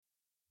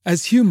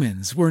As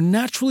humans, we're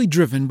naturally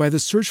driven by the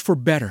search for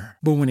better.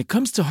 But when it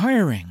comes to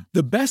hiring,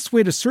 the best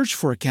way to search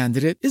for a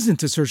candidate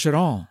isn't to search at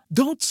all.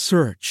 Don't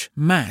search,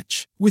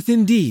 match with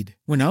Indeed.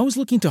 When I was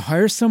looking to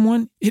hire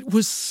someone, it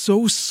was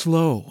so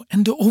slow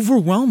and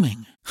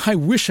overwhelming. I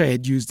wish I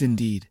had used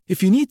Indeed.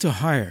 If you need to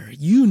hire,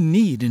 you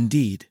need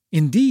Indeed.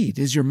 Indeed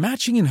is your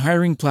matching and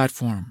hiring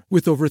platform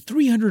with over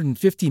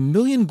 350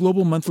 million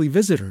global monthly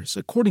visitors,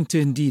 according to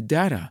Indeed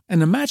data,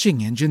 and a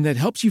matching engine that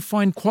helps you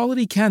find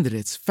quality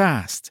candidates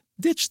fast.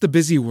 Ditch the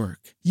busy work.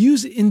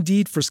 Use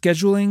Indeed for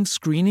scheduling,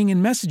 screening,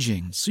 and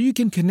messaging so you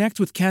can connect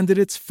with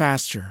candidates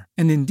faster.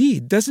 And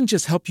Indeed doesn't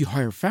just help you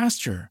hire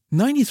faster.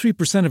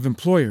 93% of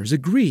employers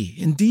agree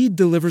Indeed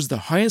delivers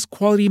the highest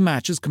quality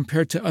matches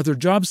compared to other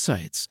job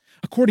sites,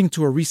 according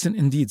to a recent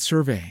Indeed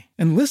survey.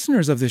 And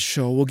listeners of this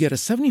show will get a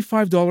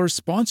 $75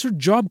 sponsored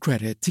job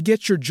credit to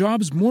get your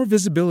jobs more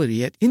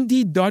visibility at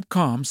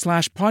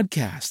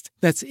Indeed.com/podcast.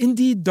 That's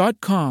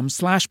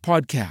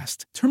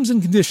Indeed.com/podcast. Terms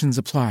and conditions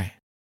apply.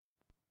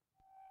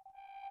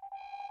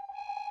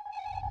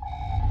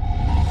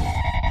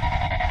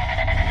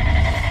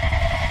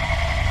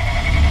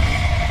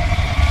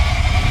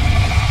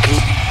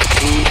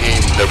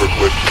 Never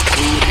quit.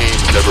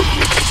 Never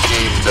quit.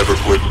 Never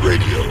quit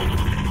radio.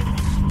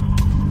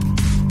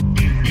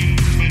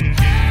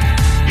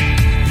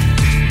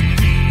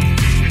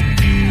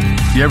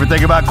 You ever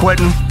think about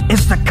quitting?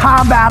 It's the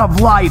combat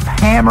of life,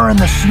 hammering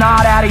the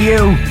snot out of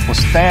you. Well,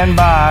 stand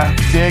by,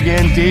 dig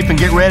in deep, and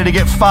get ready to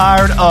get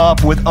fired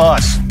up with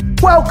us.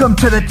 Welcome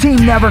to the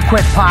Team Never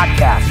Quit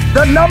podcast,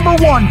 the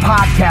 #1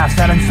 podcast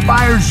that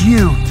inspires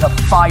you to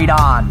fight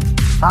on.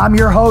 I'm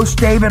your host,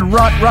 David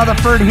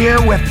Rutherford,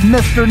 here with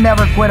Mr.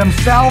 Never Quit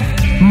himself,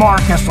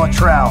 Marcus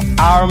Luttrell.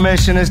 Our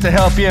mission is to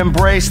help you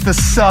embrace the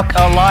suck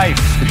of life,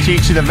 to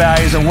teach you the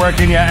values of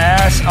working your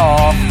ass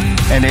off,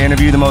 and to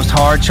interview the most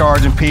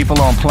hard-charging people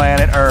on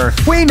planet Earth.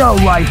 We know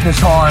life is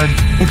hard.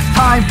 It's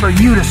time for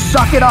you to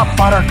suck it up,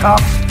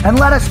 Buttercup, and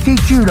let us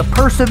teach you to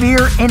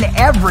persevere in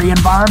every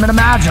environment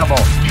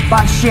imaginable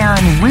by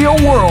sharing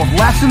real-world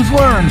lessons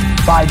learned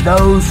by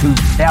those who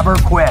never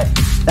quit.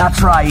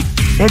 That's right.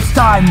 It's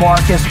time,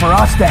 Marcus, for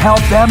us to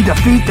help them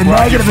defeat the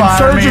negative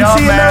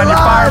insurgency in their lives. You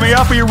fire me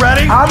up. Are you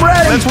ready? I'm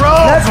ready. Let's roll.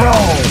 Let's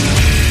roll.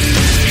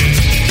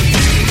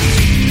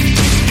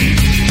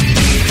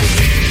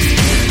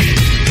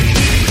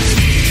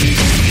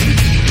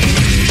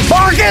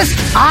 Marcus,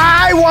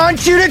 I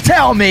want you to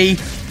tell me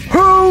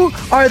who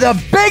are the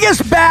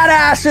biggest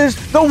badasses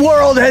the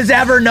world has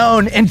ever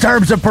known in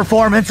terms of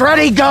performance.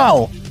 Ready,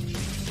 go.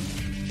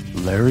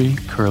 Larry,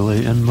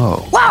 Curly, and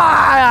Moe.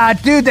 Ah,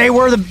 dude, they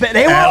were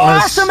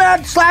awesome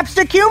at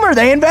slapstick humor.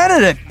 They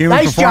invented it.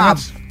 Nice job.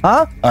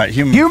 Huh? All right,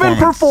 human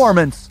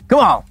performance. Come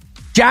on.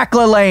 Jack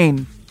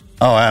LaLanne.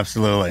 Oh,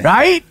 absolutely.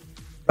 Right?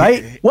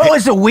 What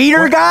was the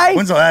Weider guy?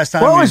 When's the last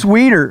time? What was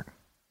Weider?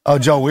 Oh,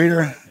 Joe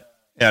Weider?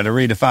 Yeah, to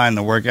redefine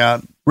the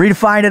workout.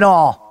 Redefine it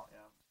all.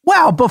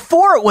 Wow,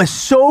 before it was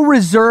so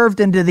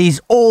reserved into these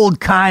old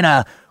kind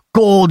of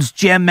Gold's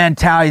Gym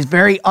mentalities,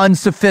 very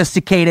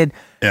unsophisticated.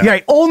 Yeah.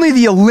 Right. Only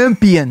the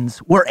Olympians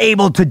were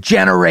able to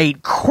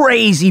generate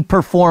crazy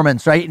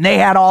performance, right? And they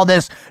had all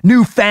this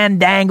new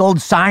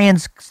fandangled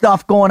science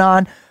stuff going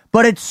on,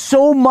 but it's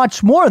so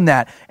much more than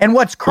that. And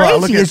what's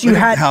crazy is you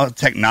had how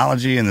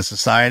technology and the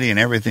society and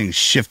everything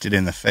shifted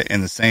in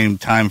the same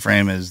time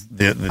frame as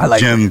the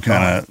gym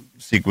kind of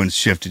sequence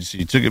shifted. So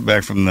you took it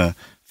back from the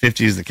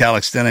 50s, the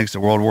calisthenics,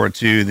 to World War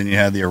II. Then you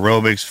had the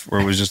aerobics,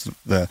 where it was just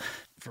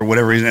for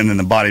whatever reason, and then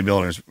the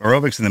bodybuilders,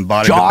 aerobics, and then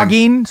bodybuilding.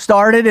 Jogging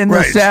started in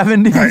the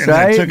 70s, right?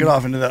 And they took it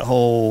off into that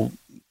whole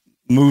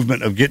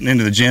movement of getting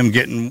into the gym,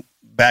 getting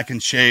back in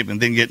shape, and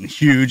then getting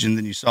huge, and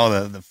then you saw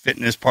the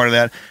fitness part of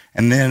that.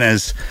 And then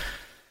as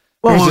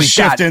there was a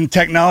shift in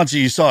technology,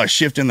 you saw a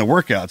shift in the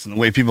workouts and the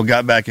way people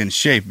got back in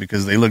shape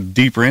because they looked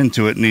deeper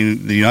into it, and you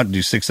don't have to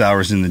do 6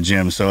 hours in the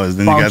gym. So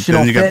then you got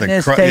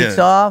fitness takes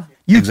off.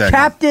 You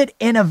kept it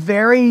in a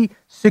very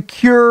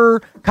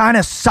secure, kind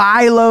of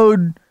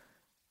siloed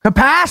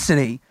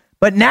capacity,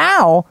 but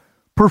now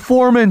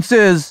performance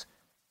is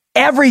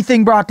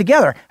everything brought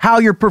together. How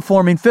you're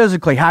performing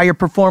physically, how you're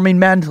performing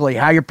mentally,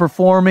 how you're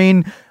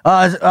performing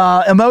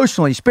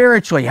emotionally,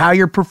 spiritually, how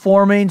you're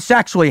performing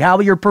sexually, how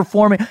you're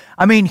performing.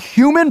 I mean,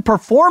 human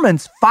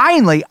performance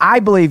finally,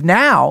 I believe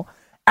now,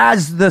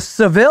 as the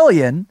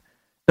civilian,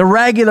 the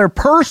regular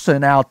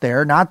person out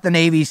there, not the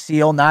Navy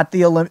SEAL, not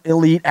the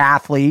elite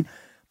athlete,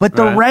 but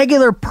the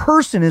regular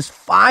person is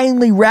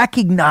finally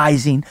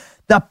recognizing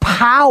the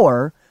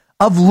power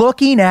of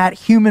looking at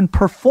human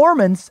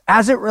performance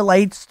as it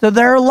relates to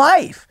their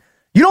life.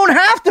 You don't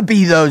have to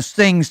be those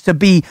things to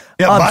be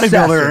obsessive.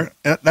 Bodybuilder,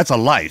 that's a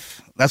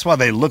life. That's why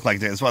they look like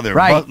that. That's why their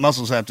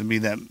muscles have to be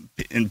that.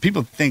 And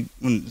people think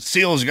when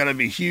SEALs got to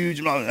be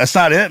huge. That's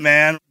not it,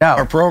 man. No.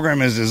 Our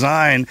program is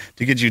designed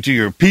to get you to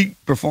your peak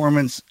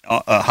performance,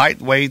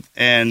 height, weight,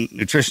 and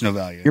nutritional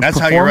value. And that's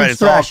how you're right.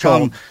 It's all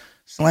come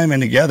slamming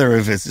together.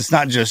 If it's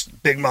not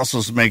just big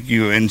muscles make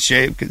you in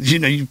shape, because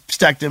you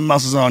stack them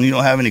muscles on, you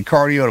don't have any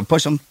cardio to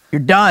push them.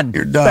 You're done.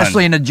 You're done.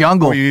 Especially in the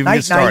jungle. Before you even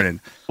get started.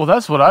 Well,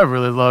 that's what I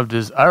really loved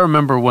is I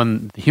remember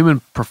when the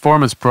Human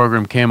Performance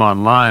Program came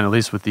online, at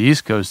least with the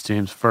East Coast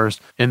teams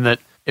first, in that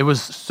it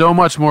was so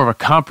much more of a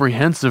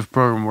comprehensive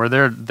program where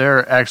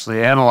they're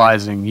actually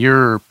analyzing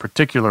your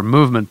particular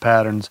movement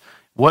patterns,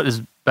 what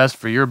is best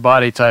for your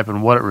body type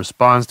and what it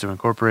responds to,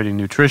 incorporating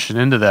nutrition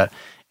into that.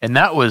 And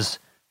that was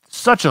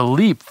such a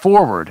leap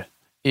forward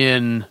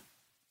in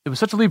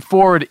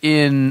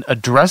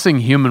addressing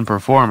human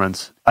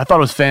performance. I thought it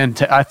was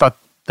I thought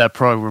that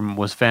program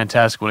was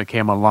fantastic when it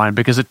came online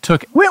because it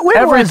took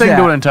everything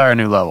to an entire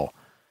new level.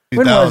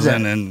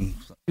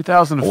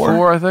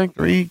 2004, I think.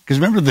 Because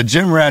remember the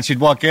gym rats, you'd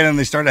walk in and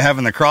they started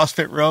having the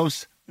CrossFit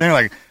rows. They're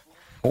like,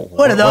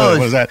 what are those?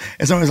 What was that?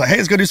 And someone was like, hey,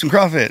 let's go do some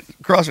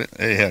CrossFit.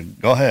 Hey, yeah,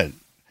 go ahead.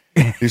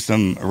 Do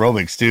some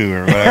aerobics too,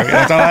 or whatever. You know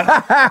what I'm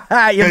talking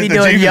about? You'll be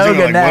doing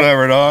yoga now.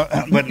 Whatever it all.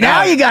 But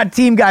now you got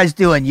team guys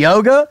doing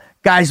yoga,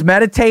 guys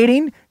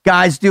meditating,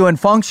 guys doing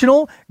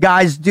functional,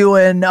 guys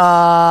doing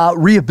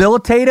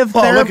rehabilitative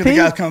therapy. Look at the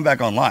guys coming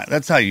back online.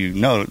 That's how you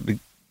know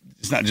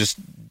it's not just.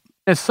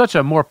 It's such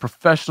a more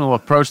professional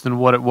approach than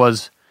what it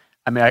was.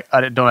 I mean,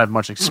 I don't have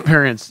much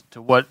experience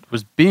to what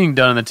was being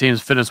done in the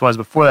teams fitness-wise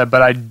before that,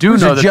 but I do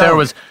know that there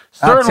was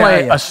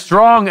certainly a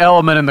strong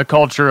element in the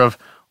culture of,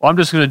 well, I'm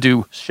just going to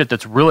do shit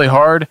that's really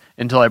hard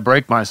until I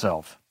break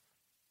myself.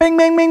 Bing,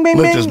 bing, bing, bing,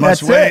 Lift bing. as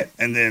much weight,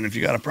 and then if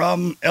you got a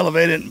problem,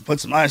 elevate it and put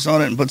some ice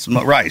on it and put some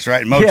rice,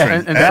 right?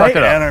 Motrin. And suck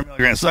it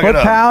up. Suck put it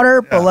up.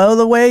 Powder below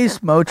the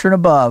waist, Motrin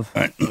above.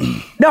 Right.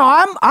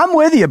 No, I'm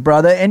with you,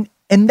 brother.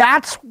 And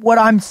that's what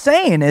I'm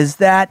saying is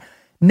that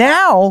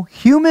now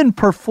human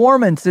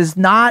performance is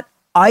not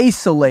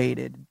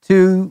isolated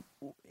to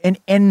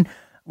in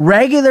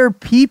regular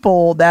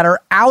people that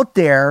are out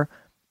there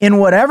in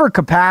whatever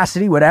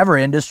capacity, whatever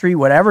industry,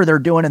 whatever they're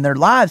doing in their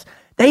lives.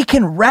 They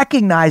can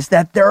recognize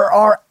that there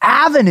are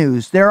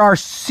avenues, there are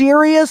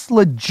serious,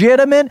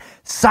 legitimate,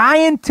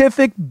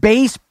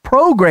 scientific-based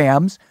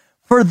programs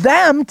for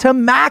them to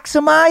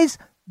maximize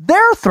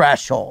their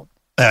threshold.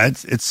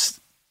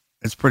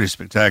 It's pretty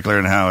spectacular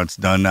in how it's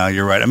done now.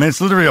 You're right. I mean, it's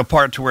literally a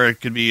part to where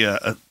it could be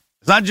it's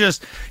not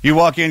just you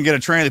walk in, get a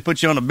trainer, they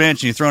put you on a bench,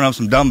 and you're throwing up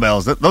some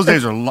dumbbells. Those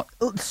days are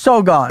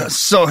so gone.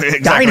 So exactly.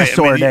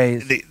 Dinosaur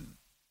days.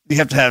 You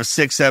have to have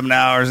 6-7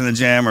 hours in the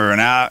gym or an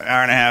hour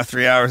and a half,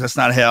 3 hours. That's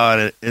not how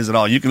it is at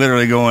all. You can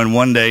literally go in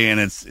one day and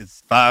it's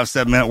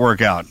 5-7 minute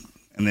workout,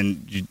 and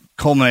then you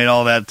culminate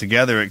all that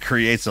together. It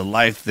creates a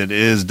life that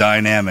is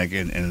dynamic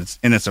and it's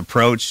in its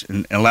approach,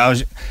 and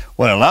allows you.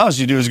 What it allows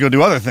you to do is go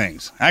do other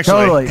things. Actually,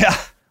 totally. Yeah.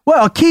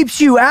 Well, it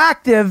keeps you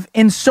active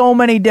in so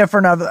many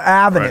different other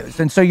avenues. Right.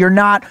 And so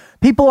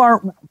people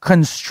aren't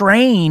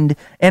constrained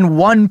in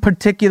one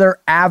particular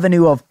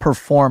avenue of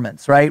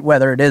performance, right?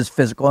 Whether it is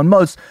physical. And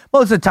most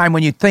of the time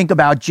when you think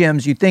about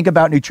gyms, you think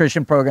about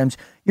nutrition programs,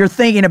 you're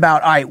thinking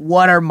about, all right,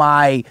 what are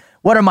my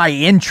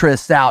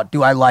interests out?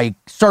 Do I like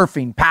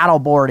surfing,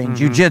 paddleboarding,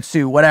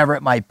 jiu-jitsu, whatever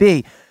it might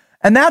be?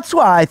 And that's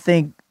why I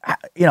think,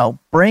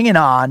 bringing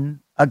on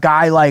a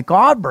guy like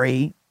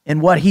Aubrey and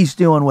what he's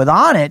doing with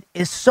Onnit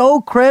is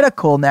so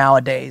critical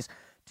nowadays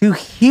to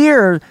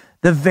hear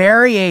the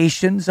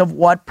variations of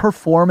what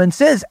performance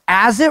is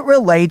as it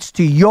relates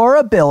to your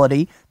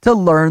ability to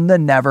learn the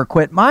never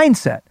quit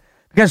mindset.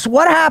 Because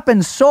what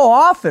happens so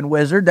often,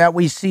 Wizard, that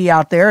we see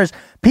out there is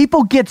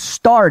people get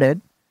started,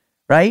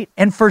 right?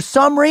 And for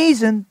some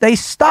reason they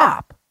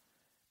stop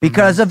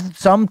because of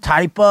some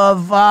type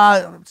of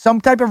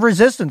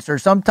resistance or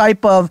some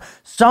type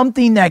of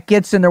something that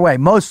gets in their way.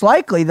 Most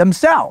likely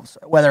themselves,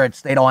 whether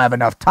it's they don't have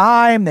enough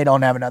time, they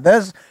don't have enough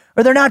this,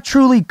 or they're not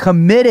truly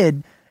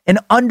committed and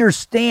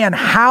understand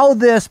how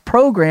this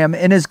program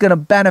is going to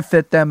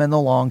benefit them in the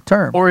long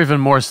term. Or even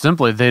more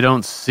simply, they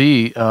don't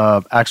see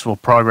actual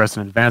progress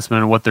and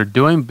advancement in what they're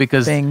doing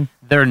because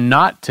they're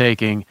not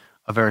taking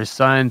a very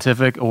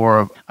scientific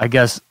or, I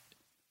guess,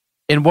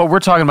 in what we're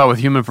talking about with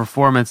human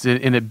performance,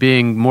 in it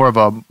being more of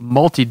a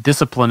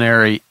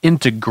multidisciplinary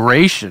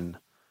integration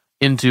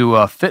into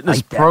a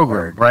fitness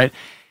program, right?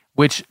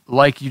 Which,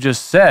 like you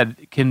just said,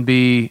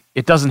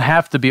 it doesn't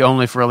have to be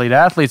only for elite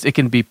athletes. It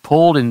can be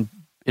pulled in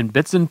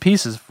bits and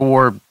pieces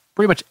for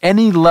pretty much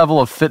any level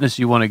of fitness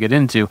you want to get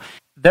into.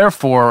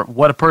 Therefore,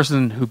 what a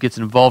person who gets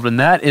involved in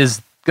that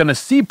is going to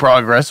see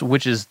progress,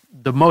 which is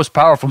the most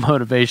powerful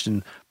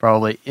motivation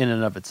probably in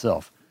and of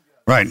itself.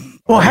 Right.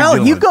 Well, hell,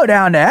 you go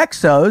down to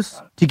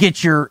Exos to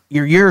get your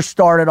year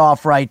started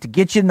off right, to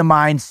get you in the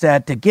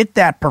mindset, to get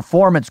that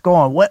performance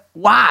going.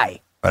 Why?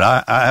 But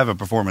I have a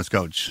performance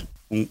coach.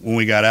 When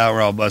we got out,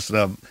 we're all busted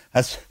up.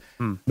 That's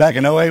back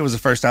in 2008 was the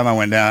first time I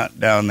went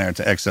down there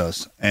to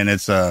Exos, and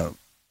it's a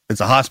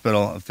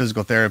hospital, a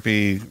physical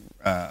therapy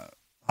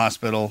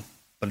hospital,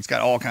 but it's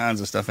got all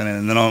kinds of stuff in it.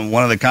 And then on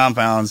one of the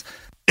compounds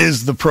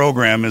is the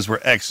program, is where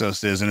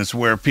Exos is, and it's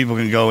where people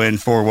can go in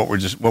for what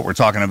we're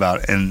talking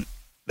about. And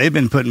they've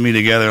been putting me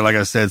together, like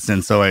I said,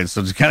 since 2008.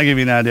 So to kind of give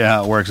you an idea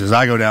how it works is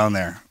I go down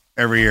there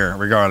every year,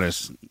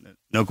 regardless,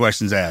 no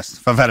questions asked.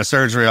 If I've had a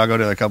surgery, I'll go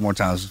there a couple more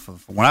times.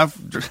 When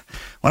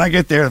I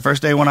get there, the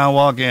first day when I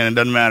walk in, it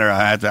doesn't matter.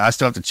 I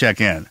still have to check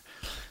in.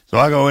 So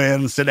I go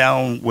in and sit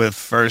down with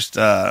first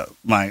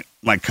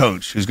my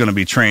coach who's going to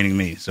be training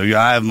me. So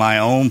I have my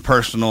own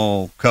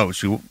personal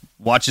coach who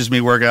watches me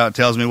work out,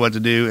 tells me what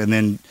to do, and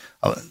then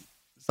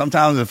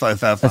sometimes if I'm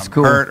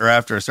hurt or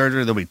after a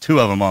surgery, there'll be two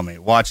of them on me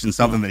watching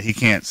something that he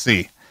can't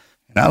see.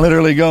 And I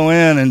literally go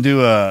in and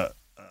do a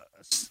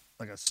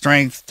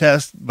strength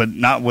test, but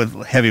not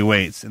with heavy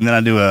weights. And then I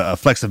do a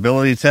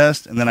flexibility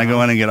test, and then I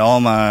go in and get all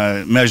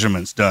my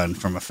measurements done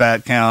from a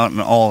fat count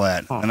and all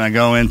that. And I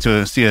go in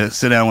to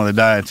sit down with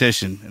a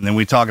dietitian, and then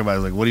we talk about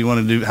it, like, what do you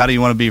want to do? How do you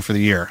want to be for the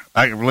year?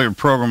 I really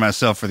program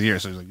myself for the year.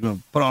 So he's like, you want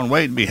to put on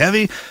weight and be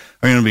heavy,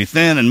 or you want to be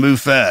thin and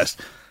move fast?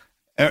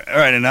 All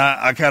right, and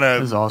I kind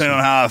of, depending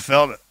on how I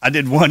felt, I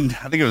did one,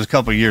 I think it was a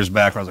couple of years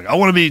back, where I was like, I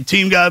want to be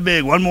team guy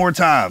big one more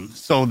time.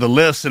 So the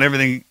lifts and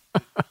everything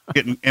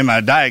in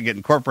my diet get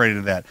incorporated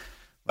into that.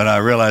 But I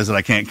realized that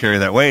I can't carry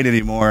that weight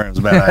anymore. It was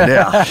a bad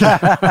idea.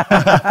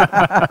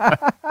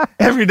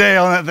 Every day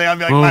on that thing, I'd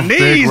be like, my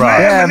knees,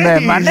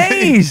 man. My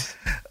knees.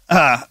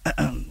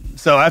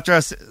 So after I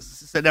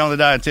sit down with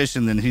the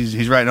dietitian, then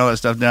he's writing all that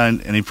stuff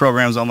down, and he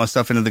programs all my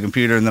stuff into the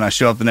computer, and then I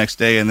show up the next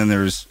day, and then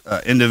there's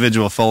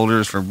individual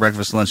folders for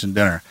breakfast, lunch, and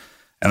dinner.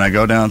 And I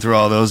go down through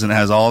all those, and it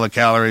has all the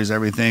calories,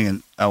 everything,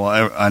 and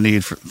I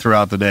need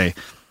throughout the day.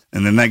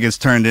 And then that gets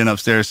turned in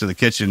upstairs to the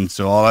kitchen,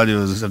 so all I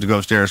do is have to go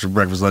upstairs for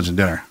breakfast, lunch, and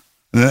dinner.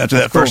 And then after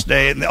that first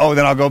day, then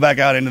I'll go back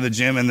out into the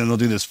gym, and then they'll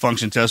do this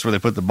function test where they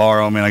put the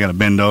bar on me, and I got to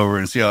bend over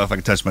and see if I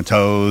can touch my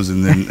toes,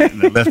 and then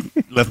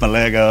lift my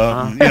leg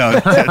up.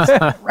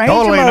 It's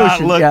totally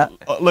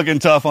not looking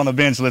tough on the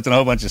bench lifting a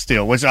whole bunch of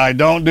steel, which I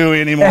don't do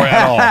anymore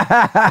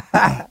at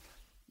all.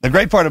 The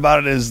great part about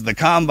it is the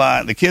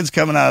combine. The kids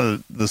coming out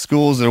of the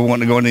schools that are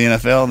wanting to go into the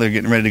NFL, they're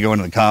getting ready to go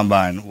into the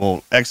combine.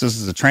 Well, Exos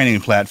is a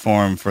training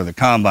platform for the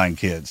combine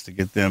kids to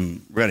get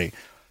them ready.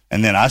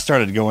 And then I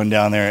started going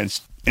down there.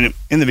 In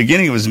the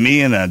beginning, it was me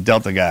and a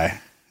Delta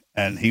guy,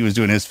 and he was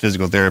doing his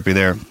physical therapy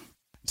there.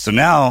 So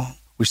now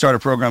we start a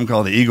program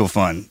called the Eagle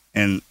Fund,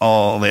 and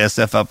all the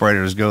SF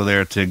operators go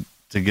there to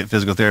get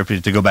physical therapy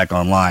to go back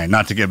online,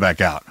 not to get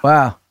back out.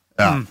 Wow.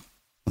 I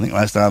think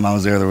last time I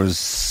was there was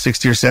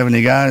 60 or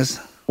 70 guys.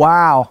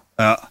 Wow.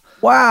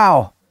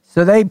 Wow.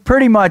 So they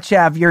pretty much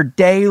have your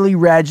daily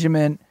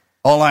regimen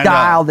all lined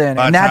dialed in.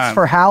 And that's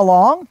for how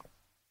long?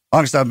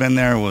 Longest I've been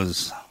there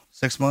was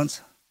 6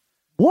 months.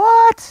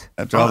 What?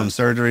 After all them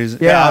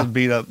surgeries. Yeah, I was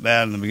beat up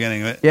bad in the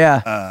beginning of it.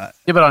 Yeah.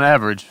 But on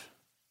average.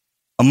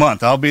 A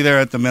month. I'll be there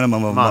at the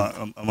minimum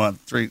of a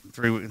month. Three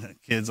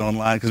kids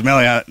online. Because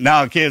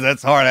now kids,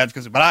 that's hard.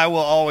 But I will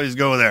always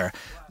go there.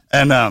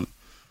 And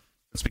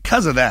it's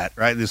because of that,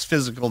 right? This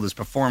physical, this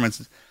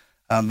performance,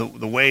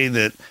 the way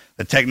that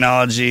the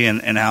technology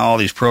and how all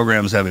these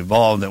programs have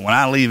evolved, that when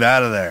I leave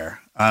out of there,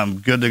 I'm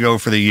good to go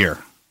for the year.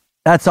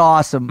 That's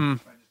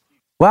awesome.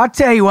 Well, I'll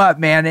tell you what,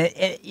 man,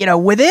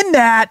 within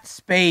that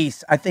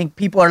space, I think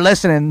people are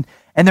listening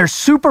and they're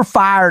super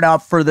fired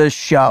up for this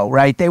show,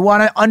 right? They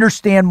want to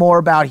understand more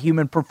about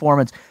human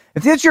performance.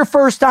 If it's your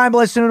first time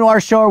listening to our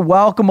show,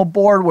 welcome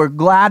aboard. We're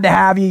glad to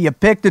have you. You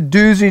picked a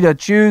doozy to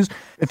choose.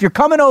 If you're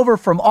coming over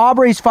from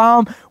Aubrey's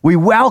Farm, we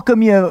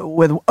welcome you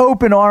with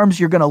open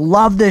arms. You're going to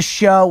love this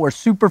show. We're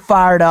super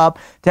fired up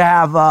to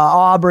have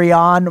Aubrey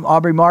on,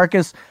 Aubrey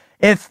Marcus.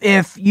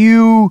 If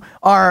you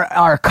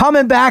are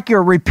coming back,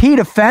 you're a repeat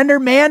offender,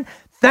 man,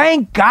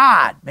 thank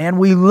God, man.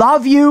 We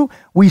love you.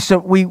 We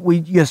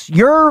just,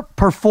 your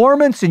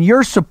performance and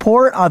your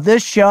support of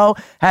this show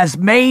has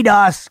made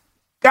us,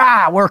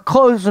 God, we're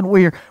closing.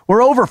 We're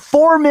over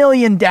 4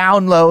 million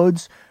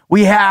downloads.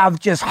 We have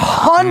just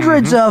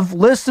hundreds of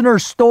listener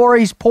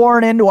stories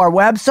pouring into our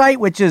website,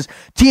 which is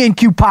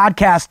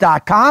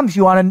tnqpodcast.com. If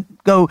you want to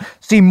go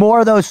see more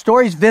of those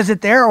stories,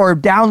 visit there or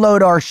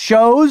download our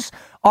shows.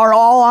 Are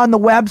all on the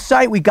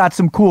website. We got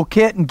some cool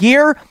kit and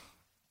gear.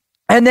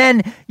 And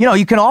then,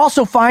 you can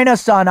also find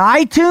us on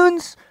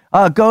iTunes.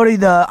 Go to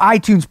the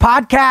iTunes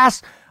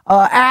podcast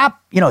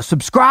app,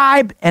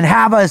 subscribe and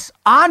have us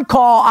on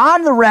call,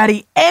 on the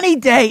ready, any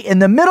day in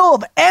the middle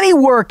of any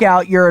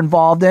workout you're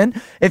involved in.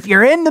 If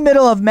you're in the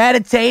middle of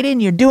meditating,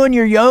 you're doing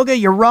your yoga,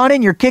 you're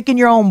running, you're kicking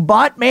your own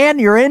butt, man,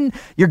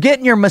 you're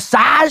getting your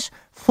massage,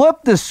 flip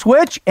the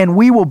switch and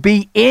we will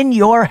be in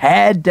your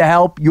head to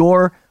help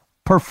your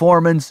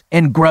performance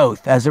and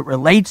growth as it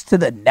relates to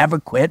the never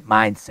quit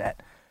mindset.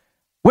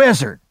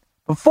 Wizard,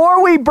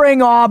 before we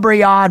bring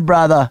Aubrey on,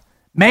 brother,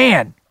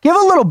 man, give a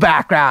little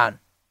background.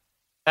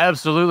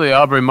 Absolutely.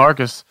 Aubrey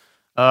Marcus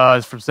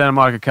is from Santa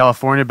Monica,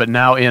 California, but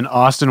now in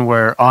Austin,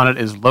 where Onnit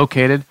is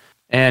located.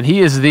 And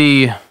he is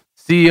the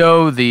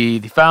CEO, the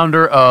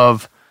founder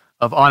of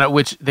Onnit,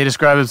 which they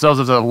describe themselves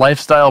as a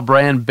lifestyle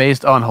brand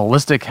based on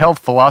holistic health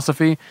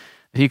philosophy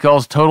that he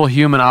calls total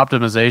human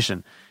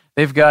optimization.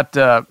 They've got,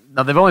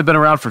 now they've only been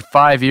around for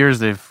 5 years.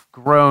 They've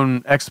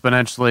grown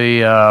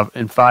exponentially.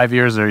 In 5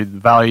 years, they're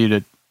valued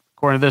at,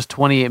 according to this,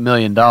 $28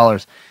 million.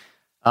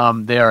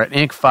 They are an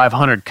Inc.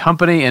 500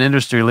 company, an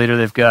industry leader.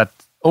 They've got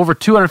over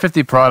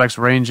 250 products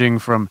ranging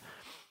from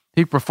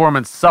peak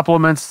performance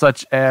supplements,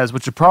 such as,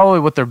 which are probably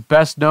what they're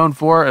best known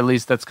for, at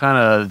least that's kind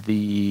of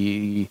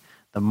the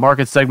the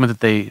market segment that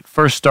they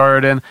first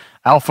started in.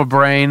 Alpha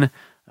Brain,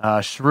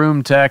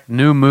 Shroom Tech,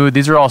 New Mood.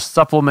 These are all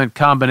supplement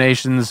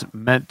combinations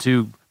meant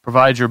to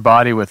provide your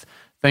body with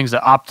things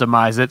that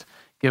optimize it,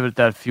 give it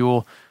that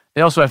fuel.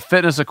 They also have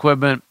fitness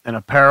equipment and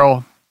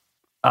apparel.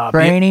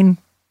 Training.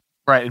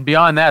 Right, and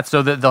beyond that,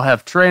 so that they'll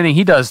have training.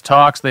 He does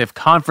talks. They have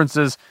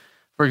conferences.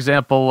 For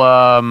example,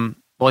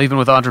 even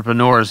with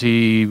entrepreneurs,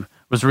 he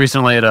was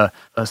recently at a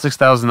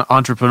 6,000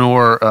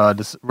 entrepreneur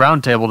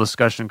roundtable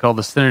discussion called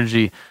the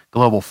Synergy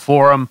Global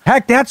Forum.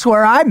 Heck, that's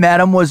where I met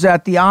him, was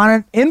at the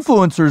On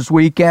Influencers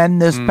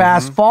Weekend this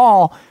past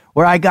fall,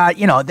 where I got,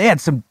 they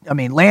had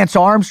Lance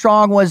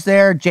Armstrong was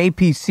there,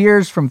 JP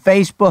Sears from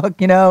Facebook,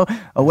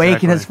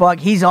 Awaken as fuck.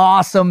 He's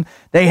awesome.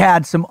 They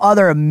had some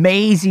other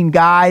amazing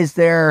guys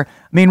there.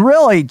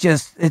 Really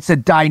just, it's a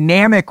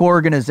dynamic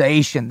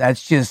organization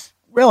that's just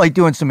really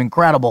doing some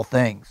incredible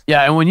things.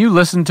 Yeah, and when you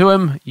listen to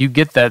him, you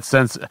get that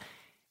sense.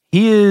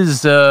 He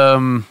is, I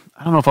don't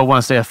know if I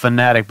want to say a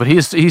fanatic, but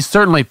he's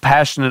certainly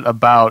passionate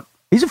about.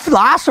 He's a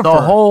philosopher.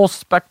 The whole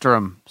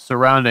spectrum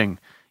surrounding,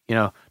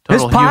 total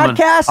this human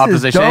podcast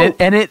optimization. Is dope.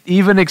 And it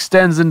even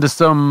extends into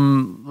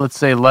some, let's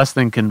say, less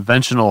than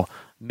conventional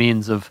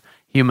means of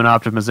human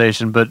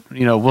optimization. But,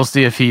 we'll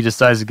see if he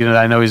decides to get into it.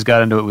 I know he's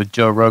got into it with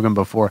Joe Rogan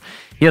before.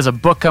 He has a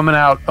book coming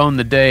out, Own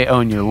the Day,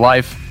 Own Your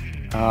Life.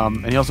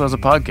 And he also has a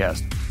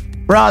podcast.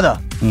 Brother,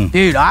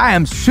 dude, I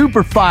am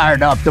super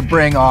fired up to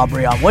bring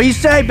Aubrey on. What do you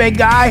say, big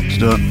guy?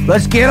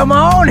 Let's get him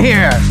on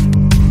here.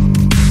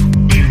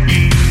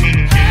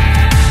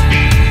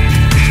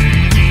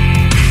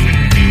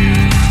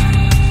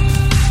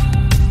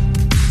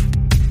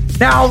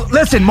 Now,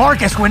 listen,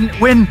 Marcus, when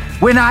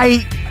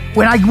I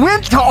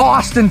went to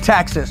Austin,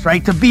 Texas,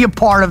 right, to be a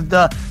part of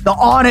the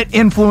On It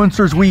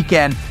Influencers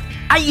Weekend,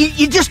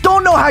 you just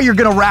don't know how you're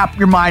going to wrap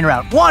your mind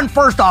around. One,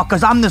 first off,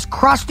 because I'm this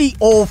crusty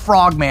old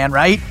frogman,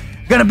 right?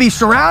 Going to be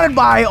surrounded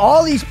by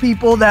all these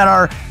people that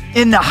are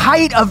in the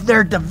height of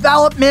their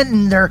development,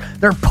 and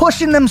they're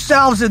pushing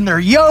themselves in their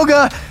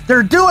yoga.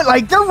 They're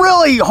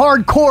really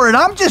hardcore, and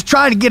I'm just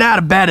trying to get out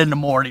of bed in the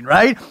morning,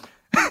 right?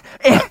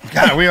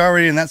 God, are we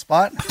already in that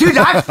spot? Dude,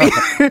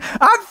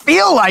 I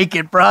feel like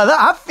it, brother.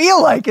 I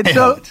feel like it.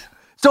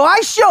 So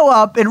I show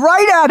up, and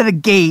right out of the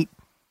gate,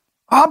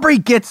 Aubrey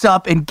gets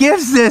up and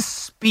gives this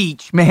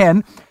speech,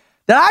 man,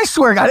 that I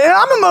swear, God, and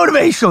I'm a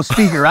motivational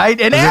speaker, right?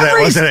 And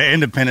was it an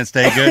Independence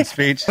Day good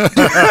speech?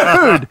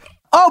 Dude.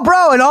 Oh,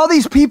 bro, and all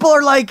these people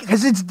are like,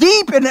 because it's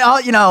deep, and,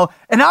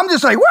 and I'm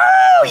just like,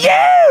 woo,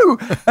 you!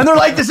 And they're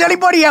like, does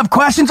anybody have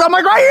questions? I'm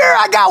like, right here,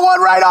 I got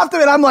one right off the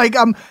bat. I'm like,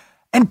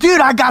 and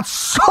dude, I got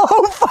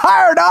so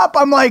fired up.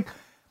 I'm like,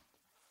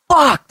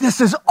 fuck,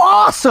 this is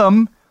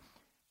awesome.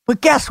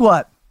 But guess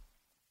what?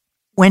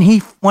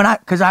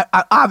 Because I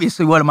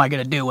obviously, what am I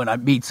going to do when I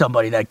meet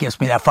somebody that gets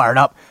me that fired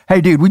up?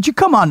 Hey, dude, would you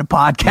come on the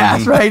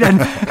podcast, right?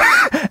 And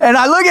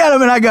I look at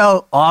him and I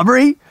go,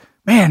 Aubrey,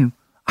 man,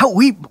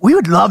 we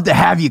would love to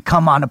have you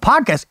come on the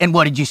podcast. And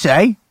what did you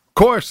say? Of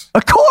course.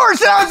 And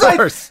I was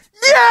like,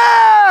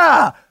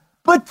 yeah.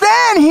 But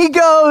then he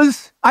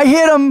goes, I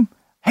hit him,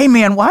 hey,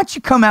 man, why don't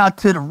you come out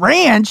to the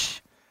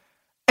ranch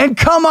and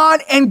come on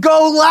and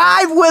go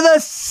live with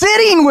us,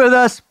 sitting with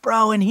us,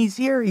 bro? And he's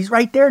here. He's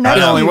right there next to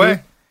you.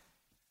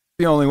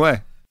 The only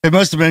way. It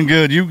must have been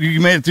good. You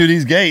made it through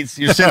these gates.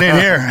 You're sitting in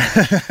here.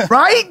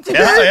 Right? Dude?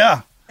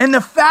 Yeah. And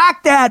the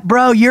fact that,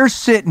 bro, you're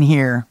sitting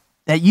here,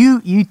 that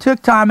you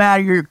took time out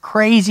of your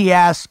crazy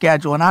ass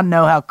schedule, and I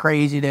know how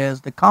crazy it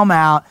is, to come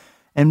out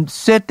and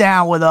sit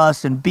down with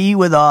us and be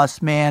with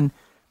us, man.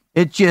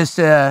 It just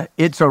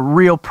it's a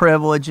real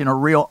privilege and a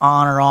real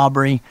honor,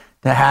 Aubrey,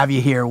 to have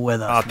you here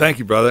with us. Oh, thank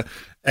you, brother.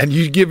 And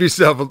you give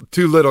yourself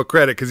too little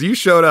credit, because you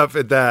showed up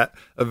at that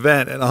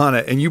event and On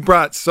It, and you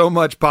brought so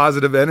much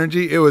positive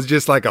energy. It was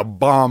just like a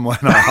bomb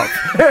went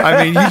off.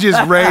 I mean, you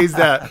just raised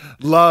that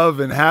love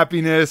and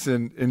happiness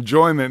and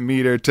enjoyment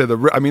meter to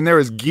there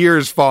was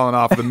gears falling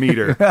off the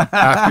meter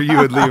after you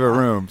would leave a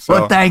room. So,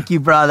 well, thank you,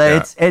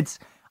 brother. Yeah.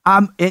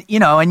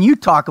 And you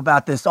talk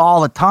about this all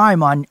the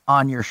time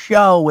on your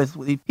show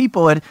with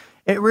people. It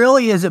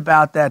really is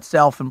about that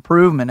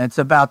self-improvement. It's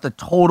about the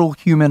total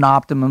human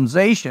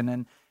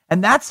optimization.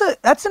 And that's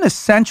an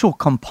essential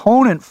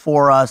component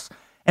for us.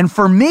 And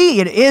for me,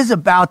 it is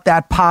about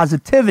that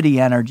positivity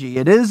energy.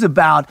 It is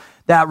about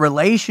that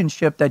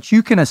relationship that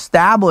you can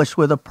establish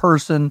with a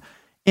person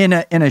in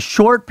a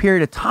short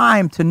period of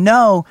time, to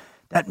know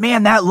that,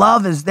 man, that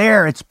love is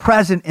there. It's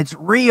present. It's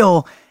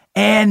real.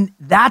 And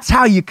that's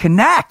how you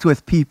connect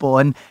with people.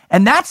 And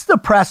that's the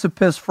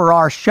precipice for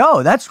our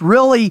show. That's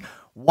really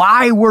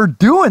why we're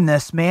doing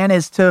this, man,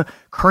 is to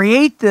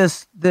create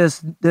this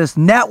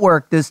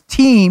network, this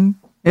team,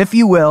 if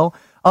you will,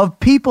 of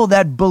people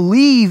that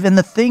believe in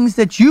the things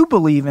that you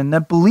believe in,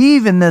 that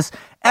believe in this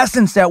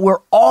essence that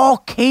we're all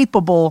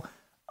capable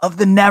of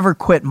the never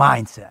quit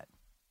mindset.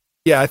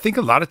 Yeah, I think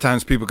a lot of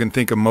times people can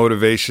think of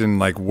motivation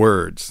like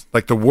words.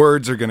 Like the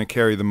words are going to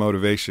carry the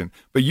motivation.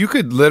 But you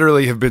could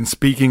literally have been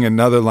speaking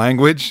another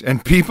language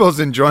and people's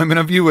enjoyment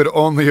of you would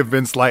only have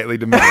been slightly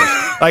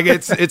diminished. Like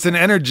it's an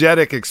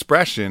energetic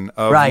expression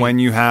of when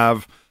you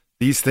have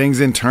these things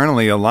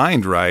internally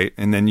aligned right,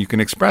 and then you can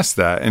express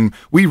that. And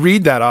we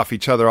read that off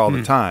each other all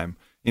the time.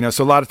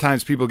 So a lot of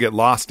times people get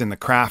lost in the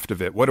craft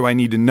of it. What do I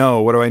need to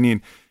know? What do I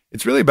need?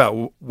 It's really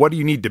about what do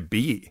you need to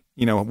be?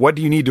 What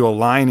do you need to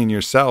align in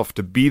yourself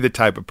to be the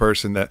type of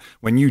person that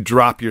when you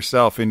drop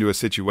yourself into a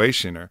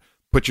situation or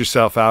put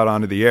yourself out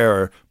onto the air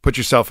or put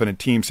yourself in a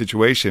team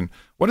situation,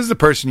 what is the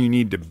person you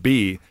need to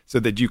be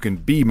so that you can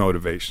be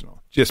motivational,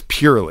 just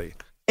purely?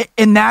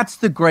 And that's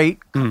the great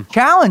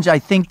challenge I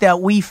think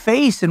that we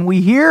face and we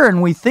hear and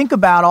we think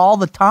about all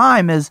the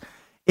time is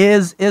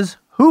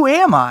who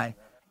am I?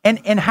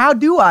 And how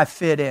do I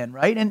fit in,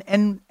 right?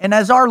 And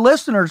as our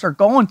listeners are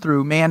going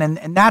through, man,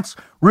 and that's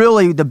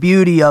really the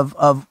beauty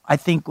of I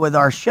think with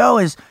our show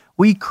is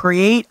we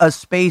create a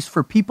space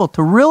for people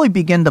to really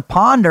begin to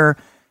ponder,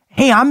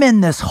 hey, I'm in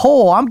this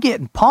hole, I'm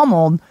getting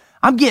pummeled,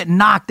 I'm getting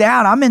knocked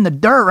out, I'm in the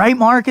dirt, right,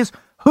 Marcus?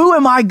 Who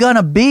am I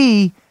gonna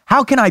be?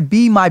 How can I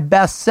be my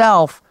best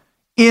self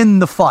in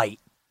the fight?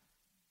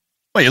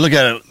 Well, you look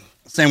at it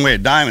the same way a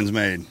diamond's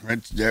made, right?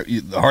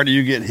 The harder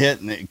you get hit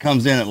and it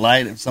comes in at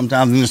light,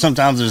 sometimes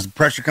the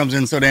pressure comes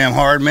in so damn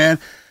hard, man.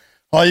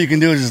 All you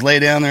can do is just lay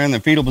down there in the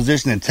fetal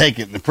position and take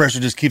it, and the pressure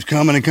just keeps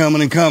coming and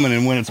coming and coming,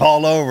 and when it's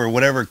all over,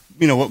 whatever,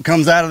 what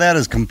comes out of that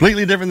is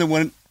completely different than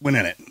when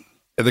in it.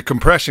 The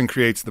compression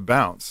creates the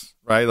bounce,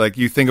 right? Like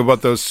you think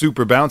about those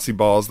super bouncy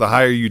balls, the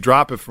higher you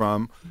drop it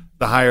from,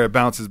 the higher it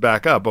bounces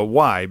back up. But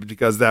why?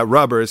 Because that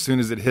rubber, as soon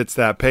as it hits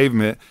that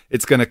pavement,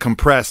 it's going to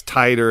compress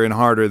tighter and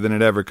harder than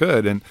it ever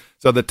could. And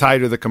so the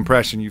tighter the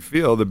compression you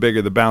feel, the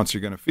bigger the bounce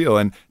you're going to feel.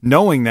 And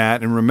knowing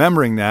that and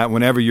remembering that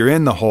whenever you're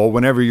in the hole,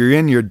 whenever you're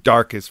in your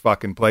darkest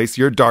fucking place,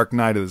 your dark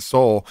night of the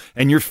soul,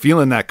 and you're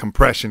feeling that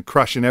compression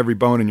crushing every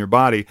bone in your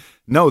body,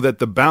 know that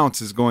the bounce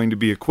is going to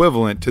be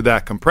equivalent to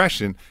that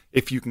compression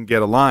if you can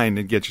get aligned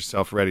and get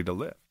yourself ready to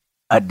live.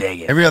 I dig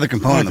it. Every other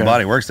component of the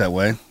body works that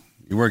way.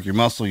 You work your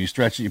muscle, you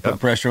stretch it, you put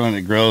pressure on it,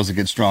 it grows, it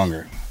gets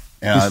stronger.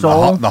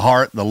 The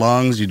heart, the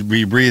lungs,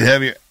 you breathe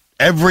heavier,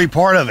 every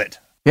part of it.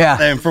 Yeah.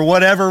 And for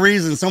whatever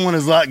reason, someone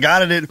has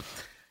got it.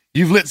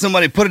 You've let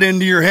somebody put it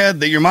into your head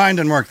that your mind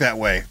doesn't work that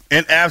way.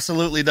 It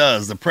absolutely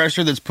does. The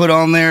pressure that's put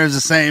on there is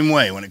the same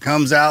way. When it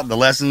comes out, the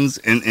lessons,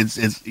 and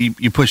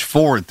you push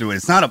forward through it.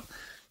 It's not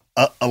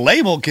a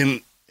label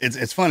can.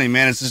 It's funny,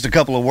 man. It's just a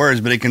couple of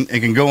words, but it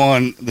can go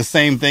on the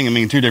same thing and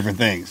mean two different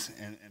things.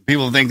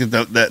 People think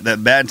that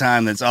bad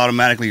time, that's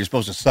automatically you're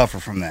supposed to suffer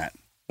from that.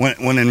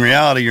 When in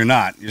reality, you're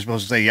not. You're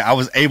supposed to say, I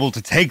was able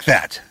to take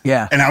that.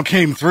 Yeah. And I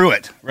came through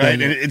it, right?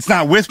 Yeah. And it's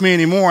not with me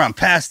anymore. I'm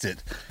past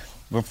it.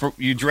 But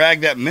you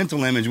drag that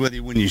mental image with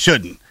you when you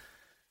shouldn't.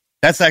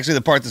 That's actually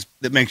the part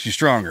that makes you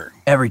stronger.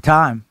 Every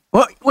time.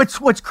 Well,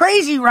 what's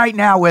crazy right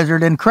now,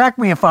 Wizard, and correct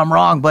me if I'm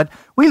wrong, but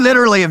we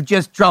literally have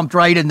just jumped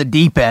right in the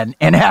deep end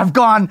and have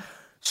gone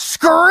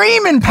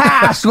screaming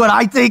past what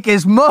I think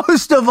is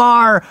most of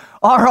our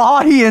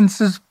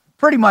audience is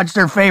pretty much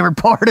their favorite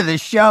part of the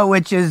show,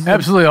 which is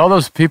absolutely all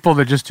those people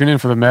that just tune in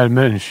for the Mad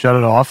Minute and shut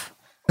it off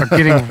are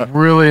getting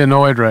really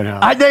annoyed right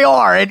now. They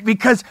are,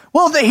 because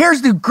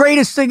here's the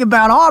greatest thing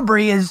about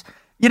Aubrey is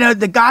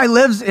the guy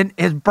lives in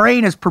his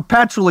brain is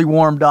perpetually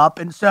warmed up,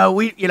 and so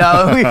we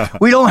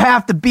don't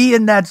have to be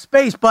in that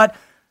space. But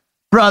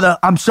brother,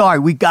 I'm sorry,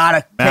 we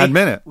gotta Mad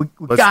Minute. We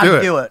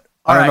gotta do it.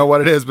 I don't know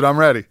what it is, but I'm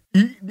ready.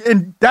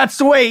 And that's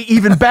the way,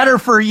 even better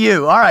for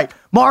you. All right,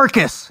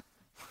 Marcus,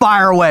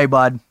 fire away,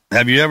 bud.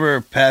 Have you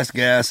ever passed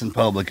gas in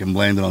public and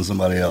blamed it on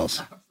somebody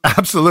else?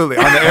 Absolutely.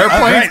 On the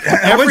airplanes?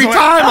 Every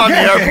time on the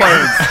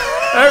airplanes.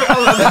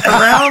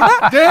 Around?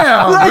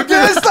 Damn. Like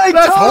this, like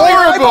that's totally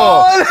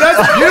horrible. Like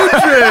that's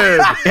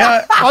putrid.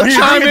 Yeah, I'll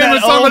chime in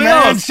with somebody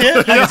else.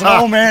 Shit, this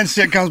old man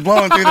shit comes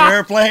blowing through the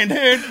airplane,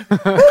 dude.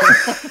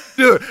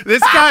 Dude,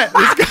 this guy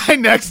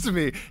next to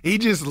me, he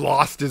just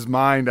lost his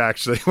mind,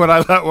 actually, when I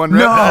let one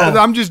rip. No.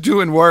 I'm just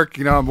doing work.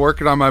 I'm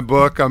working on my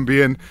book. I'm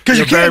being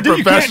very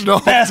professional.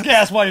 You can't pass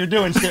gas while you're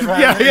doing shit,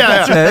 right?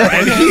 Yeah.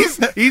 And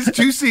he's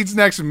two seats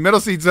next to me,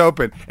 middle seat's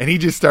open, and he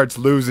just starts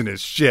losing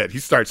his shit. He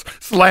starts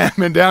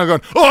slamming down,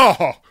 going,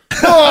 I'm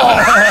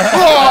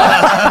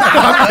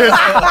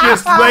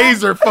just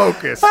laser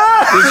focused. Don't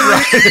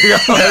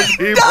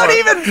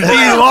even.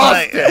 He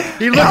lost it.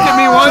 He looked at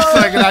me 1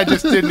 second. I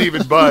just didn't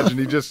even budge, and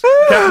he just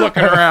kept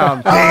looking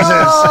around.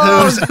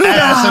 Jesus, whose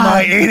ass am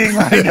I eating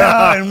right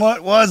now? And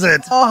what was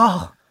it?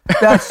 Oh,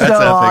 that's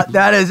so epic.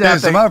 That is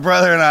epic. So my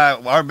brother and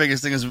I, our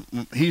biggest thing is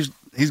he's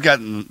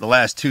gotten the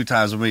last 2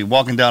 times with me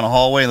walking down a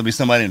hallway, and there'll be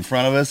somebody in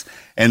front of us,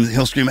 and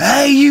he'll scream,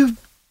 "Hey, you!"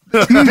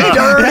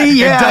 dirty,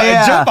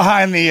 yeah. Jump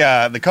behind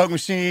the Coke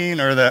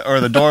machine or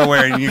the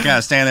doorway, and you kind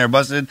of stand there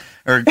busted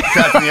or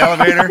trapped in the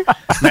elevator.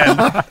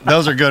 Man,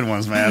 those are good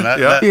ones, man.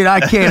 Dude, I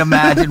can't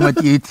imagine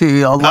with you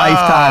two a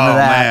lifetime of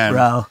that, man.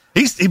 Bro.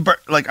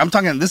 I'm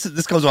talking.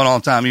 This goes on all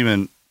the time,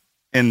 even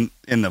in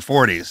the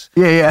 40s.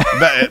 Yeah.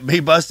 But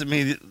he busted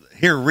me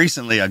here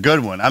recently, a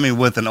good one. I mean,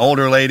 with an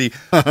older lady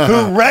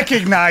who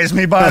recognized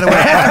me, by the way,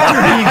 after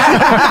he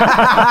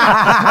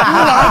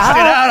launched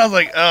it out. I was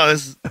like, oh,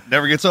 this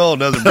never gets old,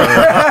 does it,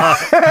 brother?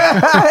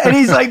 And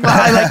he's like,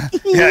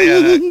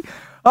 yeah.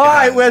 All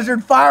right,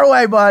 Wizard, fire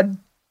away, bud.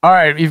 All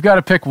right, you've got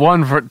to pick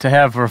one to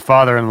have for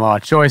father-in-law.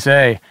 Choice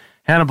A,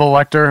 Hannibal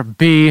Lecter.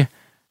 B,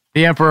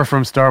 the Emperor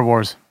from Star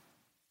Wars.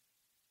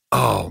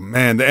 Oh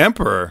man, the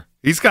Emperor.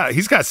 He's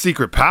got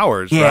secret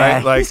powers, yeah,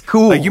 right? Like, he's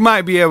cool. Like you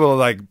might be able to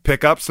like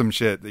pick up some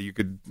shit that you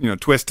could,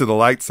 twist to the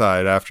light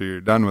side after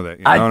you're done with it.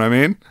 You know what I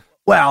mean?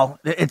 Well,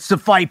 it's a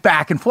fight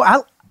back and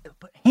forth.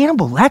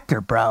 Hannibal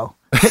Lecter, bro.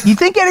 You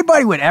think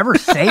anybody would ever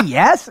say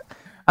yes?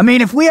 I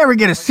mean, if we ever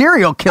get a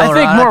serial killer,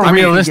 I think more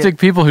realistic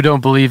people who don't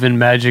believe in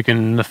magic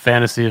and the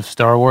fantasy of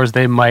Star Wars,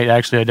 they might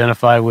actually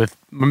identify with.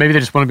 Maybe they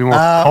just want to be more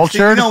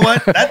cultured. You know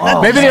what?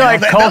 Maybe they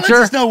like culture. That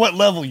lets us know what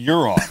level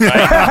you're on.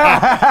 Right?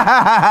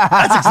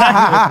 That's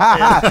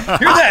exactly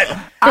what. You're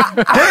that.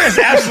 There is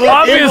absolutely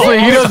obviously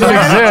he doesn't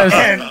exist,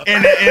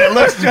 and it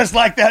looks just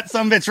like that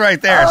sumbitch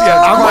right there.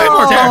 Yeah, I'm way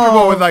more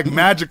comfortable with like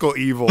magical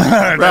evil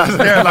rather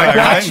than like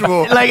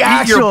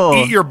actual,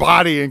 eat your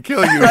body and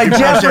kill you, like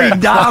Jeffrey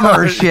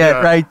Dahmer shit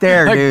right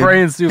there, like dude.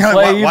 Brain souffle evil.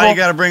 Why you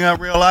got to bring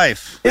up real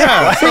life?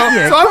 Yeah, so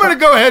I'm going to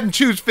go ahead and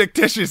choose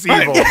fictitious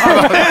evil. How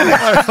about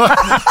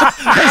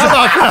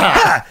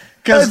that?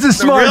 That's a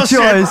smart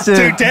choice,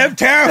 dude. Damn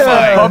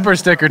terrifying. Bumper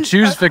sticker,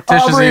 choose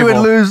fictitious Aubrey evil.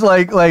 would lose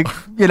like I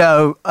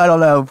don't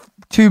know,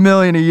 $2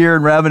 million a year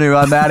in revenue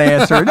on that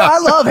answer. No, I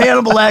love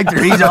Hannibal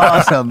Lecter. He's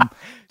awesome.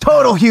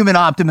 Total human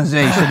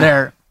optimization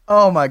there.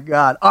 Oh my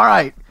God. All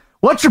right.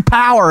 What's your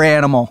power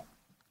animal?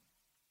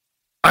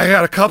 I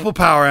got a couple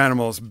power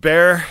animals.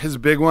 Bear is a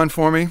big one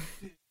for me.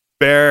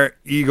 Bear,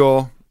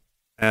 eagle,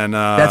 and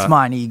that's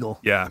mine, eagle.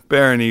 Yeah,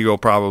 bear and eagle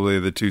probably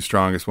the two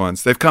strongest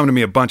ones. They've come to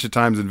me a bunch of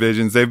times in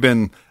visions. They've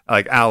been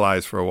like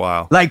allies for a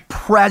while. Like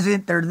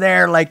present, they're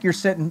there. Like you're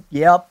sitting.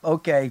 Yep.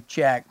 Okay.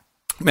 Check.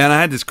 Man,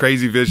 I had this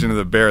crazy vision of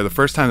the bear. The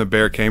first time the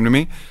bear came to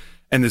me,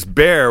 and this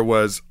bear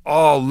was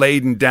all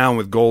laden down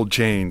with gold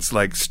chains,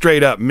 like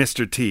straight up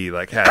Mr. T.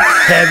 Like had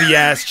heavy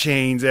ass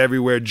chains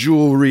everywhere,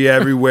 jewelry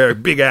everywhere,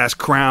 big ass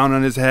crown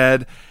on his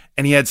head,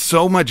 and he had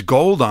so much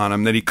gold on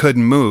him that he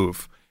couldn't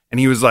move. And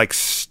he was like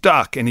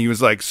stuck, and he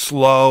was like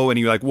slow, and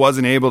he like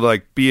wasn't able to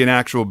like be an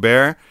actual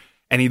bear.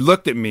 And he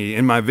looked at me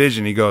in my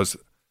vision. He goes,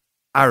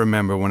 I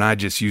remember when I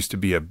just used to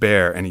be a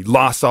bear. And he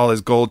lost all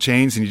his gold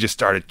chains, and he just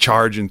started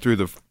charging through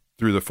the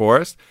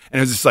forest. And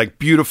it was this like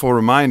beautiful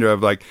reminder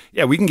of like,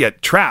 yeah, we can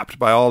get trapped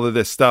by all of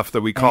this stuff that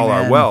we call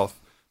our wealth.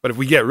 But if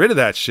we get rid of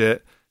that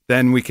shit,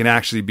 then we can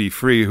actually be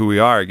free who we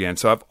are again.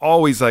 So I've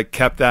always like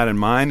kept that in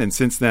mind. And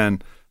since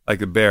then, like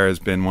the bear has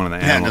been one of the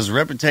animals. Yeah, does the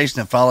reputation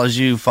that follow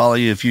you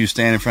if you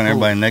stand in front of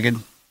everybody naked?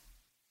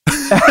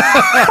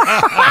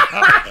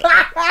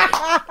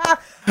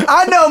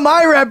 I know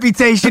my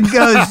reputation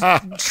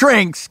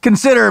shrinks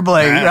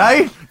considerably,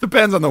 right?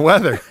 Depends on the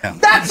weather.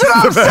 That's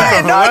what I'm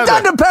saying. No, it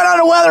doesn't depend on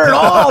the weather at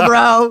all,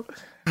 bro.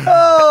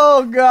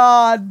 Oh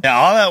God. Yeah,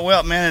 all that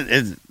wealth,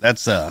 man.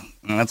 That's an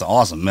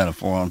awesome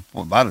metaphor.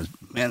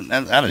 Man,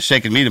 that'd have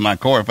shaken me to my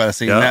core if I'd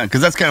seen that,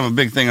 because that's kind of a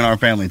big thing in our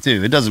family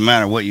too. It doesn't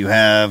matter what you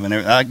have, and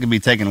that could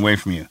be taken away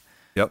from you.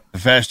 Yep. The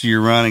faster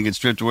you run and get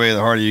stripped away, the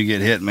harder you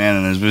get hit,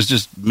 man. And if it's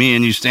just me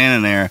and you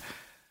standing there,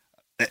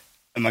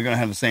 am I going to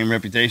have the same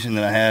reputation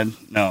that I had?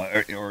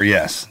 No, or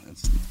yes.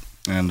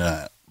 And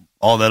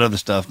all that other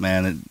stuff,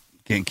 man, it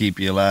can't keep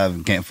you alive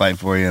and can't fight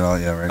for you and all.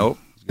 Yeah, right. Nope.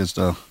 It's good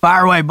stuff.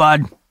 Fire away,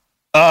 bud.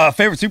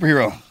 Favorite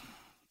superhero?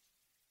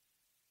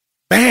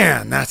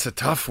 Man, that's a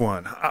tough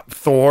one.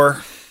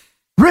 Thor.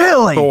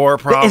 Really? Thor,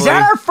 probably. Is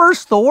that our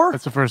first Thor?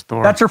 That's the first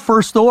Thor. That's our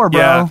first Thor, bro.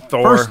 Yeah,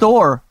 Thor. First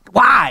Thor.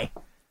 Why?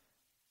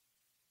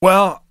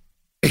 Well,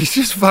 he's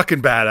just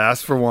fucking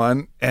badass for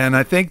one, and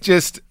I think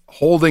just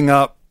holding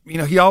up.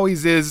 He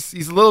always is.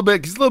 He's a little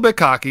bit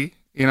cocky.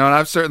 And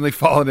I've certainly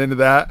fallen into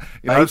that.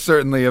 I've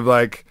certainly have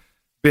like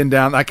been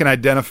down. I can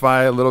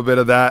identify a little bit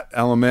of that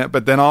element,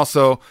 but then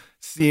also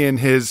seeing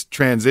his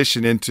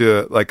transition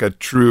into like a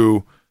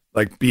true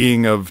like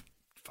being of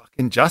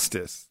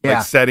justice,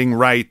 like setting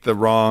right the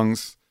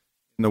wrongs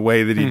in the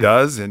way that he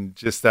does, and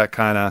just that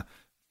kind of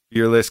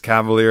fearless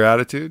cavalier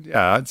attitude.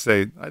 Yeah, I'd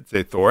say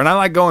Thor. And I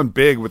like going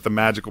big with the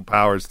magical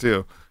powers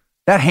too.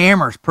 That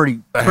hammer's pretty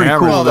cool.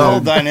 Well, the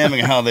whole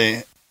dynamic of how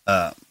they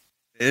it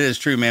is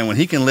true, man. When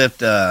he can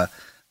lift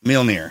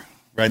Mjolnir,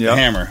 right? The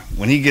hammer.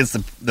 When he gets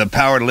the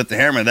power to lift the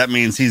hammer, that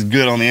means he's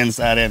good on the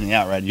inside and the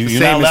outside.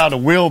 You're not allowed to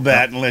wield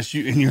that unless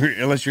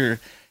you're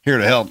here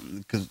to help,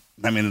 because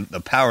I mean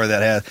the power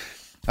that has.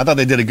 I thought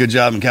they did a good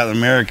job in Captain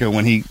America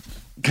when he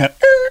kind of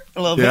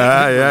a little bit.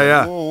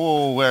 Yeah.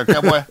 Whoa, where,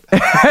 cowboy?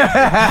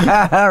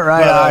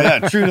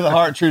 Right. But, true to the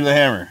heart, true to the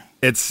hammer.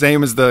 It's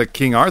same as the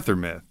King Arthur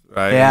myth,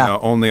 right? Yeah.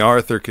 Only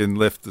Arthur can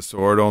lift the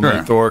sword.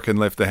 Only Thor can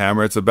lift the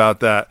hammer. It's about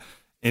that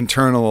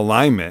internal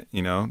alignment.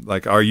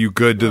 Like, are you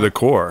good to the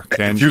core?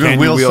 If you're going to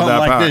wield something that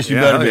like power? This, you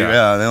better be.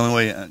 Yeah, the only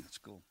way. It's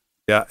cool.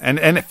 Yeah,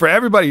 and for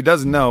everybody who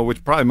doesn't know,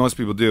 which probably most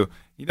people do,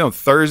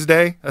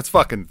 Thursday, that's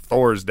fucking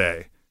Thor's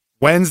day.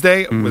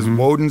 Wednesday was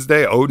Woden's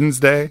day, Odin's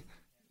day.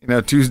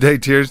 Tuesday,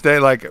 Tears Day.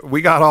 Like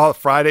we got all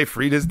Friday,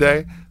 Frida's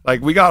Day.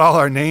 Like we got all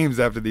our names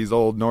after these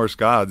old Norse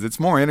gods.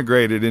 It's more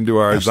integrated into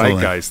our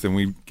zeitgeist than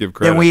we give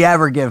credit. Than we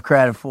ever give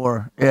credit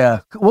for. Yeah.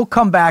 We'll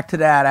come back to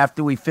that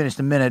after we finish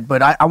the minute,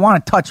 but I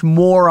want to touch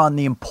more on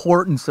the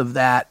importance of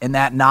that and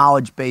that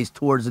knowledge base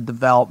towards the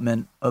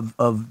development of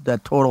the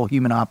total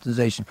human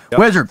optimization. Yep.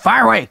 Wizard,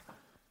 fire away.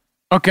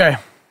 Okay.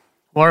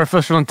 Will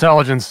artificial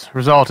intelligence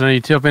result in a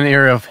utopian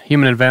era of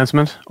human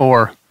advancement,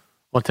 or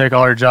will it take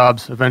all our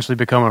jobs, eventually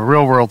become a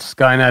real-world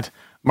Skynet,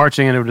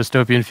 marching into a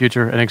dystopian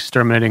future and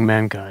exterminating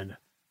mankind?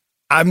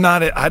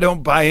 I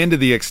don't buy into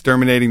the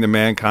exterminating the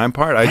mankind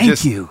part.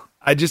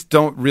 I just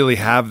don't really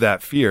have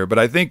that fear. But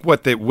I think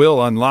what that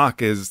will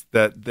unlock is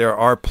that there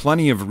are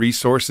plenty of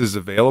resources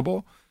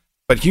available,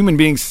 but human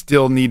beings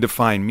still need to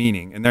find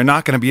meaning. And they're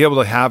not going to be able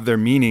to have their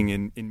meaning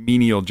in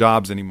menial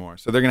jobs anymore.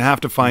 So they're going to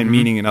have to find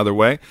meaning another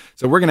way.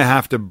 So we're going to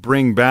have to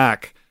bring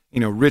back,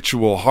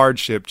 ritual,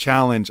 hardship,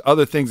 challenge,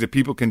 other things that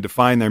people can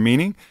define their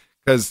meaning.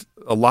 Because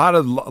a lot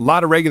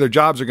of regular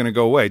jobs are going to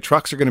go away.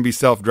 Trucks are going to be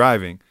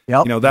self-driving.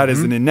 Yep. That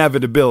is an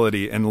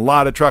inevitability, and a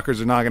lot of truckers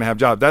are not going to have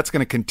jobs. That's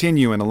going to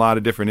continue in a lot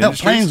of different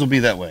industries. Planes will be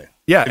that way.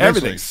 Yeah,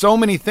 everything. So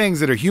many things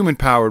that are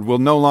human-powered will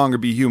no longer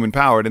be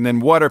human-powered. And then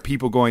what are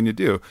people going to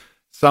do?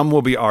 Some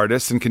will be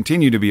artists and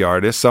continue to be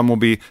artists. Some will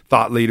be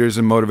thought leaders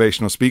and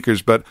motivational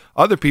speakers. But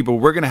other people,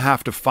 we're going to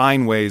have to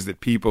find ways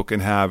that people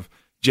can have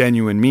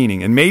genuine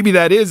meaning. And maybe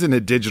that is in a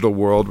digital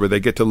world where they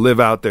get to live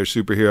out their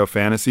superhero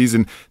fantasies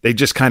and they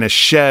just kind of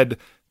shed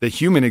the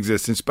human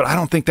existence. But I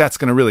don't think that's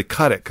going to really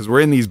cut it, because we're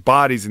in these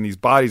bodies and these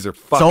bodies are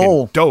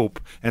fucking dope.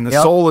 And the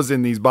soul is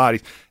in these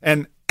bodies.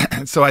 And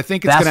so I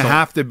think it's going to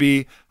have to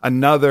be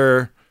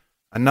another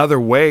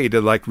way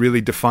to like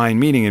really define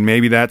meaning. And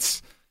maybe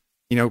that's,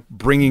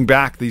 bringing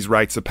back these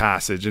rites of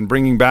passage and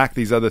bringing back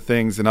these other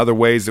things and other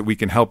ways that we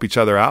can help each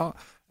other out.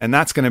 And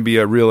that's going to be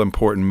a real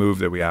important move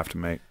that we have to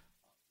make.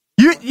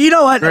 You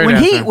know what?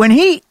 When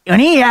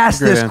he asked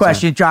this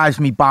question, it drives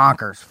me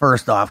bonkers.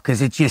 First off,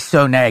 because it's just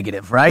so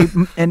negative, right?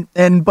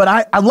 But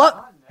I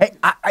love. Hey,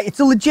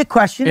 it's a legit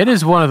question. It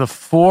is one of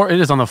the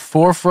It is on the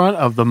forefront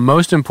of the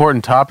most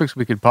important topics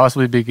we could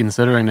possibly be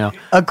considering now.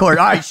 Of course.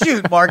 All right,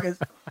 shoot, Marcus.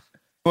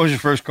 What was your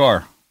first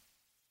car?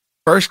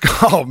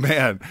 Oh,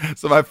 man.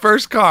 So my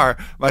first car,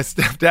 my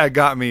stepdad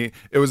got me,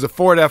 it was a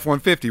Ford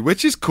F-150,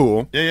 which is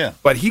cool. Yeah.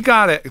 But he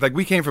got it, like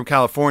we came from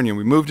California and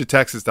we moved to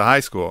Texas to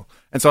high school.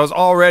 And so I was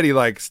already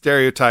like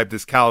stereotyped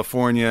this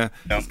California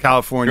dude.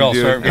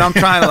 And I'm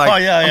trying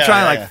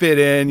to fit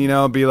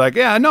in, be like,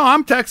 yeah, no,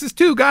 I'm Texas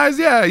too, guys.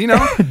 Yeah,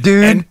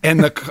 Dude. And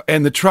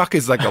the truck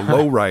is like a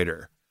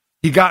lowrider.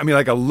 He got me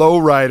like a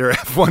lowrider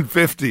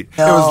F-150. It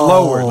was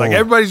lowered. Like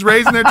everybody's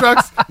raising their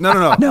trucks.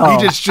 No.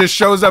 He just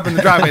shows up in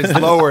the driveway. It's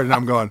lowered, and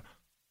I'm going,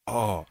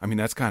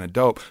 that's kind of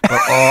dope. But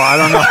I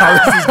don't know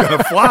how this is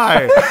gonna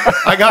fly.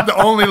 I got the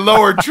only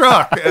lowered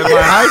truck at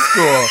my high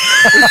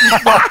school. This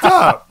is fucked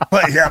up.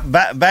 But yeah,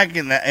 back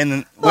in the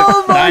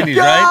 90s,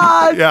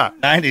 right? Yeah,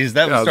 90s.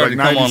 That was starting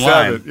to come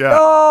online. Yeah.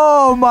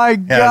 Oh my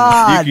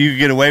God! You could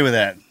get away with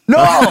that.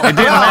 No, it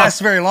didn't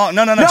last very long.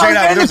 No. Check it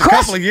out. There was a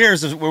couple of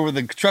years where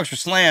the trucks were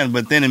slammed,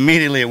 but then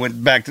immediately it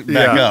went back up.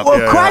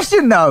 Well,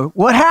 question though,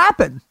 what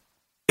happened?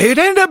 It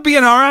ended up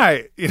being all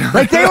right.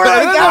 Like they were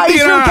like,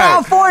 he's from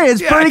California.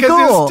 It's pretty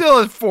cool. It's still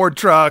a Ford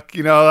truck.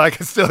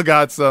 Like I still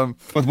got some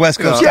with West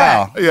Coast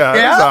style. Yeah,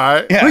 it's all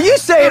right. Yeah. Well, you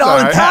say it all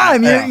the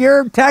time.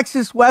 You're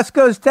Texas, West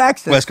Coast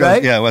Texas, West Coast,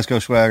 right? Yeah, West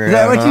Coast swagger. Is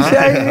that what you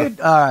say, dude?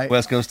 All right,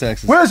 West Coast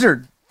Texas.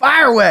 Wizard,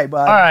 fire away,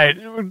 bud. All right,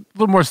 a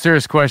little more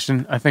serious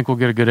question. I think we'll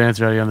get a good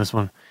answer out of you on this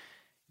one.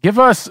 Give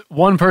us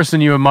one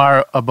person you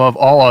admire above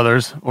all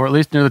others, or at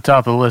least near the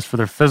top of the list for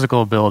their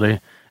physical ability,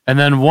 and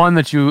then one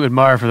that you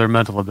admire for their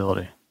mental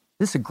ability.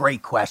 This is a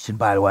great question,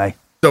 by the way.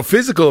 So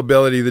physical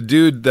ability, the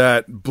dude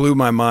that blew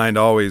my mind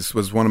always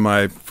was one of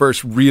my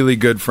first really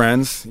good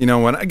friends.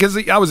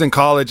 Because I was in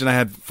college and I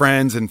had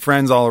friends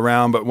all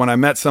around, but when I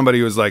met somebody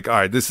who was like, all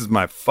right, this is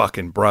my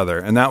fucking brother,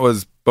 and that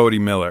was Bodie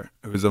Miller,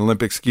 who was an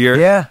Olympic skier.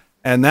 Yeah.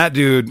 And that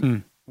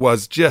dude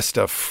was just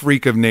a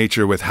freak of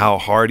nature with how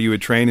hard he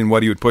would train and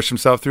what he would push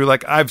himself through.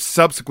 Like I've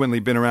subsequently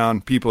been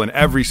around people in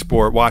every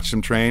sport, watched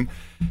them train.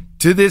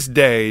 To this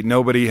day,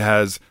 nobody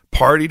has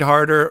partied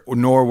harder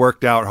nor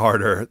worked out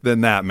harder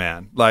than that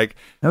man. Like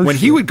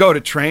he would go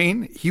to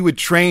train, he would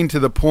train to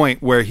the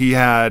point where he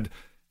had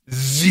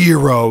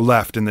zero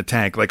left in the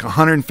tank, like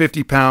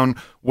 150-pound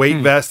weight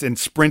vest and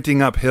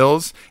sprinting up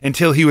hills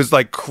until he was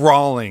like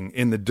crawling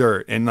in the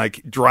dirt and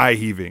like dry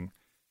heaving.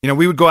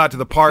 We would go out to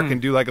the park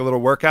and do like a little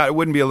workout. It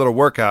wouldn't be a little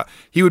workout.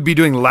 He would be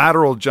doing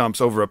lateral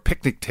jumps over a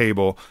picnic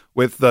table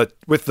with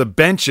the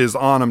benches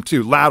on them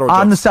too. Lateral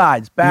jumps. On the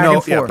sides, back and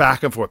forth. Yeah,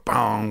 back and forth.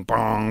 Bong,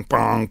 bong,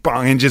 bong,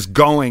 bong. And just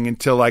going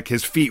until like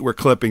his feet were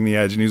clipping the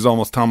edge and he was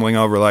almost tumbling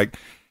over. Like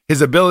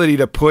his ability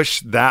to push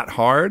that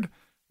hard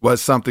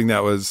was something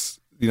that was,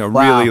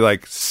 really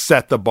like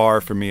set the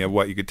bar for me of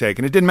what you could take.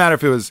 And it didn't matter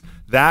if it was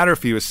that or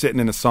if he was sitting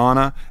in a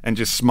sauna and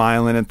just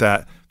smiling at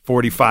that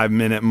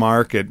 45-minute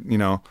mark at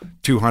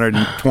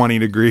 220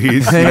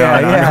 degrees. And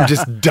I'm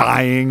just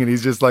dying, and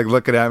he's just like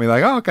looking at me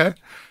like, oh, okay.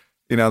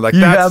 Like you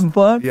that's having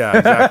fun. Yeah,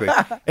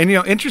 exactly. And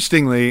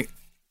interestingly,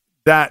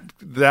 that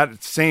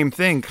same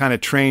thing kind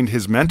of trained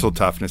his mental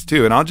toughness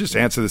too. And I'll just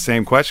answer the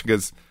same question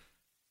because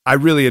I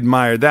really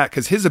admired that,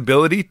 because his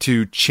ability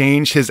to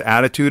change his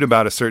attitude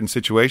about a certain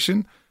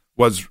situation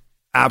was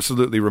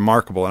absolutely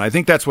remarkable. And I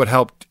think that's what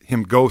helped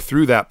him go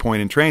through that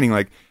point in training.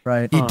 Like,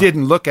 he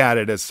didn't look at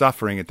it as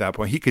suffering at that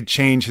point. He could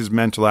change his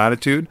mental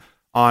attitude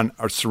on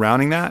or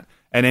surrounding that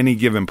at any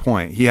given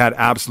point. He had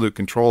absolute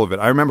control of it.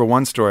 I remember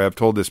one story, I've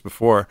told this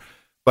before,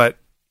 but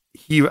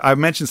I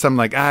mentioned something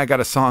like, I got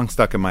a song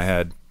stuck in my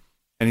head.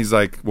 And he's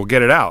like, well,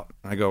 get it out.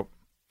 And I go,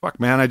 fuck,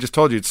 man, I just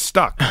told you it's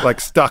stuck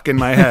in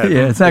my head.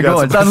 Yeah, it's not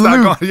going. It's on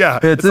loop. Yeah,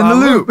 it's in the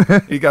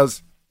loop. He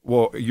goes,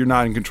 well, you're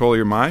not in control of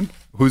your mind?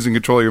 Who's in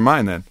control of your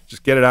mind then?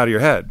 Just get it out of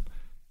your head.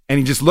 And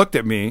he just looked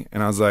at me,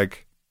 and I was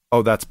like,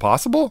 oh, that's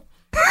possible?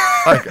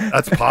 Like,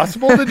 that's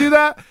possible to do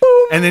that?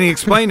 And then he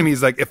explained to me,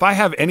 he's like, if I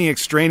have any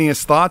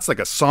extraneous thoughts, like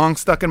a song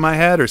stuck in my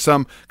head or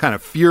some kind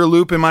of fear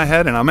loop in my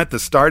head, and I'm at the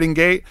starting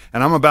gate,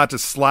 and I'm about to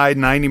slide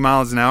 90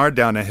 miles an hour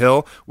down a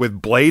hill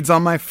with blades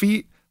on my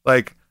feet,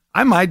 like,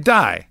 I might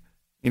die.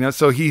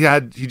 So he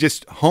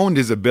just honed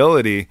his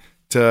ability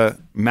to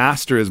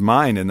master his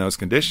mind in those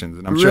conditions.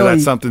 And I'm sure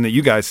that's something that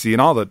you guys see in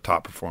all the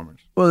top performers.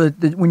 Well,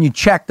 when you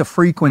check the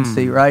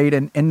frequency, right?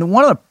 And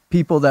one of the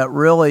people that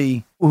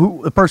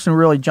the person who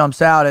really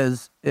jumps out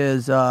is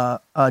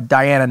Diana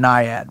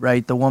Nyad,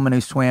 right? The woman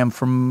who swam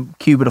from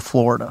Cuba to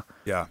Florida.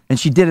 Yeah. And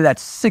she did it at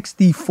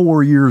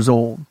 64 years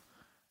old.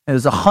 It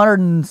was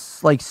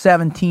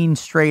 117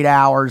 straight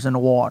hours in the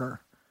water.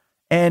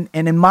 And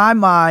in my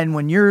mind,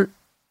 when you're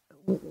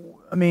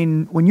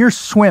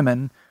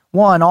swimming,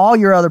 one, all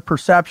your other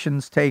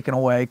perceptions taken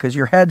away because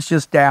your head's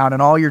just down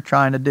and all you're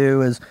trying to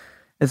do is,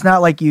 it's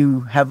not like you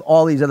have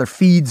all these other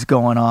feeds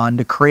going on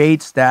to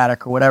create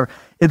static or whatever.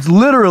 It's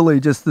literally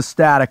just the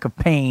static of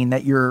pain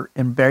that you're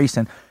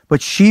embracing.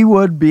 But she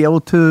would be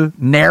able to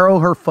narrow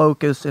her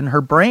focus in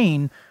her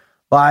brain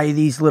by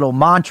these little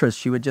mantras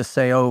she would just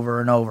say over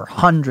and over,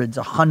 hundreds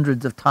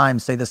of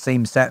times, say the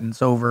same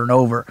sentence over and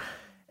over.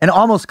 And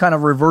almost kind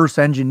of reverse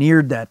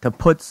engineered that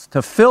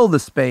to fill the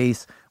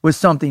space with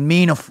something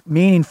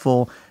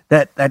meaningful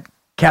that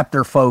kept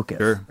her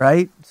focus,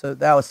 right? So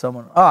that was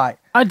someone. All right.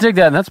 I dig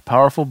that, and that's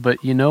powerful,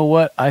 but you know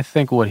what? I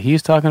think what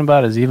he's talking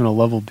about is even a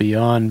level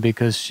beyond,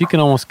 because she can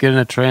almost get in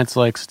a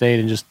trance-like state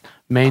and just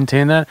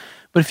maintain that.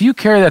 But if you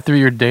carry that through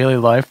your daily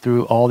life,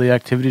 through all the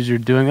activities you're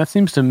doing, that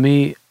seems to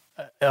me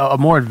a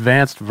more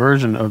advanced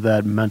version of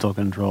that mental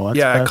control. That's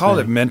I call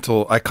it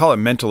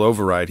mental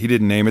override. He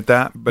didn't name it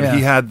that, but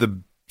he had the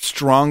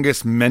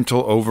strongest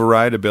mental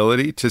override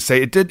ability to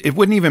say it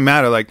wouldn't even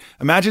matter. Like,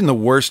 imagine the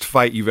worst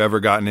fight you've ever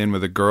gotten in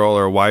with a girl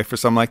or a wife or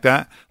something like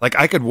that. Like,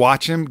 I could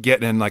watch him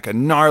get in like a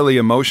gnarly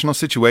emotional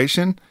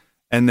situation,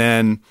 and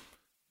then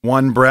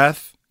one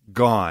breath,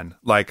 gone,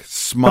 like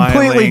smiling,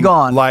 completely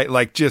gone,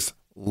 like just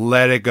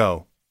let it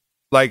go.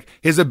 Like,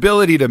 his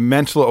ability to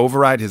mental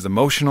override his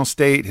emotional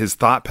state, his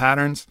thought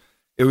patterns,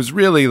 it was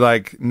really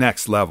like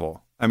next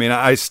level. I mean,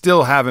 I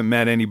still haven't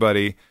met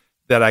anybody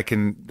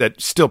that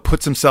still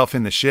puts himself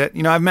in the shit.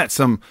 I've met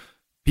some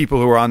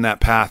people who are on that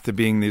path to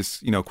being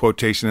these,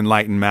 quotation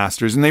enlightened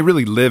masters, and they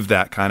really live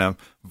that kind of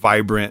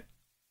vibrant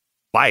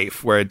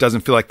life where it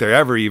doesn't feel like they're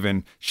ever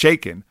even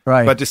shaken.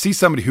 Right. But to see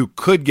somebody who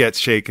could get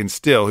shaken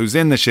still, who's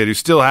in the shit, who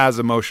still has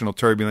emotional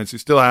turbulence, who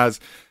still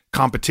has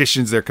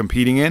competitions they're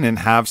competing in, and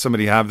have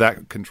somebody have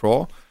that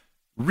control,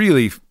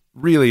 really,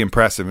 really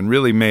impressive, and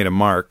really made a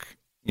mark,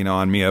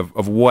 on me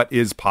of what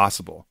is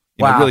possible.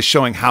 Really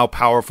showing how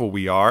powerful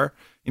we are.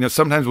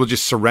 Sometimes we'll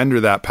just surrender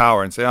that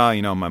power and say,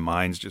 my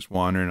mind's just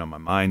wandering, my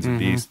mind's a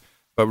beast.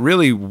 But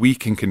really, we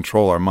can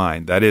control our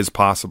mind. That is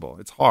possible.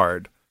 It's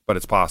hard, but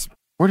it's possible.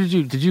 Where have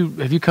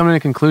you come to a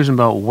conclusion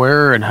about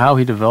where and how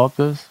he developed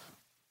this?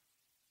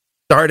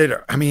 I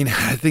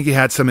think he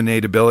had some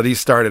innate abilities.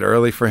 Started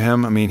early for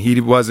him.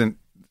 He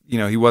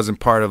wasn't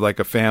part of like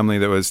a family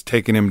that was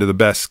taking him to the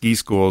best ski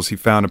schools. He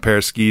found a pair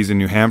of skis in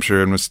New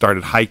Hampshire and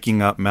started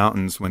hiking up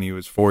mountains when he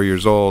was 4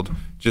 years old,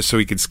 just so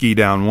he could ski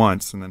down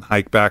once and then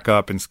hike back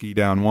up and ski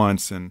down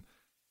once. And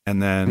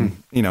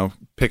then,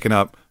 picking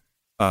up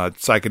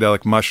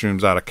psychedelic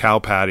mushrooms out of cow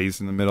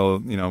patties in the middle,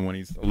 when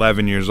he's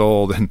 11 years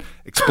old, and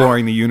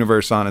exploring the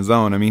universe on his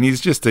own.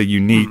 He's just a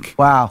unique,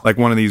 like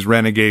one of these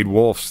renegade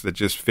wolves that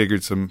just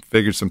figured some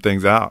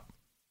things out.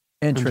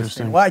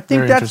 Interesting. Well, I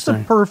think that's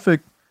the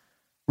perfect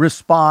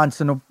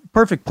response and a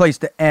perfect place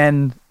to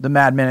end the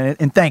Mad Minute.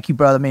 And thank you,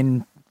 brother.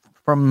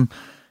 From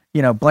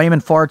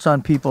blaming farts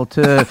on people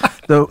to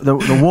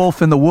the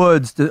wolf in the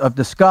woods of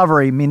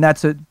discovery.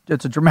 That's a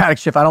dramatic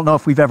shift. I don't know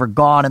if we've ever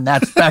gone in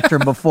that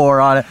spectrum before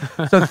on it.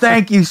 So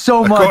thank you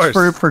so much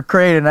for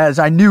creating that, as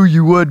I knew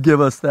you would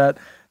give us that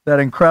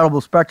incredible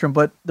spectrum.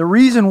 But the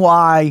reason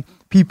why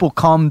people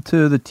come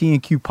to the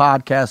T&Q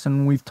podcast,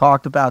 and we've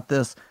talked about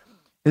this,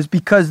 is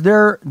because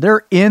they're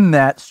in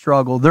that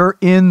struggle. They're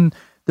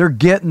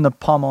getting the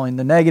pummeling.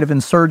 The negative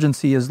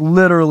insurgency is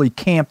literally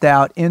camped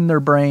out in their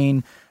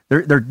brain.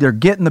 They're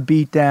getting the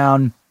beat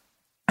down,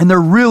 and they're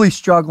really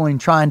struggling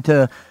trying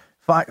to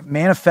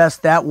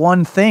manifest that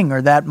one thing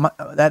or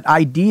that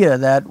idea,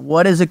 that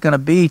what is it going to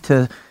be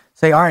to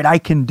say, all right, I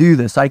can do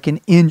this. I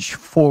can inch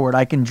forward.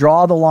 I can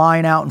draw the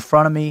line out in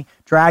front of me,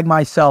 drag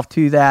myself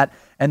to that,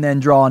 and then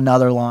draw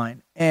another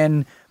line.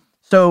 And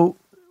so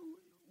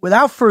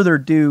without further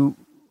ado,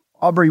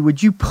 Aubrey,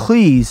 would you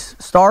please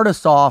start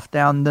us off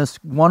down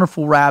this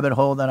wonderful rabbit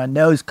hole that I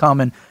know is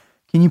coming?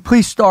 Can you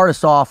please start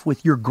us off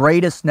with your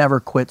greatest never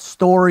quit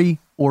story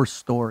or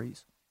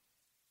stories?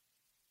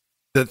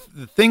 The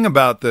thing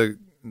about the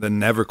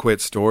never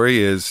quit story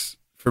is,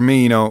 for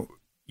me,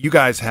 you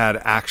guys had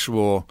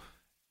actual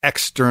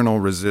external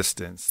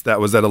resistance that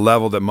was at a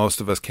level that most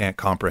of us can't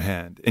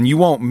comprehend. And you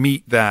won't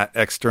meet that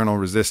external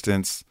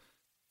resistance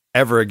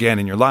ever again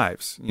in your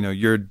lives.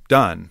 You're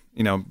done,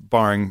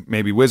 barring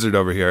maybe Wizard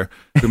over here,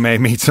 who may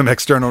meet some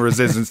external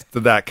resistance to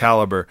that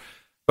caliber.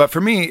 But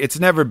for me, it's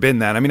never been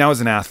that. I mean, I was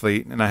an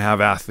athlete and I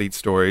have athlete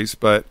stories,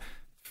 but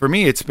for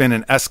me, it's been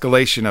an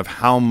escalation of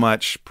how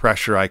much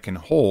pressure I can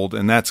hold,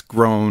 and that's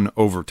grown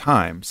over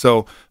time.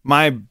 So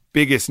my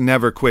biggest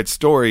never quit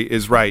story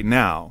is right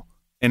now,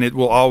 and it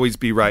will always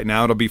be right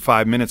now. It'll be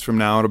 5 minutes from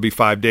now. It'll be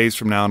 5 days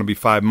from now. It'll be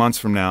 5 months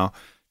from now,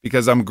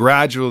 because I'm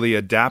gradually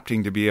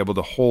adapting to be able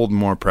to hold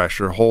more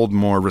pressure, hold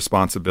more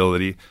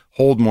responsibility,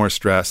 hold more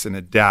stress, and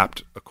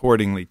adapt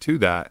accordingly to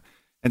that.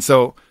 And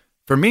so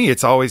for me,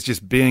 it's always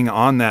just being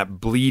on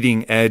that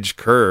bleeding edge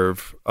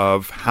curve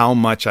of how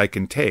much I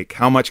can take.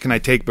 How much can I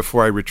take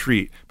before I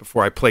retreat,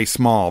 before I play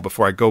small,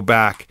 before I go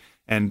back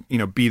and,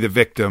 be the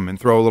victim and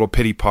throw a little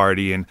pity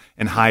party and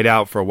hide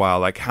out for a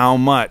while? Like, how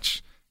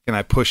much can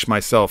I push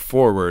myself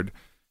forward?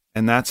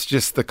 And that's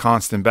just the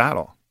constant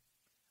battle.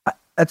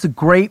 That's a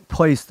great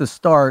place to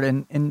start.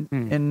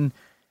 And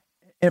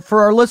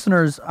for our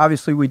listeners,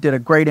 obviously we did a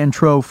great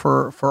intro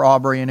for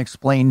Aubrey and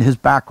explained his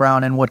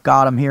background and what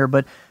got him here.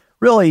 But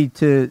really,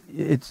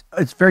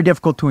 it's very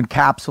difficult to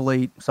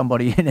encapsulate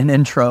somebody in an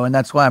intro, and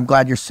that's why I'm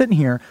glad you're sitting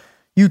here.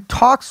 You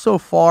talked so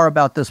far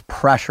about this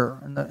pressure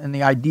and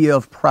the idea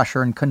of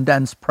pressure and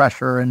condensed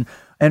pressure and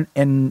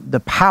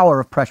the power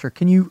of pressure.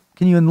 Can you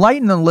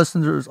enlighten the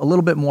listeners a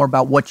little bit more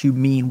about what you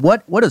mean?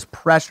 What does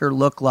pressure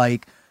look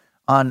like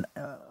on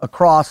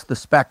across the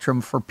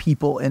spectrum for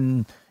people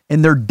in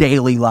their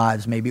daily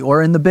lives, maybe,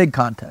 or in the big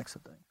context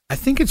of things? I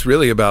think it's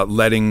really about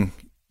letting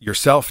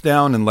yourself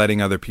down and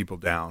letting other people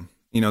down.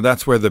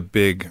 That's where the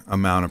big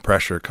amount of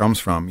pressure comes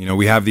from.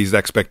 We have these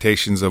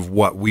expectations of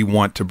what we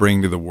want to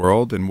bring to the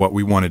world and what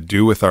we want to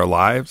do with our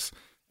lives.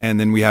 And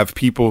then we have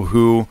people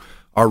who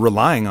are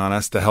relying on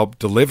us to help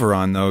deliver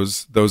on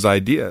those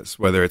ideas,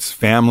 whether it's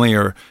family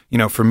or,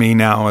 for me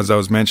now, as I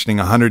was mentioning,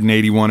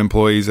 181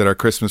 employees at our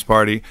Christmas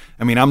party.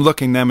 I mean, I'm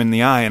looking them in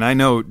the eye, and I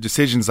know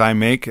decisions I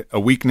make,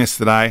 a weakness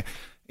that I,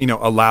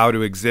 allow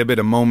to exhibit,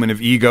 a moment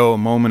of ego, a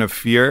moment of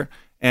fear,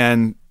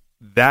 and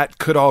that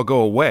could all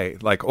go away.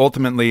 Like,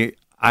 ultimately,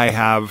 I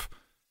have,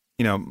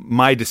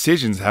 my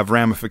decisions have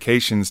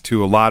ramifications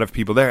to a lot of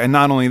people there. And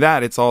not only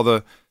that, it's all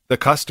the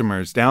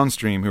customers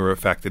downstream who are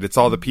affected. It's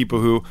all the people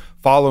who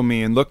follow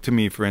me and look to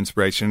me for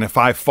inspiration. And if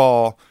I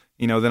fall,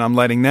 then I'm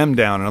letting them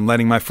down, and I'm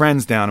letting my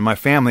friends down and my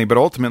family, but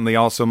ultimately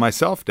also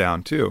myself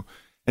down too.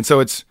 And so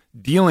it's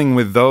dealing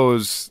with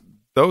those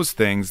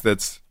things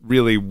that's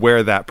really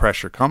where that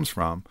pressure comes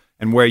from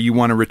and where you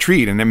want to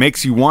retreat. And it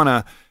makes you want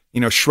to,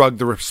 shrug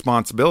the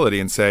responsibility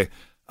and say,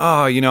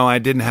 oh, I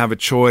didn't have a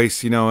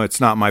choice. It's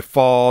not my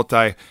fault.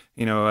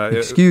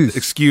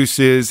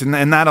 Excuses.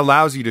 And that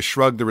allows you to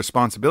shrug the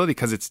responsibility,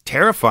 because it's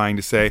terrifying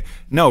to say,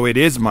 no, it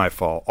is my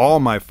fault.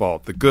 All my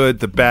fault. The good,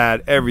 the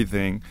bad,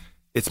 everything.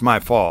 It's my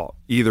fault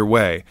either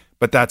way.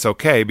 But that's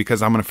okay,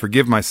 because I'm going to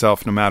forgive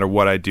myself no matter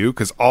what I do,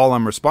 because all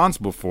I'm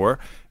responsible for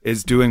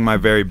is doing my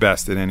very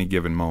best at any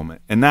given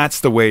moment. And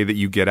that's the way that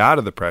you get out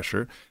of the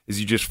pressure,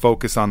 is you just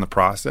focus on the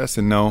process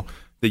and know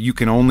that you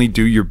can only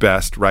do your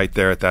best right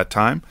there at that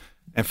time,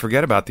 and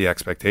forget about the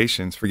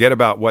expectations, forget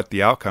about what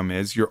the outcome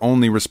is. You're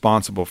only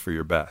responsible for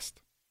your best.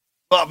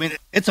 Well, I mean,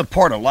 it's a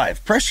part of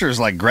life. Pressure is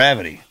like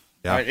gravity.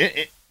 Yeah.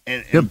 Right?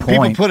 And Good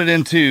point. People put it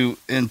into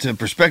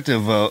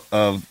perspective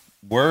of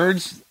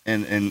words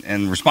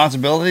and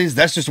responsibilities.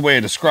 That's just a way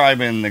of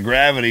describing the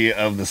gravity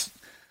of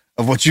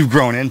what you've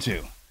grown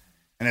into.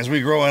 And as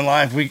we grow in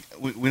life, we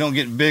don't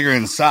get bigger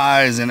in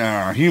size in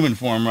our human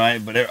form,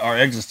 right? But our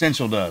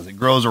existential does. It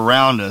grows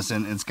around us,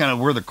 and it's kind of,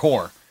 we're the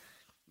core.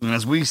 And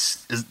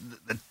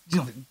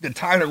the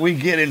tighter we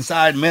get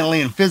inside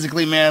mentally and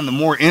physically, man, the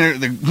more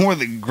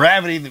the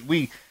gravity that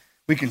we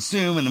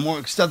consume, and the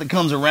more stuff that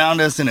comes around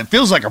us, and it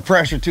feels like a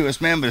pressure to us,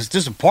 man. But it's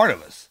just a part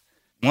of us.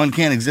 One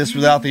can't exist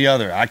without the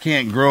other. I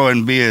can't grow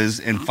and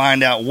and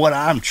find out what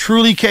I'm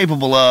truly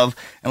capable of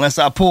unless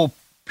I pull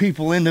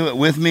people into it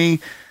with me.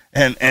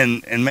 And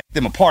make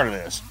them a part of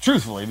this,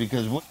 truthfully,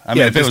 because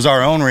if it was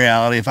our own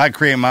reality, if I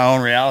create my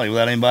own reality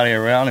without anybody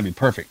around, it'd be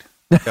perfect,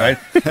 right?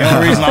 The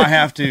only reason I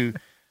have to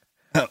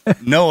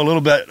know a little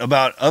bit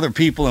about other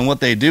people and what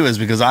they do is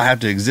because I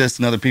have to exist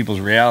in other people's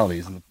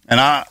realities.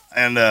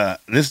 And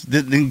this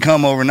didn't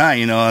come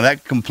overnight,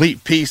 that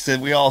complete peace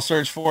that we all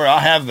search for. I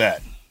have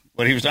that.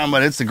 What he was talking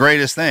about, it's the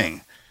greatest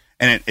thing.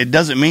 And it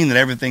doesn't mean that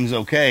everything's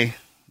okay.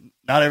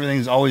 Not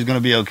everything's always going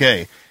to be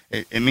okay.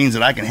 It means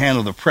that I can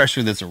handle the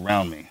pressure that's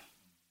around me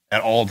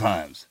at all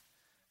times.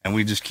 And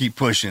we just keep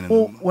pushing.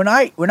 Well, when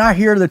I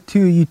hear the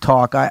two of you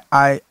talk,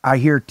 I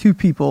hear two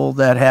people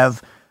that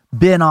have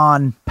been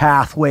on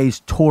pathways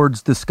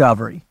towards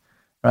discovery,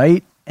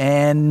 right?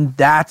 And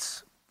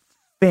that's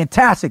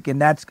fantastic,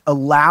 and that's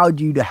allowed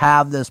you to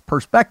have this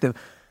perspective.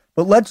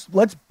 But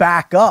let's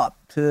back up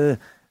to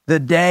the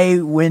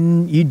day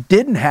when you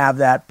didn't have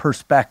that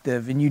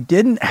perspective and you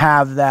didn't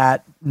have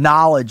that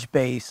knowledge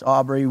base,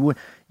 Aubrey.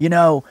 You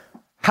know,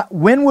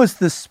 when was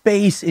the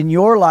space in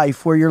your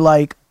life where you're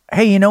like,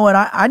 hey, you know what?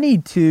 I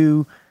need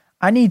to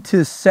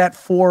set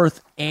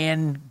forth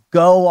and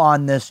go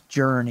on this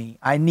journey.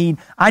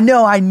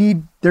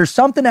 There's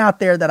something out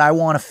there that I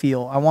want to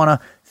feel. I want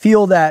to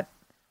feel that.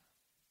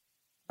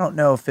 I don't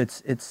know if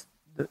it's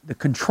the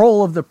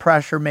control of the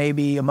pressure,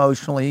 maybe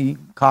emotionally,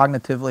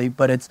 cognitively,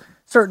 but it's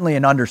certainly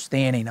an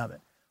understanding of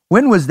it.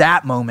 When was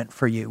that moment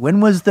for you? When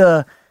was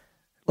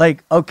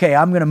okay,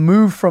 I'm going to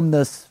move from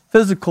this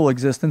physical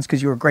existence,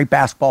 because you were a great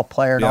basketball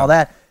player and all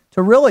that,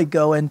 to really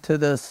go into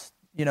this,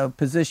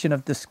 position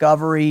of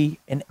discovery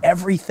and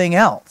everything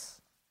else?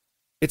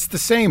 It's the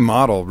same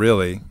model,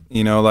 really.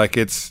 I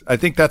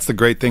think that's the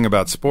great thing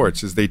about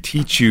sports is they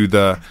teach you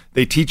the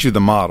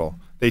model.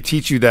 They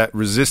teach you that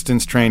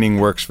resistance training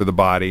works for the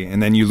body,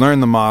 and then you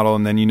learn the model,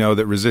 and then you know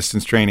that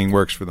resistance training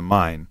works for the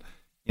mind.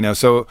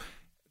 So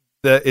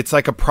it's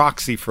like a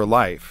proxy for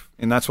life,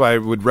 and that's why I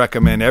would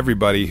recommend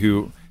everybody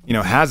who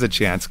has a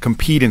chance,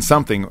 compete in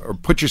something or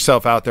put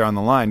yourself out there on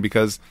the line,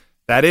 because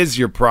that is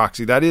your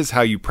proxy. That is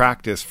how you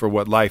practice for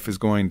what life is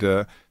going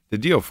to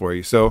deal for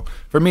you. So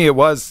for me, it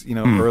was,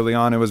 early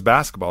on, it was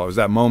basketball. It was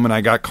that moment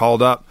I got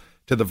called up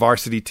to the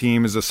varsity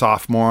team as a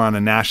sophomore on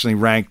a nationally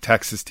ranked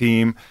Texas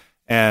team.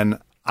 And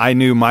I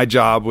knew my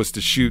job was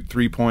to shoot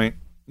three-pointers,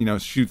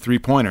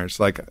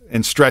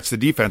 and stretch the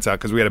defense out,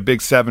 because we had a big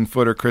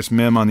 7-footer, Chris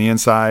Mim, on the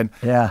inside.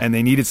 Yeah. And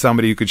they needed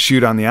somebody who could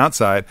shoot on the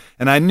outside.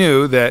 And I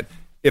knew that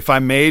if I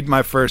made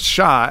my first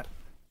shot,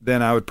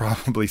 then I would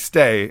probably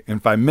stay. And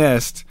if I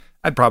missed,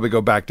 I'd probably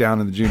go back down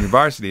to the junior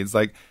varsity. It's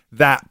like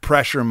that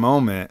pressure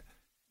moment,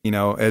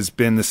 has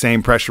been the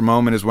same pressure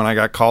moment as when I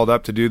got called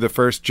up to do the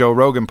first Joe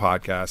Rogan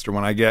podcast, or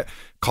when I get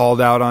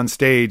called out on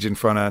stage in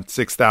front of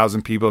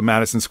 6,000 people at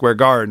Madison Square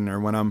Garden, or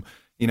when I'm,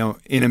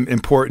 in an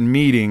important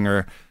meeting,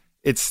 or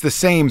it's the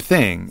same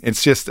thing.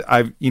 It's just,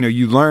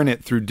 you learn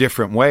it through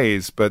different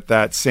ways, but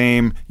that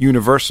same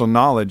universal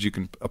knowledge you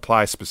can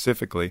apply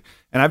specifically.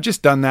 And I've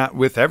just done that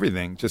with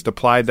everything, just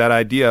applied that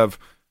idea of,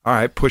 all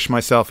right, push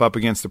myself up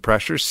against the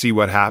pressure, see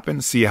what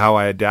happens, see how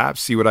I adapt,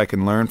 see what I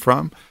can learn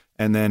from,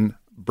 and then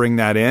bring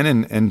that in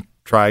and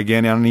try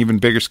again on an even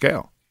bigger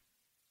scale.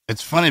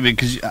 It's funny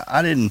because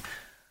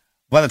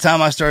by the time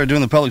I started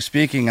doing the public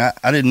speaking, I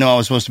didn't know I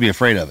was supposed to be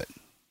afraid of it.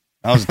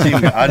 I was a team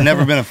guy. I'd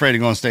never been afraid to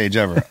go on stage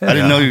ever. I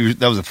didn't know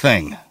that was a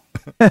thing.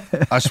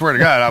 I swear to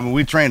God,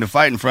 we trained to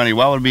fight in front of you.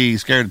 Why would I be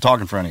scared to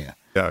talk in front of you?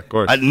 Yeah, of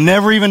course. It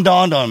never even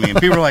dawned on me. And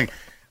people were like,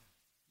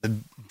 the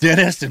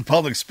dentist and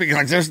public speaking,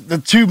 like there's the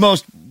two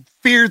most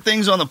feared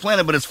things on the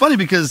planet. But it's funny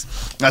because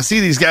I see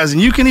these guys,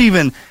 and you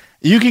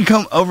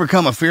can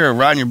overcome a fear of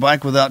riding your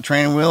bike without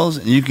training wheels,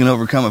 and you can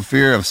overcome a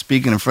fear of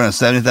speaking in front of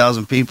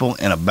 70,000 people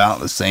in about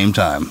the same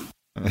time.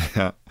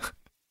 Yeah.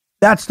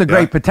 That's the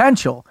great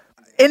potential.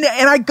 And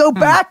I go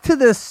back to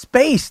this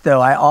space,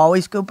 though. I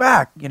always go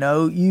back.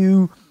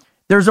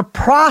 There's a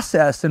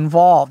process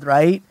involved,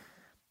 right?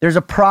 There's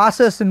a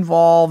process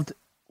involved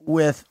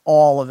with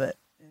all of it.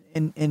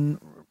 And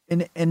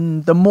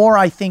the more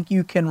I think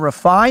you can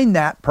refine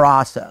that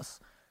process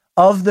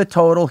of the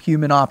total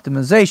human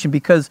optimization,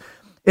 because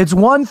it's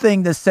one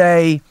thing to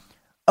say,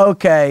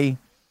 okay,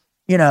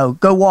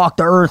 go walk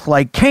the earth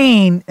like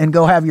Cain and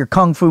go have your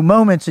kung fu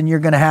moments, and you're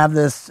going to have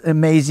this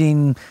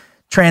amazing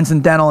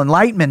transcendental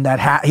enlightenment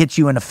that hits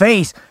you in the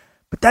face.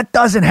 But that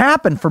doesn't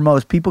happen for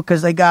most people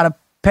because they got to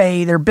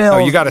pay their bills. Oh,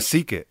 you got to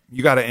seek it.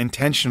 You got to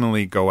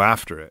intentionally go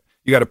after it.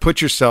 You got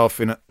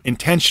to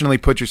intentionally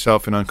put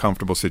yourself in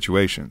uncomfortable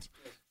situations.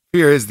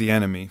 Fear is the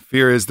enemy.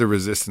 Fear is the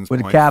resistance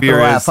with point. A capital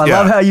F. I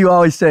love how you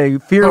always say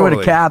fear totally. With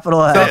a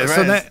capital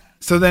F.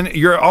 So then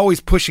you're always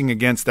pushing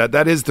against that.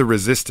 That is the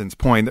resistance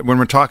point. When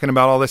we're talking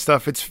about all this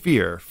stuff, it's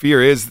fear.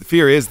 Fear is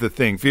the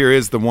thing. Fear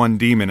is the one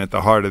demon at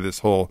the heart of this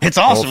whole. It's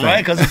awesome, whole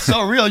right? Because it's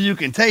so real, you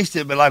can taste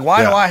it. But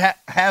why do I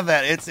have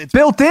that? It's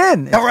built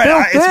in. It's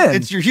right.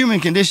 It's your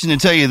human condition to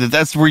tell you that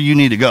that's where you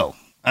need to go.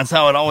 That's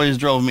how it always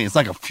drove me. It's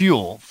like a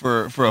fuel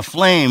for a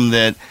flame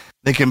that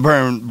they can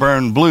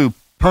burn blue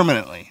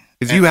permanently.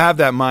 Because you have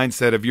that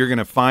mindset of you're going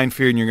to find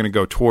fear and you're going to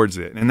go towards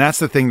it. And that's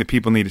the thing that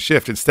people need to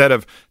shift. Instead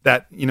of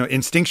that,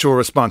 instinctual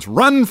response,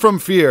 run from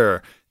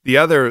fear. The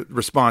other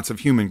response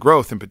of human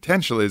growth and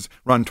potential is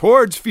run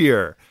towards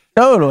fear.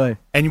 Totally.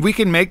 And we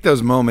can make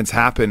those moments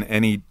happen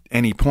any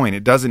point.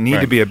 It doesn't need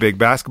to be a big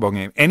basketball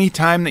game.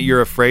 Anytime that you're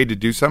afraid to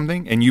do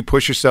something and you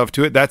push yourself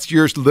to it, that's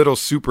your little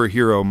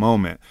superhero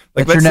moment.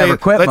 Like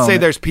let's say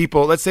there's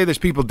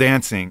people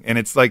dancing and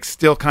it's like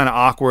still kind of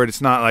awkward.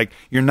 It's not like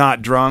you're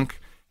not drunk.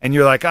 and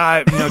you're like,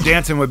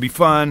 dancing would be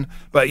fun,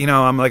 but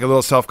I'm like a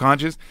little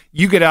self-conscious.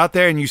 You get out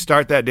there and you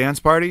start that dance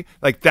party,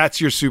 like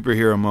that's your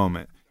superhero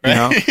moment.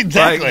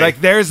 Exactly.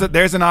 Like there's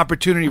an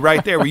opportunity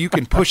right there where you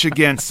can push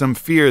against some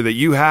fear that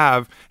you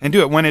have and do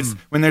it.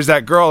 When there's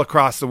that girl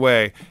across the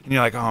way and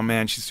you're like, oh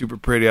man, she's super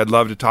pretty, I'd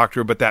love to talk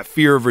to her, but that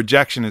fear of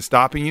rejection is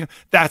stopping you.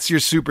 That's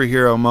your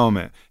superhero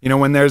moment.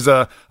 When there's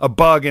a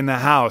bug in the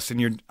house and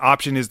your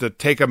option is to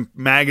take a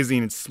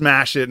magazine and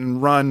smash it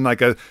and run like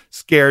a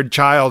scared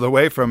child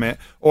away from it,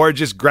 or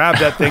just grab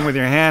that thing with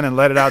your hand and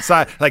let it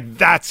outside. Like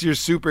that's your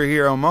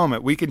superhero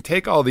moment. We can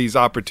take all these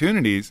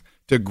opportunities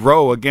to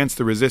grow against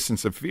the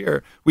resistance of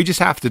fear. We just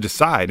have to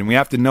decide, and we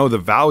have to know the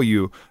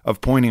value of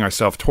pointing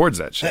ourselves towards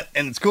that shit.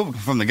 And it's cool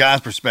from the guy's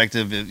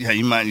perspective.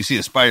 You see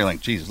a spider, you're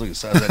like, Jesus, look at the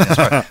size of that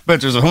spider. But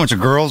there's a whole bunch of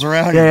girls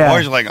around. Yeah.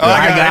 Boys are like,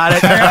 I got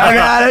it. I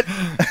got it.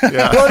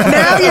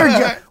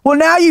 Yeah.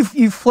 Now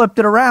you've flipped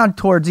it around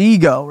towards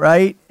ego,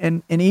 right?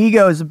 And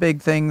ego is a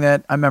big thing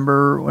that I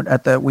remember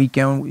at the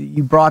weekend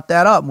you brought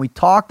that up and we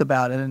talked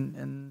about it,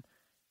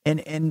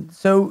 and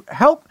so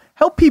help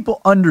people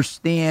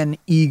understand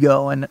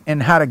ego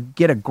and how to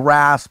get a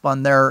grasp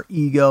on their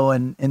ego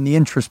and the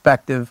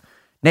introspective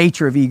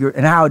nature of ego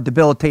and how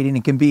debilitating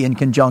it can be in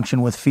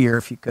conjunction with fear,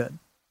 if you could.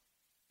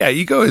 Yeah,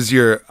 ego is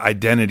your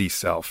identity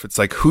self. It's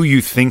like who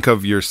you think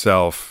of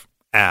yourself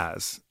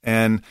as.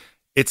 And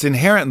it's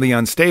inherently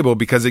unstable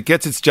because it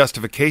gets its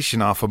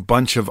justification off a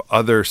bunch of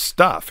other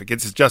stuff. It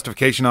gets its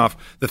justification off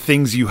the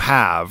things you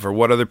have or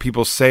what other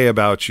people say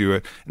about you.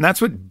 And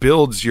that's what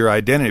builds your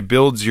identity,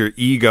 builds your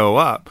ego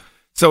up.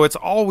 So it's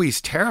always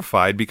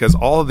terrified because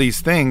all of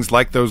these things,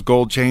 like those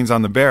gold chains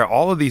on the bear,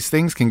 all of these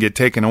things can get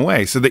taken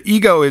away. So the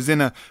ego is in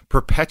a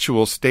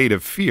perpetual state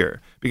of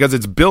fear because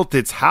it's built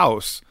its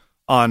house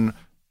on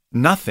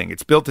nothing.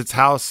 It's built its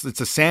house.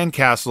 It's a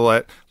sandcastle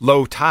at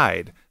low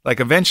tide.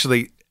 Like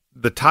eventually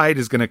the tide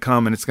is going to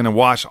come and it's going to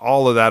wash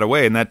all of that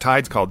away. And that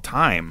tide's called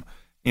time.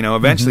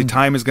 Eventually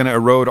time is going to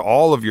erode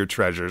all of your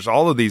treasures,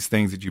 all of these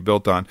things that you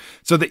built on.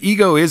 So the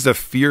ego is a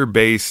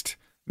fear-based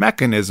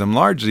mechanism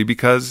largely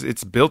because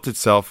it's built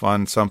itself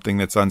on something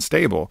that's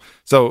unstable.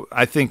 So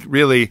I think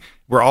really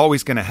we're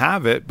always going to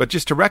have it, but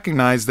just to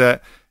recognize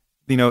that,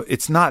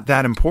 it's not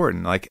that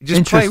important. Like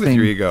just play with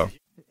your ego.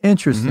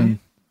 Interesting.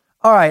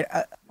 Mm-hmm. All right.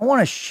 I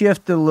want to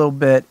shift a little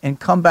bit and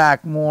come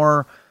back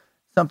more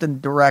something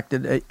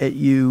directed at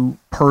you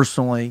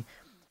personally.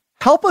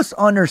 Help us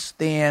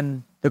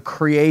understand the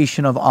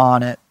creation of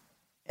Onnit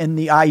and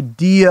the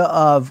idea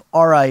of,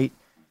 all right,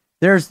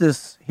 here's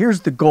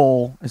the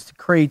goal is to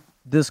create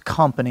this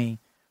company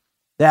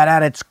that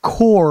at its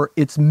core,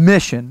 its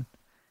mission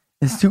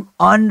is to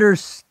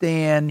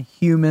understand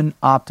human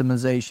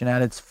optimization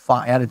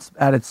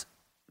at its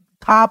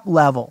top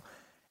level,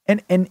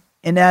 and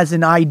as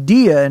an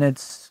idea, and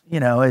it's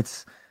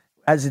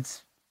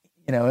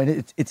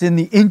in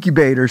the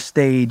incubator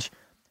stage.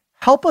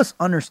 Help us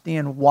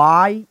understand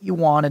why you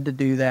wanted to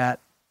do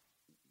that,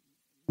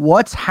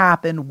 what's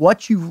happened,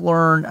 what you've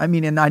learned. I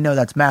mean, and I know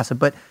that's massive,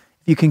 but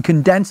if you can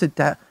condense it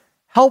to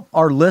help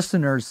our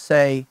listeners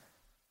say,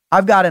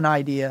 I've got an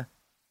idea.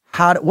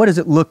 What does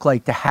it look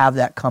like to have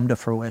that come to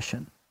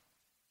fruition?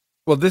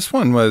 Well, this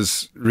one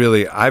was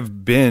really,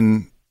 I've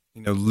been,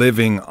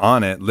 living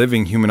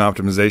human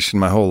optimization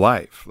my whole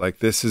life. Like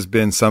this has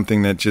been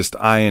something that just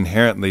I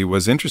inherently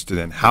was interested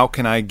in. How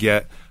can I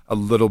get a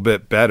little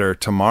bit better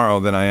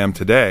tomorrow than I am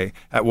today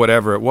at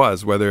whatever it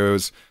was, whether it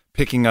was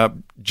picking up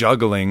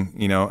juggling,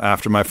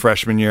 after my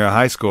freshman year of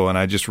high school. And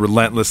I just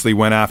relentlessly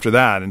went after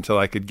that until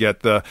I could get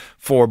the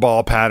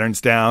 4-ball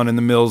patterns down and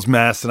the Mills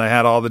mess. And I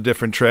had all the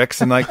different tricks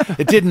and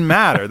it didn't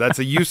matter. That's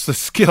a useless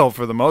skill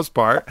for the most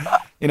part,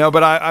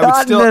 but I would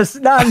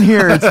still. Not in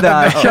here. It's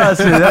not.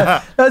 Trust me.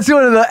 That's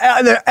one of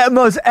the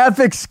most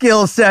epic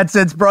skill sets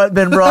that's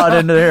been brought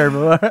into here.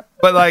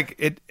 But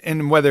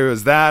and whether it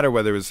was that or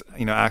whether it was,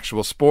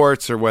 actual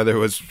sports or whether it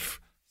was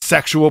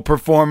sexual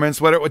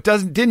performance, whatever,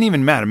 didn't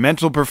even matter.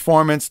 Mental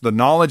performance, the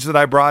knowledge that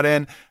I brought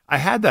in, I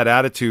had that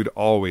attitude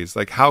always.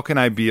 Like, how can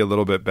I be a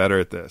little bit better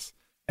at this?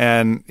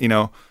 And,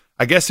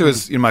 I guess it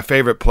was, my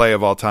favorite play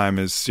of all time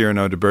is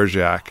Cyrano de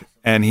Bergerac.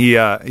 And he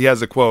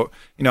has a quote,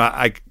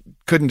 I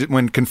couldn't,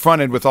 when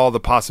confronted with all the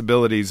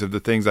possibilities of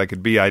the things I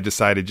could be, I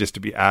decided just to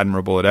be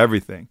admirable at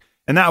everything.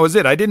 And that was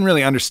it. I didn't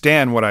really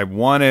understand what I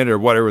wanted or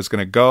where it was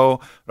going to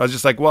go. But I was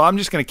just like, well, I'm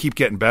just going to keep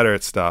getting better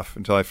at stuff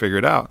until I figure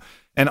it out.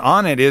 And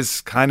Onnit is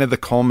kind of the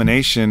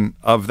culmination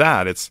of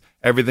that. It's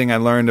everything I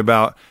learned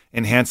about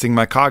enhancing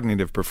my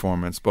cognitive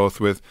performance, both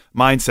with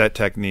mindset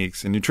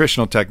techniques and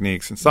nutritional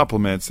techniques and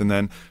supplements, and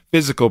then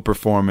physical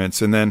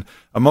performance, and then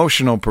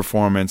emotional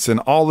performance,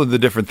 and all of the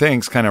different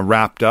things kind of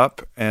wrapped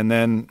up. And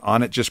then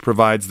Onnit just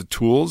provides the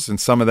tools and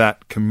some of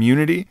that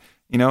community,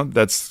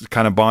 that's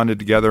kind of bonded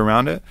together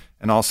around it,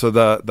 and also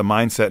the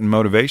mindset and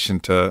motivation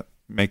to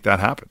make that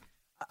happen.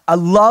 I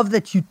love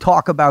that you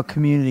talk about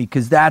community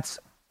because that's,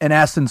 in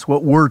essence,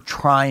 what we're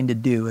trying to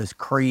do is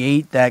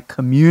create that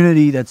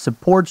community, that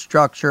support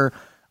structure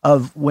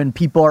of when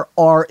people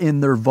are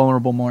in their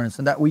vulnerable moments,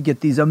 and that we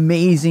get these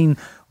amazing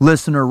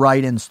listener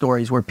write-in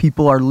stories where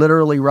people are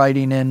literally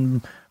writing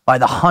in by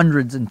the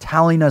hundreds and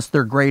telling us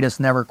their greatest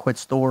never quit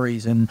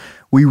stories. And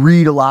we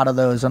read a lot of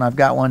those, and I've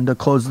got one to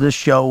close this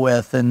show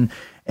with.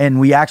 And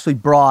we actually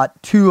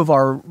brought two of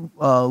our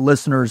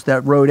listeners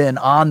that wrote in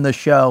on the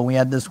show. We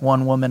had this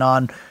one woman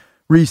on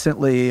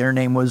recently. Her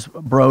name was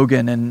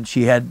Brogan, and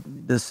she had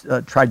this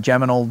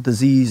trigeminal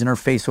disease in her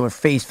face. So her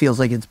face feels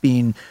like it's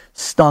being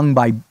stung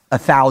by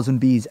 1,000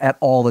 bees at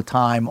all the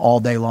time, all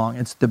day long.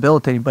 It's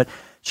debilitating. But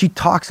she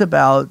talks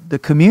about the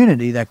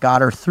community that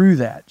got her through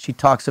that. She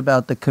talks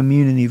about the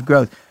community of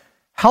growth.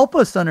 Help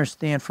us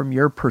understand from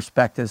your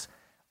perspective,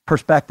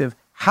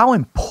 how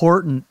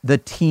important the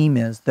team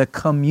is, the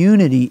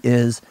community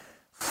is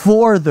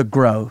for the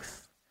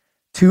growth,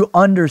 to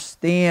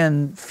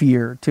understand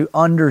fear, to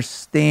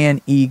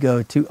understand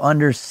ego, to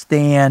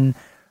understand,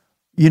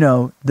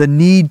 the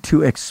need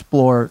to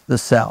explore the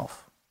self.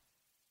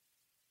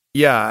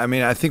 Yeah, I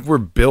mean, I think we're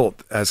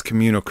built as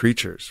communal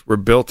creatures. We're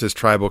built as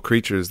tribal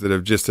creatures that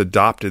have just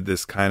adopted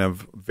this kind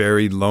of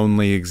very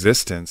lonely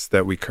existence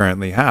that we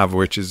currently have,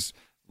 which is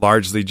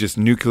largely just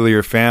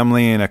nuclear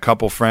family and a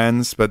couple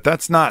friends. But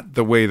that's not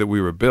the way that we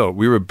were built.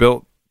 We were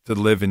built to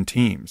live in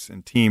teams,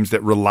 and teams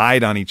that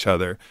relied on each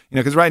other.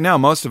 Because right now,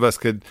 most of us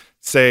could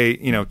say,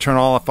 turn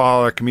off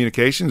all our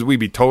communications. We'd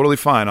be totally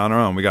fine on our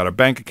own. We got our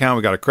bank account,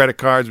 we got our credit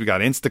cards, we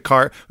got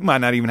Instacart. We might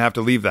not even have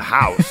to leave the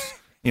house.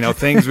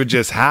 Things would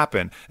just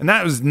happen. And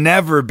that has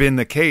never been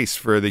the case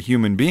for the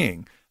human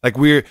being. Like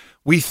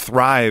we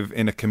thrive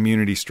in a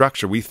community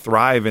structure. We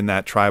thrive in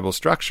that tribal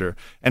structure.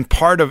 And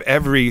part of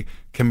every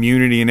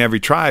community and every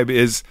tribe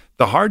is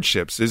the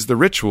hardships, is the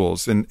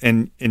rituals.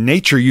 And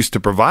nature used to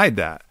provide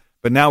that.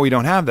 But now we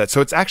don't have that. So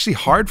it's actually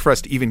hard for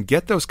us to even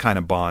get those kind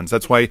of bonds.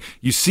 That's why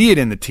you see it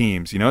in the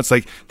teams. It's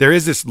like there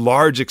is this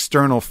large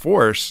external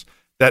force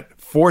that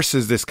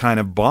forces this kind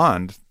of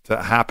bond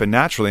to happen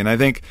naturally. And I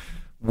think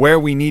where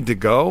we need to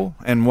go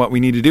and what we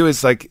need to do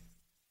is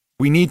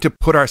we need to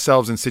put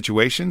ourselves in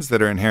situations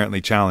that are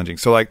inherently challenging.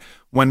 So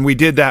when we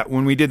did that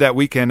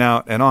weekend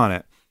out and on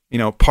it,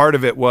 part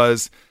of it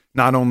was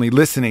not only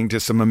listening to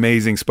some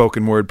amazing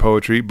spoken word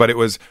poetry, but it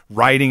was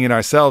writing it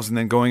ourselves and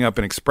then going up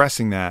and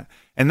expressing that.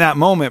 And that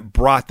moment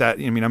brought that,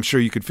 I'm sure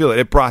you could feel it.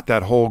 It brought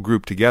that whole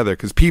group together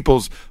because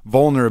people's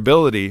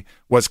vulnerability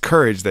was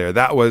courage there.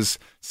 That was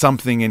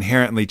something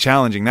inherently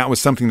challenging. That was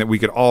something that we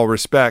could all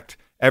respect.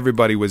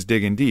 Everybody was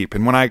digging deep.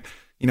 And when I,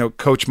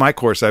 coach my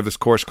course, I have this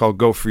course called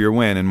Go For Your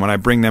Win. And when I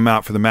bring them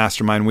out for the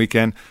mastermind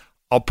weekend,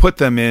 I'll put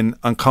them in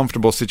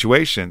uncomfortable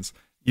situations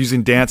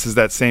using dance as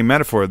that same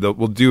metaphor.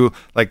 We'll do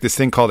this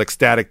thing called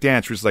ecstatic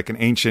dance, which is like an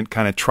ancient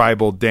kind of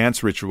tribal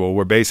dance ritual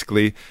where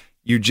basically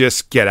you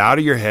just get out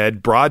of your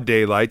head, broad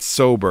daylight,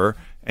 sober,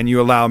 and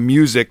you allow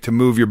music to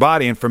move your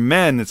body. And for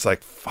men, it's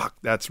like, fuck,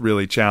 that's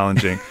really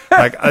challenging.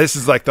 This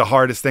is the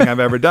hardest thing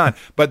I've ever done.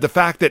 But the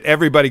fact that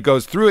everybody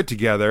goes through it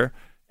together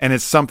and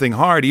it's something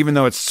hard, even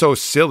though it's so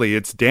silly,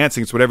 it's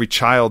dancing, it's what every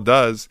child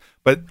does.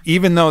 But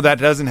even though that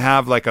doesn't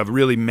have a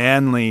really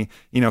manly,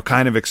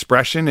 kind of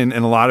expression in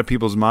a lot of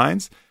people's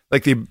minds,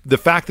 the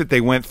fact that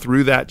they went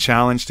through that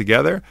challenge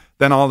together,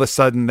 then all of a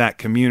sudden that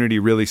community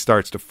really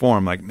starts to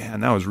form.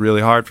 Man, that was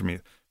really hard for me.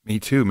 Me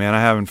too, man. I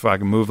haven't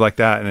fucking moved like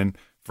that in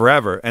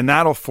forever. And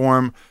that'll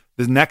form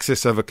the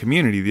nexus of a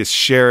community, this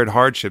shared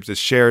hardships, this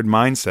shared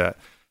mindset.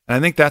 And I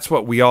think that's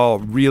what we all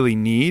really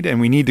need. And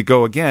we need to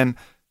go again.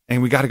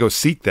 And we got to go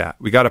seek that.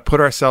 We got to put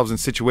ourselves in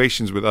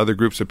situations with other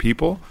groups of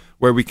people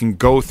where we can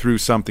go through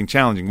something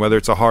challenging, whether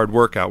it's a hard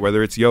workout,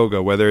 whether it's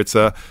yoga, whether it's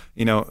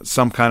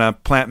some kind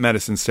of plant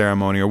medicine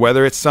ceremony, or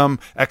whether it's some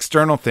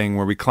external thing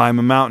where we climb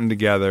a mountain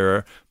together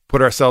or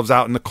put ourselves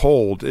out in the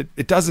cold.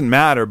 It doesn't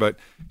matter, but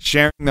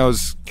sharing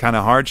those kind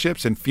of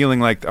hardships and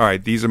feeling all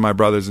right, these are my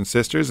brothers and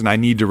sisters and I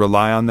need to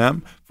rely on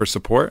them for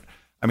support.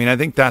 I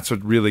think that's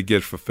what really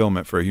gives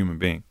fulfillment for a human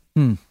being.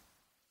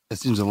 It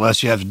seems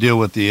unless you have to deal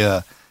with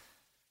the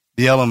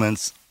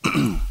elements,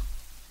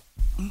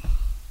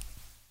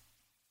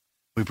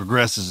 we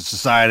progressed as a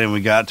society and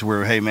we got to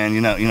where, hey man,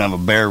 you don't have a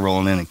bear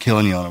rolling in and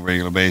killing you on a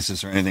regular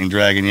basis or anything,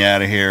 dragging you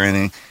out of here or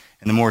anything.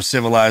 And the more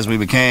civilized we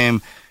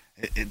became,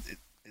 it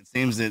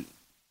seems that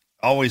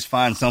always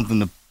find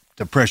something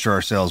to pressure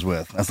ourselves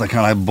with. That's kind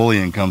of like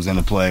bullying comes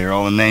into play, or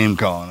all the name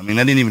calling. That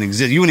didn't even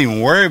exist. You wouldn't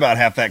even worry about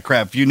half that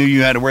crap if you knew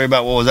you had to worry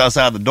about what was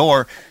outside the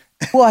door.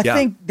 Well, I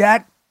think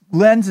that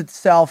lends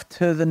itself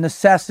to the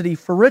necessity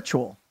for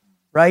ritual.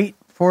 Right?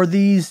 For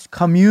these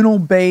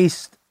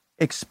communal-based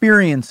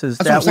experiences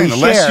that we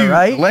share,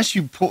 right? Unless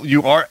you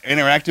are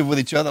interactive with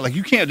each other,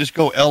 you can't just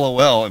go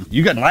LOL and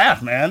you got to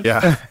laugh, man.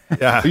 Yeah.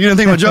 You didn't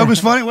think my joke was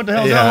funny? What the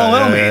hell does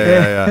LOL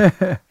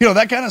mean? Yeah.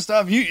 That kind of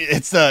stuff.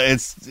 It's I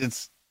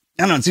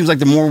don't know. It seems like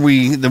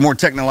the more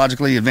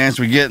technologically advanced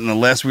we get, and the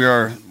less we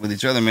are with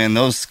each other, man.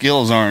 Those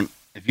skills aren't.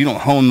 If you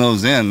don't hone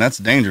those in, that's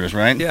dangerous,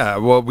 right? Yeah.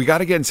 Well, we got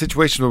to get in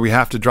situations where we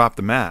have to drop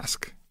the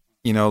mask.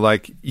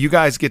 You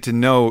guys get to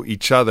know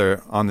each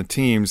other on the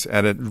teams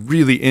at a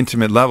really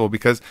intimate level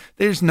because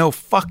there's no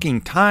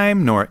fucking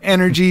time nor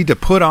energy to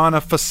put on a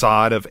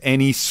facade of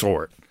any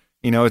sort.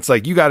 It's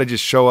like you got to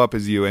just show up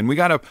as you, and we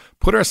got to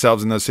put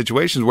ourselves in those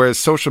situations. Whereas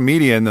social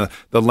media and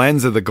the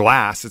lens of the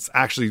glass, it's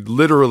actually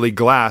literally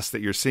glass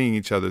that you're seeing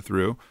each other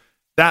through.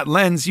 That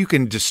lens, you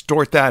can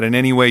distort that in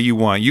any way you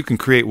want. You can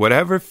create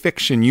whatever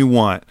fiction you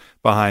want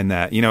behind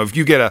that. If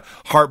you get a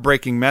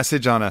heartbreaking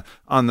message on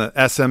the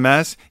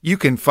SMS, you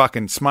can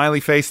fucking smiley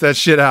face that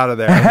shit out of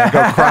there and then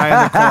go cry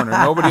in the corner.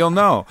 Nobody will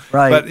know.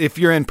 Right. But if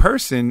you're in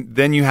person,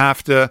 then you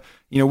have to.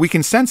 We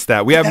can sense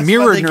that. We have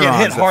mirror neurons. They get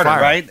hit harder,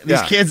 right?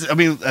 These kids. I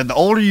mean, the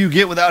older you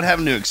get without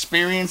having to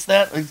experience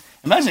that.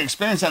 Imagine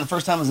experiencing that the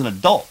first time as an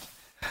adult.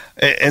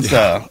 It's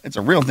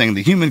a real thing.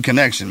 The human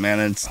connection,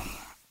 man.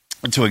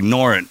 To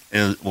ignore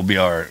it will be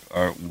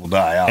will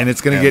die out. And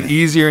it's going to get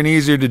easier and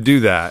easier to do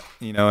that,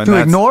 And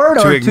to ignore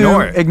it or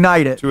to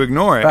ignite it? To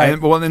ignore it. Right.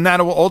 And that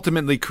will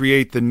ultimately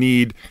create the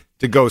need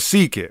to go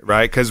seek it,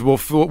 right? Because we'll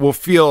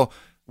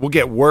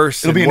get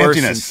worse and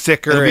worse and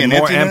sicker and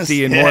more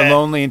empty and more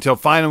lonely until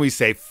finally we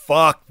say,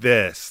 fuck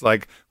this.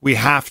 Like, we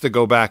have to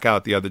go back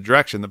out the other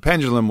direction. The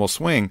pendulum will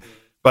swing.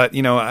 But,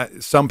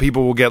 some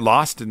people will get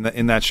lost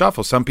in that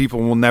shuffle. Some people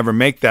will never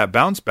make that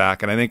bounce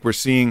back. And I think we're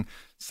seeing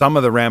some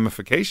of the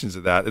ramifications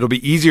of that. It'll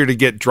be easier to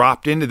get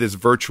dropped into this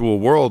virtual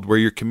world where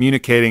you're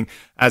communicating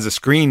as a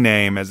screen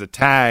name, as a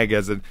tag,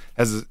 as a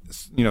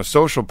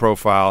social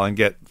profile, and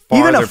get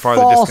farther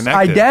false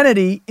disconnected.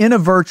 Identity in a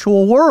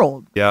virtual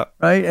world. Yeah.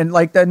 Right? And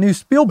like that new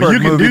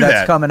Spielberg movie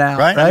that's coming out,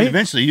 right? I mean,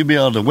 eventually you'll be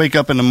able to wake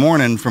up in the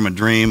morning from a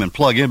dream and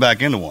plug it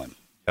back into one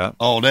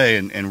all day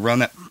and run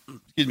that.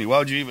 Excuse me, why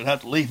would you even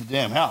have to leave the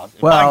damn house?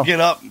 If I can get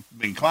up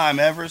and climb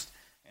Everest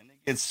and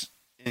it gets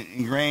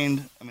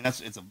ingrained, I mean,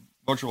 it's a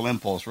virtual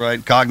impulse,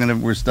 right?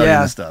 Cognitive, we're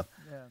studying this stuff.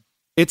 Yeah.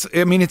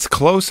 It's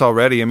close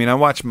already. I mean, I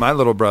watched my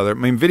little brother. I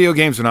mean, video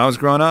games when I was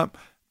growing up,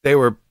 they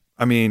were,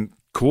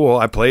 cool.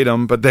 I played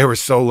them, but they were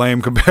so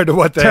lame compared to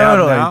what they have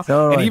now.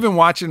 Totally. And even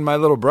watching my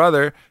little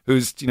brother,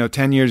 who's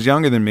 10 years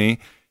younger than me,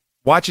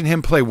 watching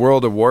him play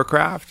World of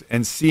Warcraft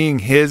and seeing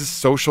his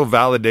social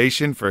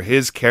validation for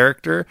his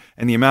character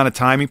and the amount of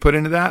time he put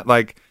into that,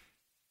 like,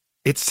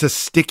 it's a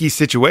sticky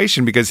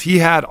situation because he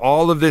had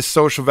all of this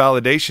social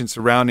validation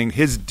surrounding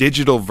his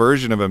digital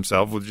version of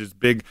himself, which is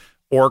big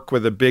orc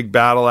with a big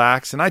battle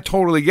axe. And I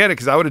totally get it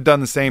because I would have done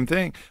the same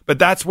thing. But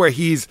that's where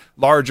he's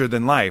larger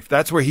than life.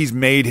 That's where he's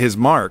made his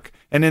mark.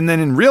 And then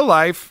in real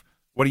life,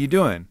 what are you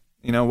doing?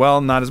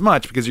 Well, not as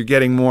much because you're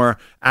getting more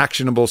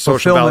actionable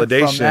social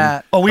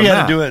validation. We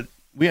had to do it.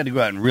 We had to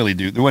go out and really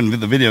do. There wasn't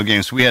the video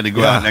games. So we had to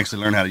go out and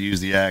actually learn how to use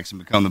the axe and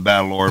become the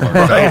battle lord of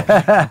ourselves.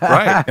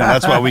 Right. And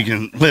that's why we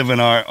can live in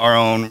our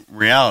own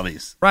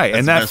realities. Right. That's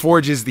and that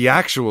forges the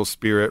actual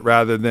spirit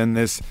rather than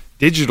this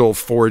digital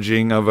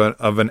forging of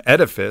an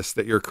edifice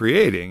that you're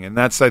creating. And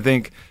that's, I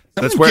think,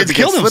 that's where kids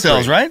kill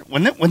themselves, right?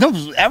 When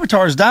those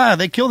avatars die,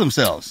 they kill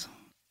themselves.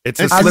 I've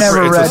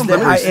never read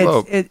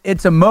that.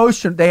 It's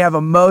emotion. They have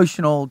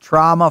emotional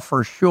trauma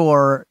for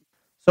sure.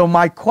 So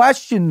my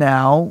question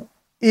now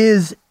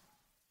is,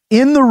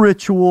 in the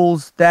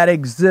rituals that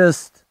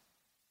exist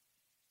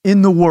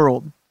in the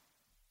world,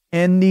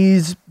 and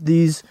these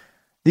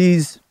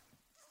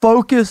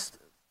focused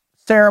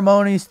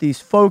ceremonies, these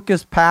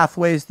focused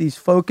pathways, these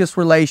focused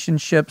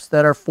relationships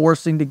that are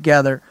forcing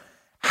together,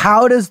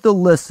 how does the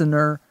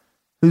listener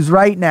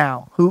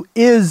who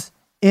is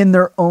in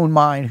their own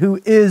mind, who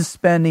is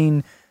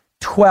spending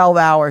 12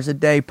 hours a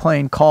day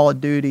playing Call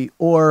of Duty,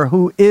 or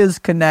who is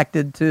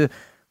connected to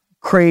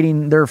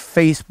creating their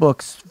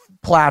Facebook's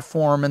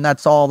platform and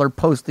that's all they're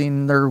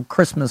posting, their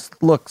Christmas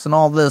looks and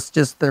all this,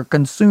 just they're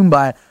consumed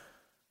by it.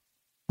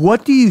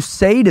 What do you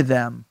say to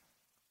them?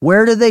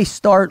 Where do they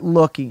start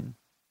looking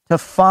to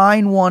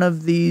find one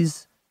of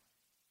these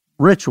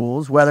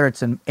rituals, whether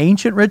it's an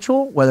ancient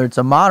ritual, whether it's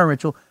a modern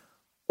ritual?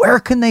 Where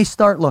can they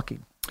start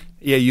looking?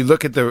 Yeah, you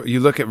look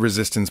at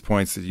resistance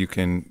points that you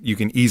can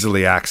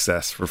easily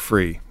access for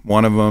free.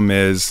 One of them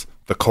is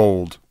the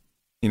cold,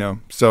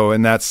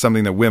 and that's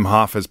something that Wim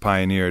Hof has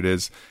pioneered,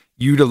 is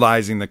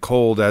utilizing the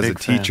cold as a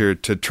teacher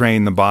to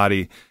train the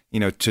body,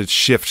 to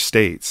shift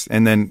states,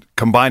 and then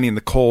combining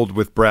the cold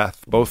with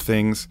breath, both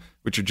things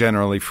which are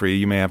generally free.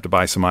 You may have to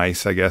buy some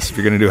ice, I guess, if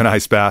you're going to do an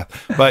ice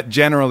bath, but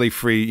generally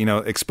free,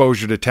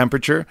 exposure to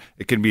temperature.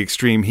 It can be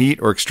extreme heat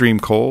or extreme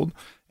cold.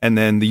 And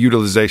then the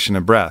utilization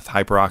of breath,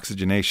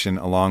 hyperoxygenation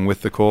along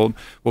with the cold,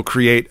 will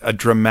create a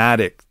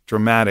dramatic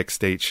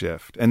state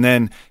shift. And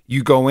then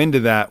you go into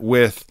that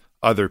with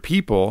other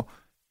people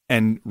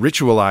and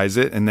ritualize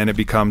it, and then it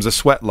becomes a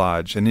sweat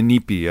lodge, an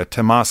inipi, a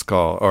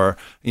temazcal, or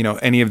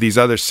any of these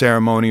other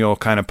ceremonial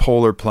kind of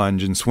polar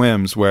plunge and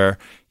swims where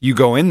you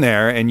go in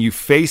there and you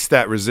face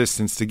that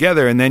resistance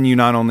together, and then you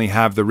not only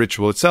have the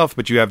ritual itself,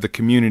 but you have the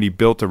community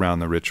built around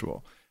the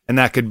ritual. And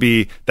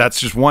that's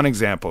just one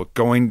example.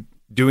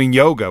 Doing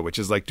yoga, which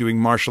is like doing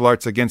martial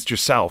arts against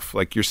yourself.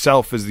 Like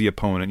yourself is the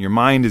opponent, your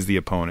mind is the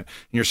opponent,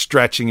 and you're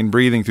stretching and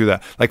breathing through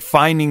that. Like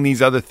finding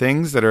these other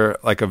things that are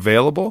like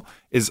available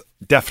is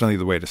definitely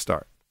the way to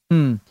start.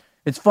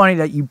 It's funny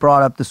that you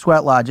brought up the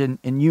sweat lodge, and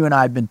you and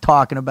I have been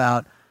talking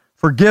about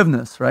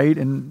forgiveness, right?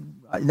 And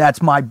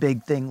that's my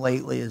big thing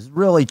lately, is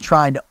really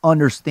trying to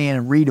understand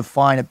and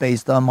redefine it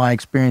based on my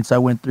experience I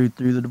went through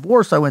the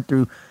divorce I went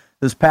through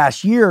this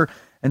past year.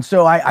 And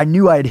so I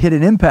knew I had hit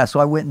an impasse, so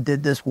I went and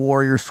did this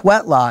Warrior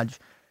Sweat Lodge.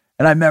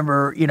 And I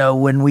remember,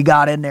 when we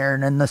got in there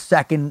and then the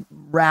second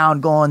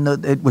round going,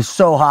 it was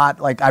so hot,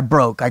 like I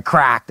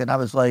cracked. And I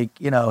was like,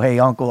 hey,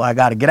 Uncle, I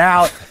got to get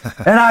out.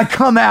 And I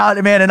come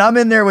out, man, and I'm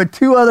in there with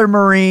 2 other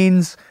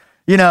Marines,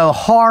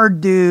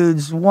 hard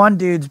dudes. One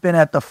dude's been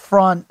at the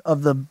front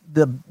of the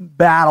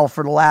battle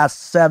for the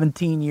last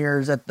 17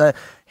 years.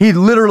 He'd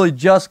literally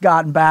just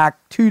gotten back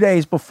 2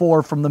 days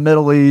before from the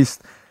Middle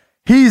East.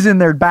 He's in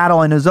there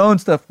battling his own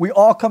stuff. We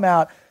all come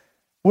out.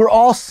 We're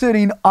all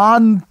sitting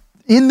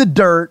in the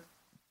dirt,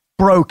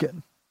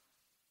 broken.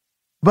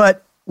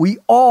 But we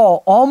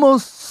all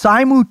almost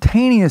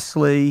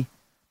simultaneously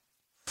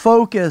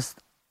focused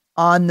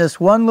on this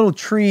one little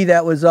tree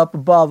that was up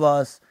above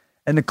us,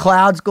 and the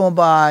clouds going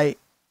by,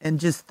 and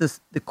just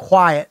the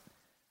quiet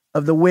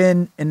of the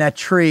wind in that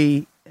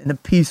tree and the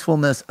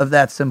peacefulness of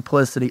that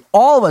simplicity.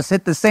 All of us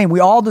hit the same. We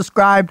all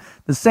described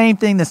the same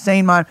thing, the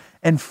same mind,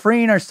 and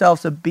freeing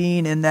ourselves of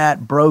being in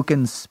that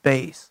broken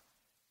space.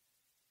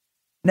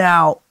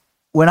 Now,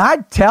 when I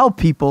tell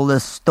people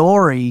this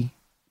story,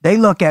 they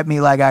look at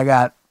me like I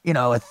got,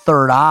 a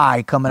third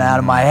eye coming out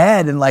of my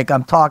head, and like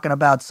I'm talking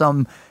about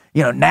some,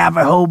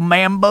 Navajo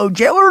Mambo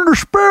jailer in the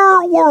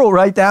spirit world,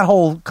 right? That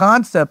whole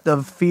concept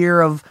of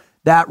fear of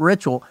that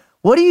ritual.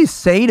 What do you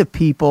say to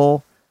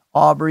people,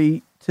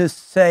 Aubrey, to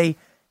say,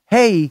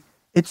 hey,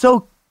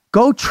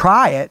 go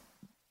try it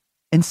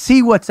and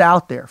see what's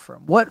out there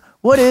from? What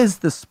is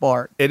the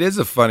spark? It is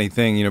a funny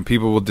thing.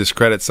 People will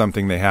discredit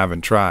something they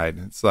haven't tried.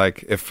 It's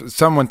like if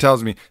someone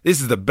tells me,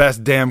 this is the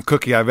best damn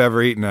cookie I've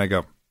ever eaten, I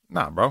go,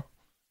 nah, bro.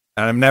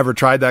 And I've never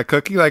tried that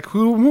cookie. Like,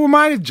 who am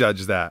I to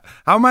judge that?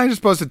 How am I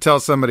supposed to tell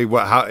somebody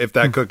if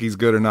that cookie's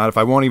good or not if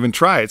I won't even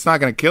try it? It's not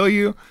going to kill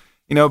you,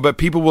 but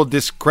people will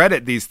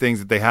discredit these things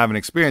that they haven't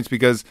experienced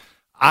because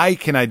I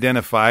can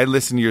identify,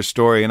 listen to your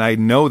story, and I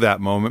know that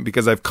moment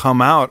because I've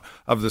come out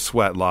of the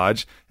Sweat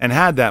Lodge and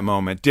had that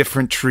moment.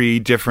 Different tree,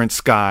 different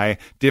sky,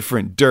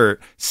 different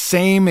dirt,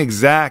 same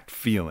exact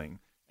feeling.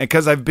 And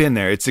because I've been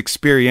there, it's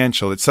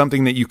experiential. It's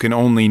something that you can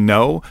only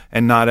know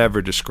and not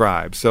ever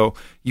describe. So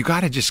you got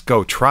to just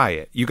go try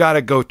it. You got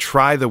to go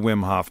try the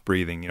Wim Hof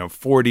breathing,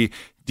 40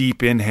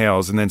 deep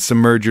inhales and then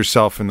submerge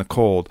yourself in the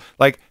cold.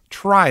 Like,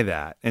 try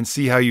that and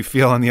see how you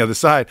feel on the other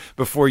side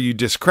before you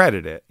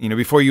discredit it.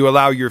 Before you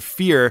allow your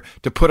fear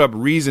to put up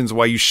reasons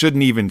why you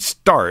shouldn't even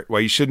start, why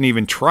you shouldn't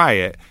even try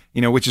it,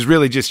 which is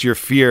really just your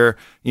fear,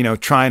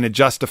 trying to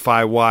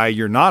justify why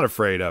you're not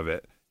afraid of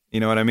it. You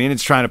know what I mean?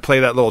 It's trying to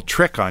play that little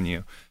trick on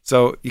you.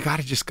 So you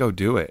got to just go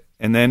do it.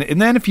 And then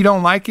if you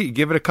don't like it, you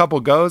give it a couple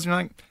goes and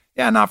you're like,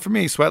 yeah, not for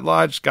me. Sweat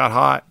Lodge got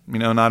hot,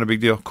 not a big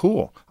deal.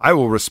 Cool. I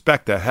will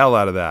respect the hell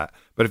out of that.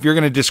 But if you're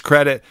going to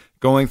discredit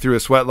going through a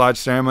Sweat Lodge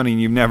ceremony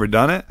and you've never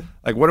done it,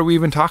 like, what are we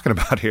even talking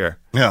about here?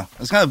 Yeah.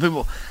 It's kind of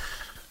people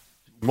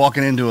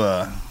walking into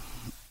a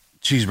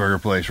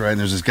cheeseburger place, right? And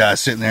there's this guy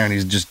sitting there and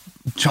he's just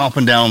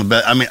chomping down on the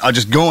bed. I mean, I'll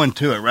just go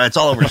into it, right? It's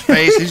all over his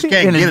face. He just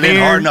can't get it in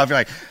hard enough. You're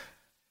like,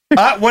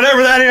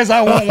 whatever that is,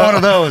 I want one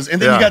of those.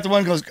 And then you got the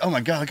one who goes, oh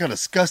my God, look how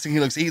disgusting he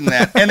looks eating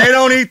that. And they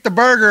don't eat the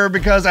burger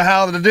because of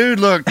how the dude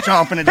looked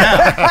chomping it down.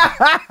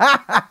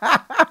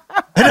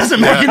 It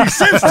doesn't make any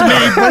sense to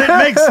me, but it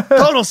makes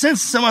total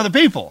sense to some other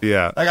people.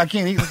 Yeah. Like, I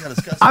can't eat, look how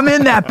disgusting. I'm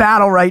in that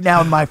battle right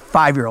now with my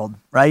 5-year-old,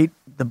 right?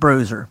 The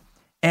bruiser.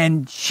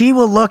 And she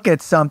will look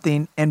at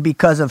something, and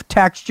because of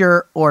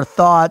texture or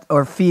thought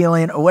or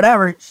feeling or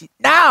whatever,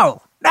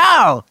 no.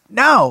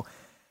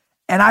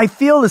 And I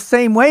feel the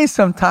same way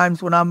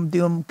sometimes when I'm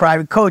doing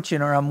private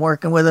coaching or I'm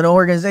working with an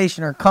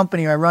organization or a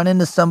company or I run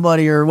into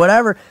somebody or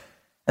whatever.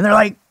 And they're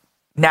like,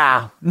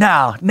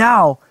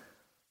 no.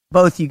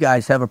 Both you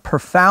guys have a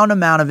profound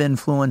amount of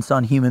influence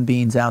on human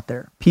beings out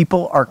there.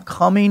 People are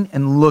coming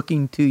and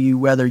looking to you,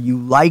 whether you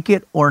like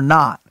it or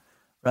not,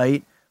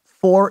 right?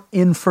 For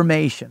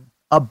information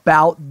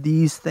about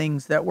these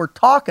things that we're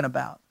talking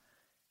about.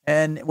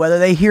 And whether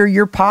they hear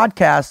your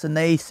podcast and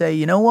they say,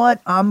 you know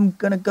what, I'm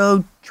going to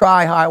go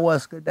try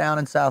ayahuasca down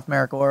in South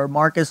America, or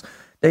Marcus,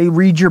 they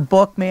read your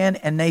book, man,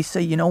 and they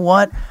say, you know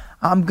what,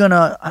 I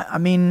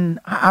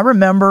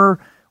remember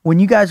when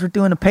you guys were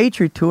doing a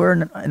Patriot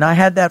tour and I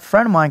had that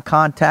friend of mine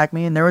contact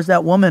me, and there was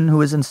that woman who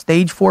was in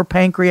stage 4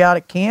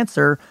 pancreatic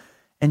cancer,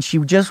 and she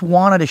just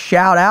wanted a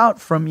shout out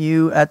from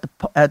you at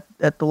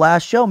the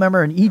last show.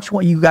 Remember, and each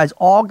one, you guys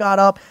all got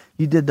up,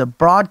 you did the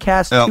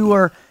broadcast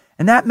tour,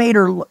 and that made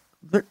her,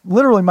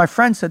 literally my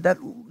friend said, that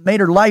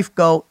made her life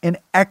go an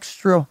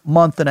extra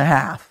month and a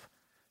half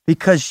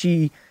because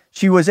she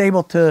was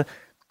able to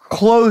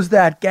close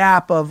that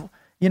gap of,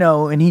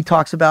 and he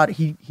talks about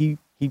he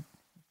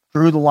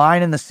drew the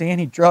line in the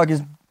sand. He drug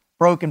his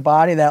broken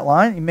body, that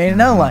line. He made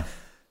another line.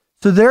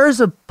 So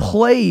there's a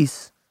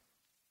place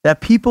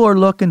that people are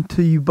looking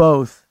to you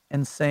both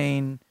and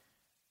saying,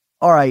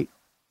 all right,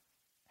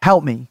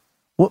 help me.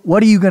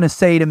 What are you going to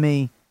say to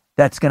me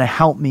that's going to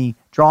help me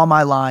draw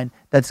my line,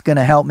 that's going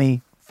to help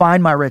me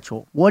Find my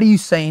ritual. What are you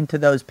saying to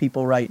those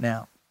people right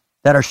now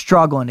that are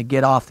struggling to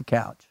get off the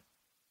couch?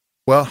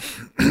 Well,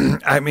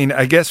 I mean,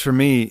 I guess for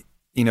me,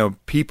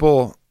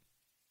 people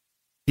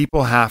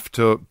have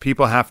to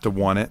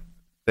want it.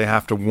 They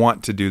have to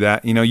want to do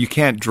that. You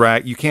can't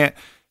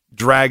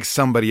drag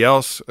somebody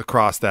else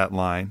across that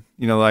line.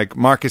 Like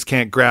Marcus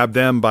can't grab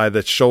them by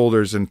the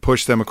shoulders and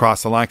push them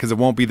across the line, because it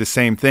won't be the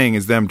same thing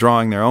as them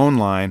drawing their own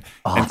line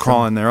and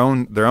crawling their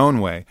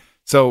own way.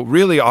 So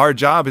really our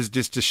job is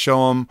just to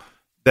show them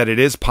that it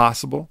is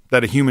possible,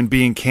 that a human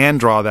being can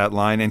draw that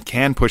line and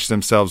can push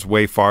themselves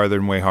way farther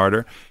and way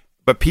harder.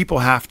 But people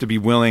have to be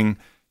willing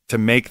to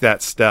make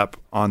that step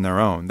on their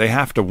own. They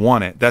have to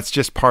want it. That's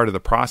just part of the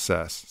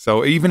process.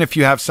 So even if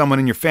you have someone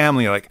in your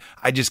family, like,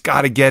 I just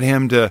got to get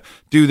him to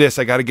do this,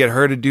 I got to get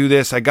her to do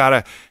this,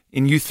 and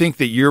you think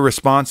that you're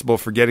responsible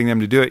for getting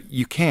them to do it,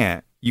 you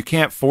can't. You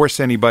can't force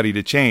anybody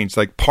to change.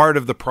 Like, part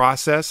of the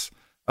process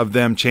of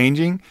them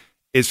changing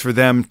is for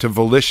them to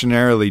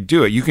volitionarily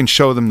do it. You can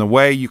show them the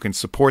way, you can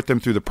support them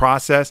through the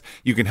process,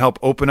 you can help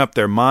open up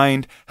their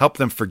mind, help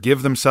them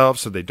forgive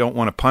themselves so they don't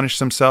want to punish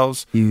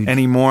themselves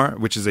anymore,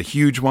 which is a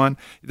huge one.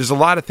 There's a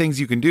lot of things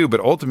you can do, but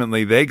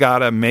ultimately they got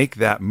to make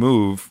that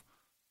move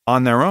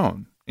on their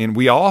own. And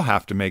we all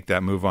have to make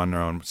that move on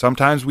their own.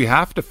 Sometimes we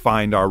have to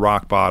find our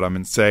rock bottom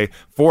and say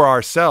for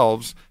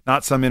ourselves,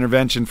 not some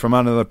intervention from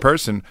another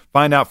person,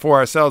 find out for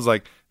ourselves,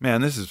 like,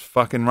 man, this is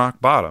fucking rock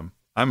bottom.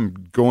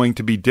 I'm going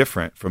to be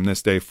different from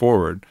this day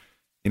forward,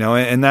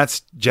 and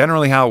that's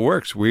generally how it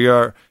works. We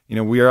are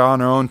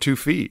on our own 2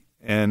 feet,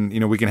 and,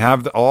 we can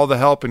have all the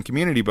help and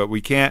community, but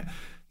we can't,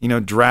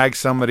 drag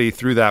somebody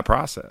through that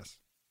process.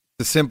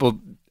 The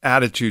simple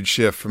attitude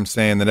shift from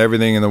saying that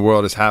everything in the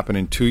world is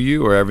happening to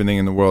you or everything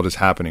in the world is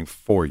happening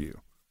for you.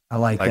 I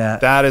like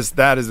that. That is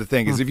the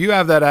thing. Because if you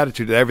have that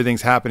attitude that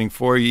everything's happening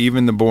for you,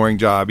 even the boring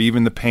job,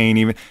 even the pain,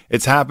 even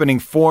it's happening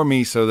for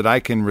me so that I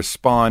can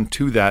respond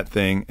to that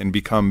thing and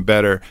become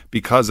better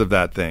because of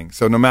that thing.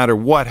 So no matter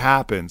what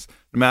happens,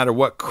 no matter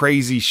what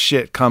crazy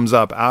shit comes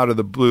up out of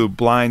the blue,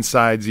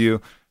 blindsides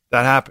you,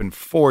 that happened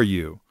for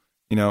you,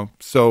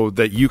 so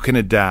that you can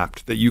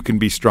adapt, that you can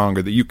be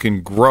stronger, that you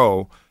can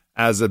grow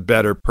as a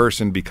better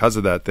person because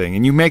of that thing.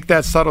 And you make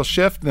that subtle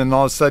shift, and then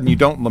all of a sudden you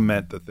don't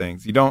lament the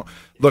things. You don't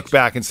look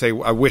back and say,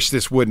 I wish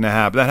this wouldn't have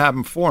happened. That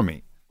happened for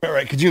me.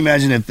 Right. Could you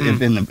imagine if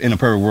in a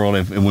perfect world,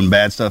 if when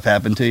bad stuff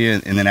happened to you,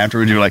 and then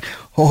afterwards you're like,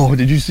 oh,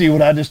 did you see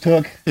what I just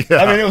took? Yeah.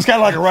 I mean, it was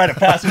kind of like a rite of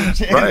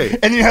passage. Right.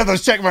 And you have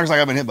those check marks like,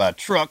 I've been hit by a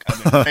truck,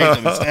 I've been raped,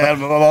 I've been stabbed,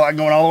 blah, blah, blah,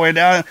 going all the way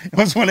down.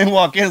 And when they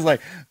walk in, it's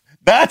like,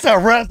 that's a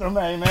resume,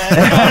 man.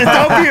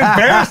 Don't be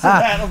embarrassed of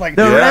that. I was like,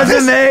 the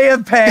resume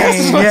of pain.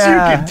 This is what you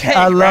can take.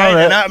 I love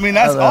it. And I mean,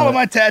 that's all of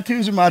my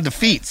tattoos are my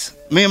defeats.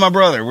 Me and my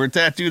brother, we're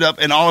tattooed up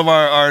in all of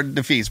our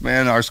defeats,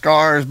 man. Our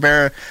scars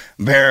bear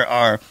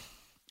our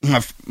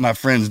my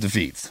friends'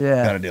 defeats.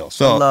 Yeah, got a deal.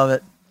 So I love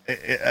it.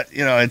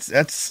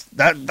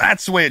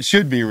 That's the way it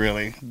should be,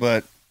 really.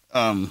 But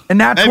and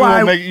that's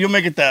why you'll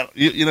make it that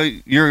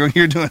you're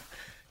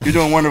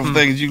doing wonderful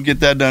things. You can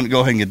get that done.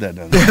 Go ahead and get that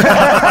done.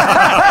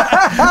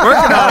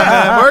 Working on it,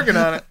 man. Working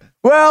on it.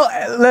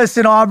 Well,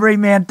 listen, Aubrey,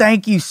 man,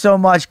 thank you so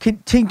much. Can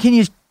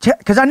you,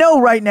 because I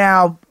know right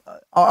now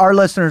our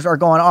listeners are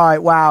going, all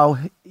right, wow,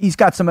 he's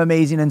got some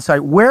amazing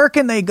insight. Where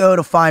can they go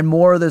to find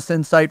more of this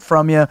insight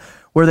from you,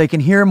 where they can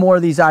hear more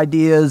of these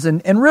ideas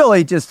and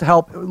really just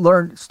help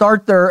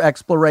start their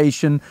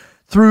exploration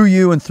through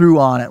you and through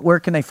Onnit? Where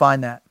can they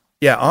find that?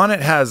 Yeah, Onnit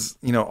has,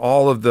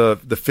 all of the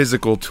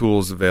physical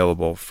tools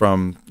available,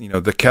 from,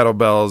 the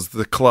kettlebells,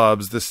 the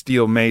clubs, the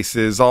steel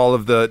maces, all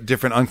of the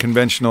different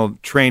unconventional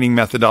training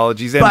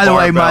methodologies. And by the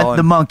way,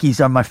 the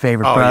monkeys are my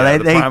favorite, bro. Yeah,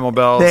 the primal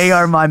bells. They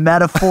are my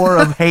metaphor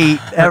of hate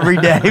every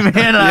day,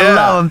 man. I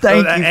love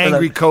them. Thank you.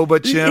 Angry Cobra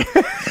chimp.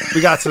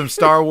 We got some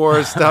Star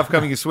Wars stuff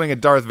coming. You swing a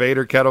Darth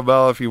Vader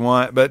kettlebell if you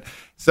want. But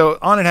so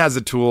Onnit has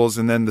the tools,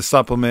 and then the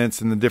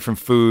supplements and the different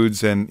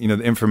foods and,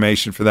 the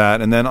information for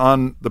that. And then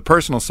on the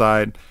personal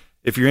side,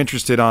 if you're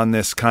interested on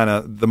this kind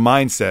of the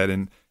mindset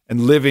and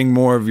living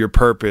more of your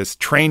purpose,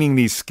 training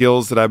these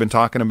skills that I've been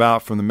talking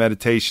about, from the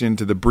meditation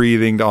to the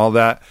breathing to all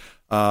that,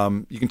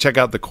 you can check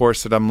out the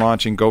course that I'm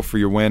launching, Go For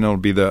Your Win. It'll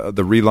be the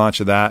relaunch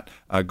of that,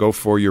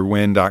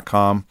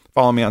 goforyourwin.com.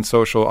 Follow me on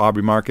social,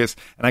 Aubrey Marcus.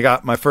 And I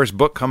got my first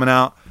book coming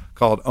out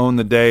called Own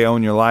the Day,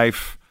 Own Your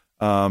Life.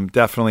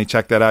 Definitely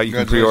check that out. You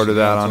can pre-order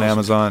that on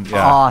Amazon.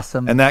 Yeah.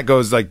 Awesome. And that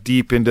goes like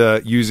deep into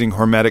using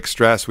hormetic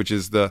stress, which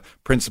is the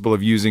principle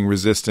of using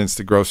resistance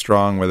to grow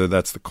strong, whether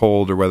that's the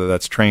cold or whether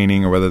that's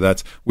training or whether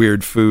that's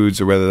weird foods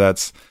or whether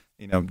that's,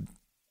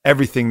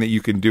 everything that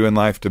you can do in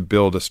life to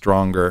build a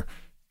stronger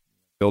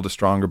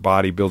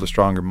body, build a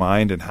stronger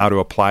mind, and how to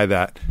apply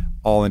that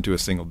all into a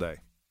single day.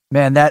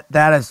 Man,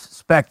 that is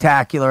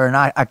spectacular. And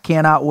I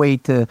cannot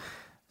wait to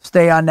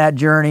stay on that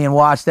journey and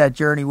watch that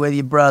journey with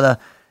you, brother.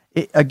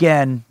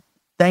 Again,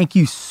 thank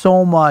you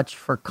so much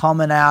for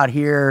coming out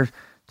here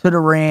to the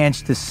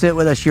ranch to sit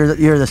with us.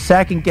 You're the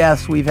second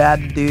guest we've had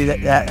to do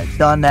that's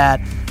done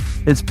that.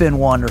 It's been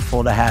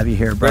wonderful to have you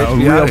here, bro. A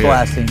real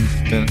blessing.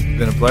 It's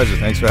been a pleasure.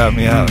 Thanks for having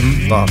me out.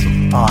 It's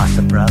awesome.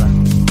 Awesome, brother.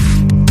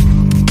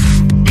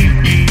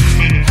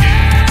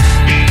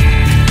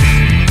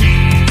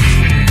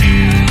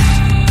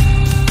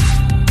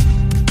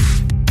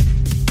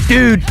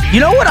 Dude, you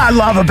know what I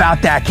love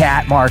about that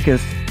cat,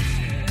 Marcus?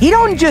 He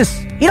don't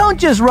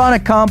just run a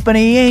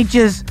company. He ain't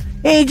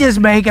just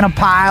making a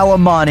pile of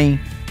money.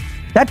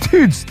 That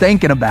dude's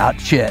thinking about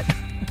shit.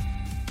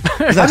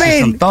 There's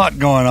actually some thought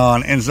going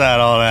on inside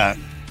all that.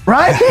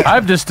 Right?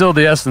 I've distilled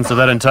the essence of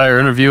that entire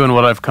interview, and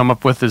what I've come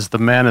up with is the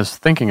man is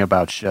thinking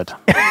about shit.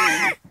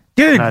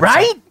 Dude, That's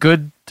right?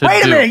 Good to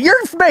Wait a minute, you're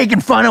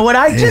making fun of what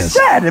I just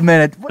said a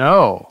minute.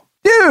 No.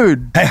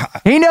 Dude,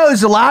 he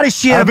knows a lot of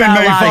shit I've been about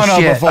made a lot fun of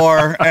of shit.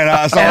 before, and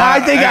I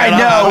think I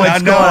know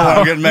what's going on.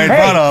 I'm getting made Hey,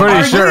 fun of. pretty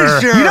I'm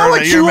sure. You know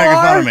what you're you making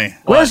are? fun of me.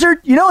 Wizard,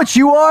 you know what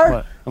you are?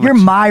 What? You're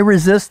my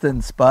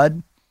resistance,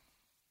 bud.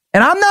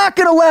 And I'm not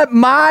going to let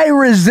my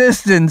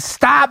resistance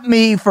stop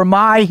me from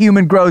my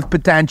human growth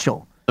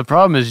potential. The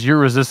problem is your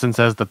resistance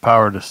has the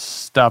power to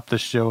stop the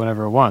show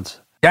whenever it wants.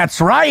 That's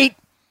right.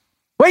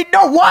 Wait,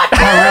 no, what?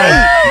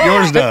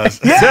 Yours does.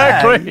 Yeah,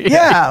 Exactly.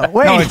 Yeah.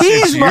 Wait, No,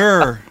 it's my-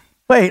 your.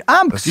 Wait,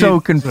 I'm so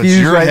it's confused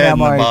your right head now, in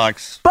the Mark.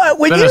 box But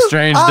when Been you a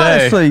strange day.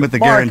 honestly, with the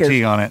Marcus,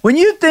 guarantee on it. when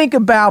you think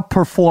about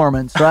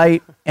performance,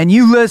 right, and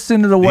you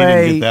listen to the You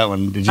way didn't get that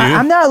one, did you?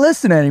 I'm not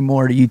listening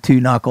anymore to you two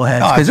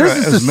knuckleheads Oh, because it's this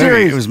right. is It a was movie.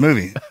 series. It was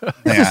movie.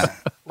 Yeah,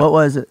 What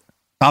was it?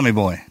 Tommy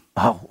Boy,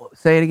 Oh,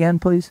 say it again,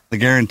 please. the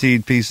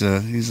guaranteed piece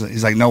of.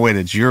 He's like, no wait,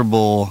 it's your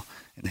bull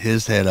and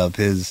his head up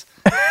his.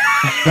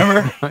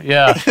 Remember?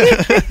 Yeah.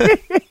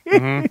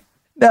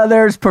 Now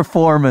there's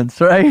performance,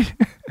 right?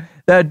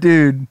 That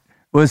dude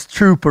was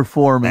true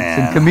performance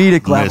and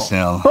comedic level.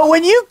 him. But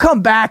when you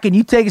come back and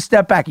you take a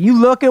step back and you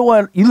look at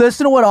you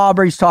listen to what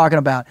Aubrey's talking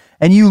about,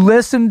 and you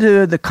listen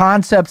to the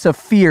concepts of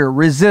fear,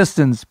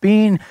 resistance,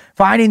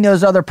 finding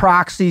those other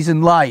proxies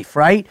in life,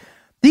 right?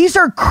 These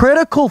are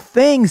critical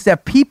things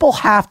that people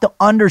have to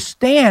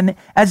understand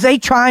as they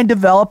try and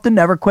develop the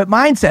never quit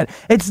mindset.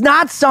 It's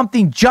not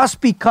something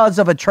just because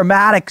of a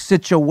traumatic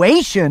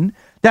situation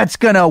that's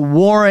going to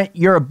warrant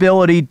your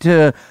ability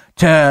to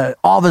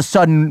all of a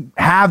sudden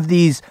have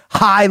these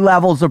high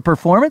levels of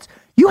performance.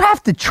 You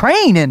have to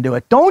train into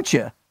it, don't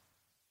you?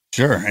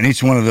 Sure, and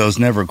each one of those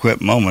never quit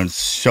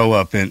moments show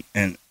up in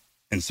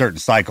certain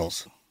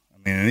cycles.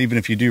 I mean, and even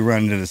if you do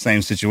run into the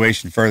same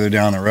situation further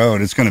down the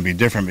road, it's going to be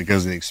different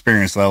because of the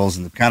experience levels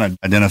and the kind of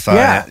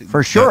identify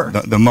for sure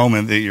the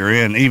moment that you're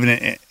in,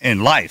 even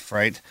in life,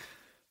 right?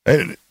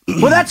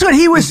 Well, that's what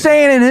he was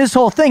saying in his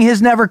whole thing. His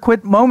never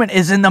quit moment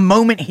is in the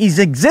moment he's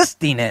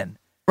existing in.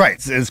 Right.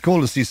 It's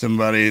cool to see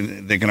somebody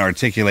that can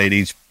articulate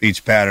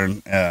each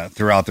pattern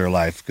throughout their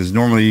life, because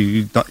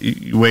normally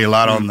you weigh a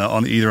lot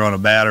on either on a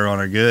bad or on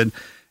a good,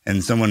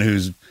 and someone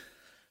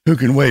who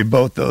can weigh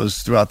both those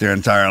throughout their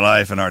entire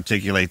life and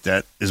articulate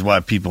that is why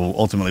people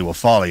ultimately will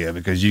follow you,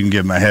 because you can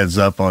give them a heads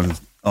up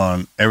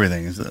on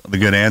everything, the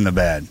good and the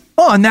bad.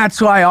 Oh, and that's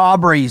why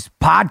Aubrey's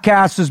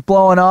podcast is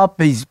blowing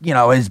up. His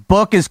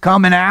book is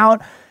coming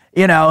out.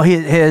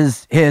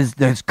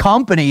 His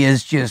company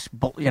is just,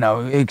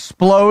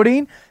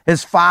 exploding.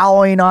 His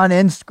following on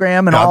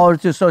Instagram and all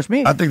of just social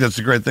media. I think that's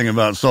the great thing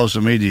about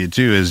social media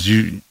too, is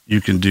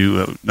you can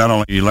do not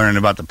only you learn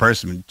about the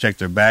person, but check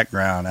their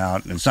background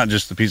out. And it's not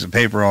just a piece of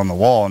paper on the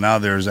wall. Now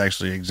there's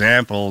actually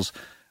examples.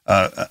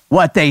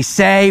 What they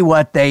say,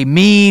 what they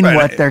mean, right,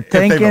 what they're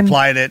thinking. If they've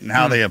applied it and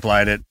how they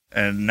applied it.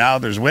 And now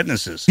there's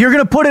witnesses. You're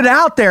going to put it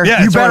out there.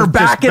 Yeah, you better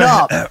back it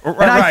up. Right,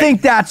 and I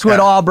think that's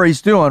what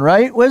Aubrey's doing,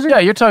 right, Wizard? Yeah,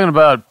 you're talking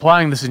about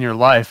applying this in your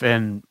life.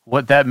 And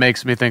what that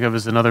makes me think of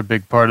is another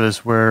big part of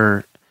this,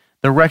 where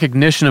the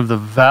recognition of the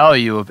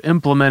value of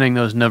implementing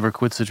those never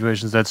quit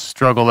situations, that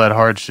struggle, that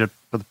hardship,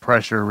 the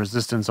pressure,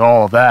 resistance,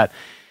 all of that.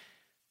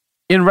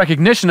 In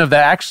recognition of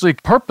that, actually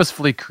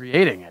purposefully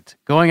creating it,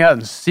 going out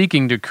and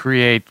seeking to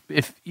create,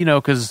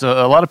 because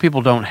a lot of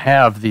people don't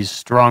have these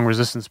strong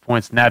resistance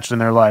points naturally in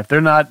their life.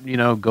 They're not,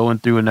 going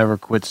through a never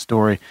quit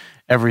story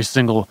every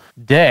single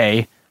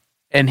day.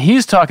 And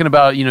he's talking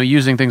about,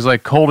 using things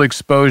like cold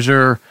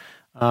exposure,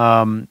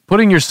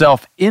 putting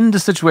yourself into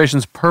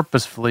situations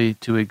purposefully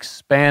to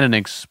expand and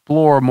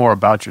explore more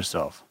about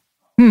yourself.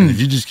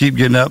 If you just keep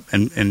getting up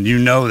and you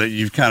know that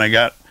you've kind of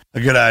got a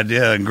good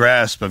idea and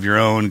grasp of your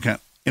own kind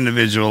of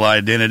individual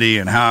identity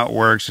and how it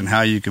works and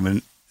how you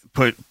can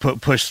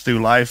push through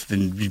life,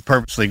 then you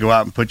purposely go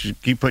out and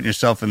keep putting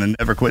yourself in the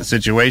never quit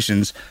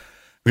situations,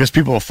 because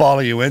people will follow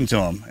you into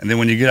them. And then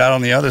when you get out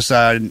on the other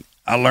side,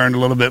 I learned a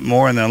little bit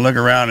more, and then I look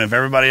around, and if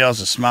everybody else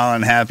is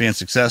smiling, happy, and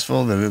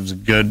successful, then it was a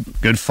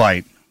good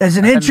fight. There's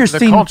an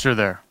interesting the culture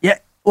there. Yeah.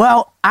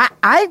 Well,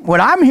 I what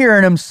I'm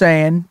hearing him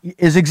saying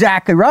is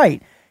exactly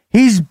right.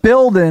 He's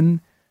building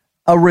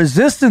a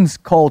resistance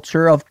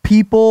culture of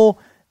people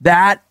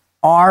that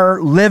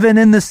are living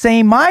in the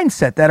same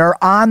mindset, that are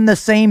on the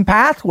same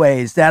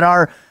pathways, that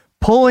are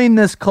pulling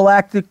this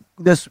collective,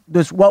 this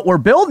what we're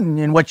building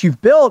and what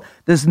you've built,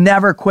 this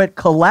never quit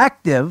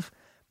collective,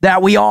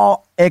 that we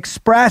all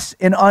express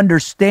and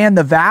understand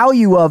the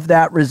value of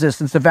that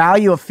resistance, the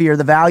value of fear,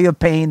 the value of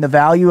pain, the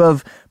value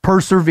of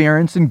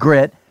perseverance and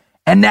grit.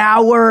 And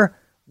now we're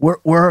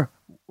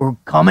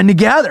coming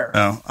together.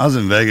 Oh, I was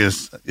in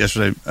Vegas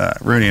yesterday.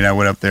 Rooney and I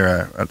went up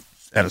there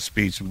at a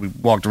speech. We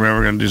walked around. We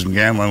were going to do some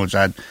gambling, which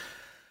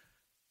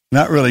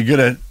Not really good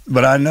at,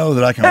 but I know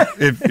that I can.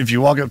 if you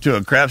walk up to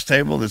a craps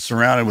table that's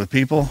surrounded with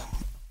people,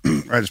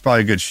 right, there's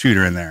probably a good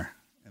shooter in there.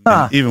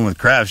 Even with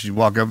craps, you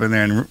walk up in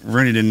there, and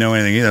Rooney didn't know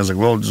anything either. I was like,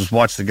 well, just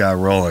watch the guy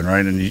rolling,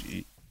 right?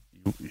 And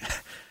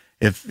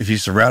if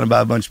he's surrounded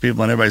by a bunch of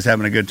people and everybody's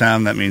having a good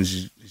time, that means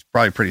he's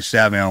probably pretty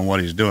savvy on what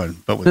he's doing.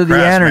 But with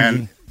craps,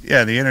 man,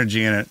 the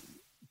energy in it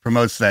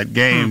promotes that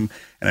game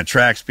and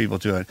attracts people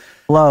to it.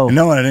 And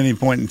knowing at any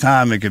point in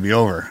time it could be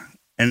over.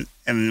 And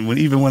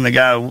even when the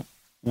guy,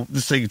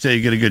 just so you can tell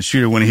you get a good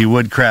shooter, when he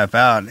would crap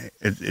out,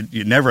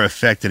 it never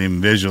affected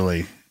him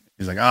visually.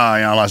 He's like,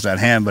 I lost that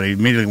hand, but he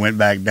immediately went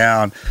back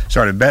down,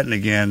 started betting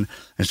again,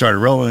 and started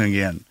rolling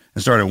again,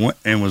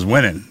 and was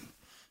winning.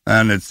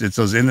 And it's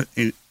those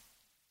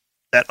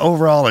that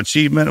overall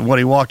achievement of what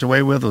he walked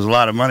away with was a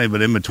lot of money,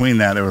 but in between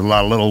that, there was a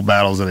lot of little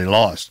battles that he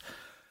lost.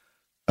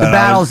 The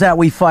battles that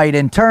we fight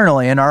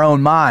internally in our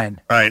own mind.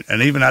 Right,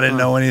 and even I didn't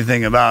know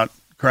anything about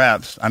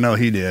craps. I know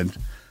he did.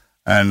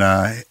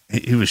 And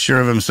he was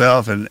sure of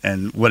himself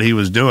and what he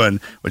was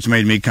doing, which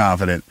made me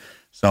confident.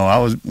 So I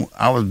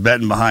was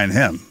betting behind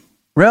him.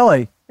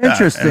 Really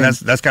interesting. And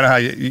that's kind of how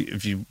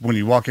when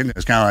you walk into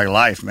it's kind of like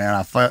life, man.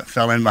 I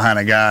fell in behind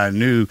a guy and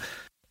knew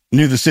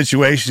the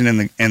situation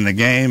in the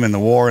game and the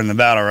war and the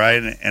battle,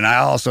 right? And I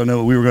also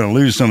knew we were going to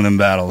lose some of them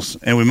battles,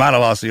 and we might have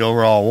lost the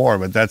overall war,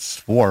 but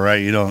that's war, right?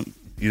 You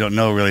don't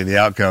know really the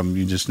outcome.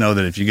 You just know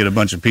that if you get a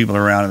bunch of people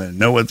around that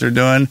know what they're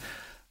doing.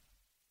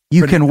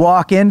 You can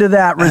walk into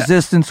that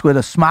resistance with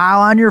a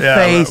smile on your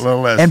face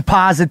and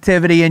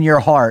positivity in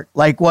your heart,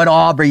 like what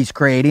Aubrey's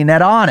creating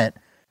at On It.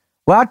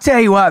 Well, I'll tell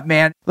you what,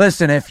 man.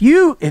 Listen, if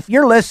you're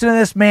listening to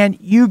this, man,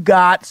 you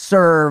got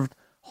served,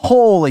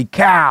 holy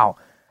cow,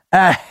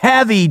 a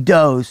heavy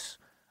dose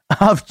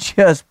of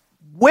just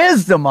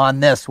wisdom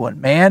on this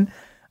one, man.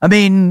 I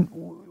mean,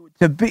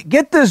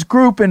 get this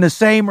group in the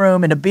same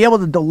room and to be able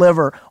to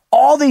deliver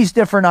all these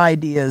different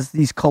ideas,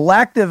 this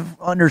collective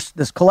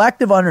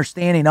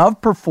understanding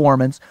of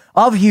performance,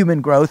 of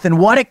human growth, and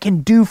what it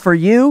can do for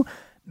you,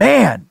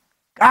 man,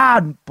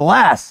 God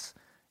bless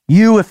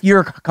you if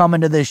you're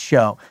coming to this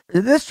show.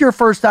 If this is your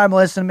first time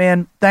listening,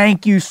 man,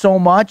 thank you so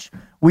much.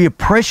 We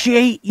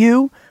appreciate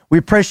you. We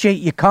appreciate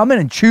you coming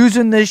and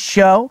choosing this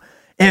show.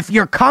 If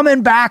you're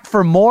coming back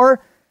for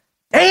more,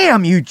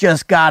 damn, you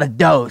just got a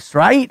dose,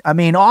 right? I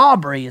mean,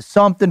 Aubrey is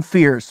something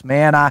fierce,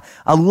 man. I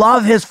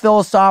love his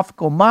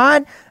philosophical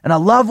mind, and I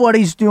love what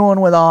he's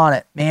doing with On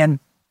It, man.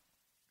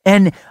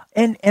 And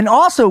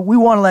also, we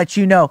want to let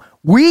you know,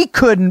 we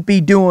couldn't be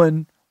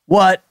doing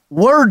what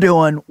we're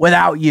doing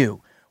without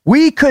you.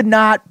 We could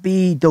not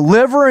be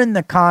delivering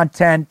the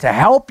content to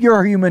help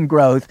your human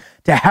growth,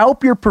 to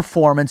help your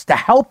performance, to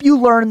help you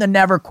learn to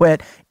never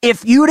quit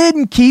if you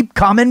didn't keep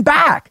coming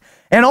back.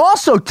 And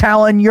also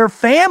telling your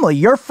family,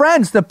 your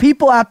friends, the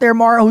people out there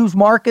whose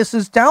Marcus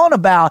is telling you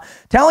about,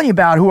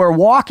 who are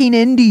walking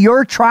into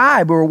your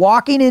tribe, who are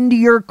walking into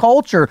your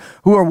culture,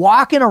 who are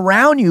walking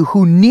around you,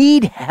 who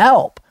need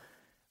help.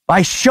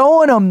 By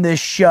showing them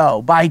this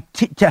show, by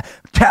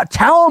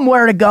tell them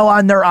where to go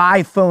on their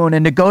iPhone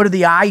and to go to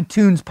the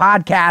iTunes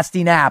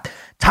podcasting app,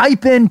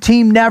 type in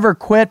Team Never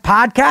Quit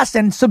podcast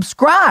and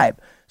subscribe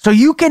so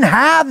you can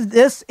have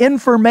this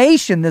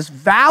information, this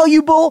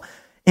valuable,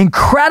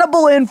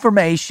 incredible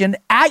information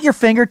at your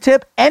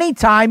fingertip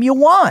anytime you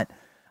want.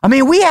 I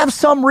mean, we have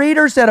some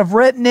readers that have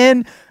written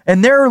in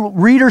and their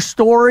reader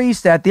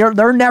stories, that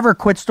they're Never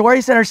Quit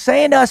stories, that are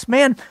saying to us,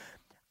 man,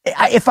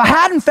 if I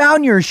hadn't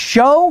found your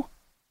show,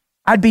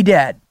 I'd be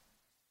dead.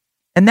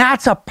 And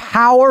that's a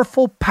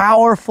powerful,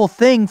 powerful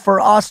thing for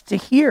us to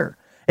hear.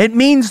 It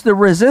means the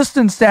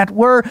resistance that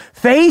we're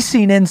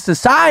facing in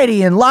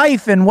society and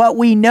life and what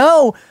we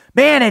know,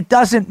 man, it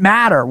doesn't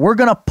matter. We're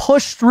going to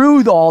push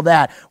through all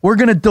that. We're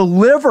going to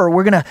deliver.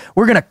 We're going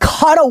to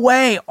cut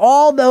away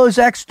all those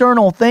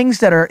external things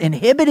that are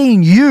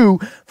inhibiting you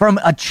from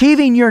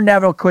achieving your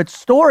Never Quit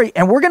story.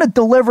 And we're going to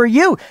deliver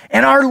you.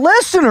 And our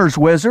listeners,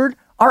 Wizard,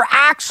 are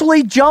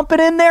actually jumping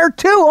in there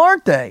too,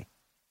 aren't they?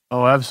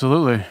 Oh,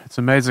 absolutely. It's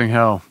amazing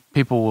how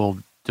people will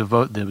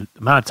devote the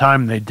amount of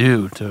time they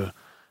do to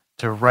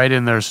write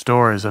in their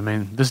stories. I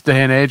mean, this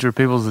day and age where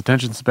people's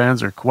attention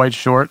spans are quite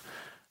short,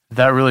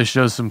 that really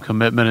shows some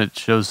commitment. It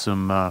shows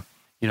some,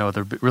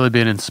 they're really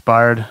being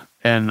inspired.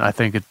 And I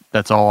think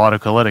that's all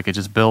autocolytic. It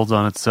just builds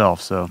on itself.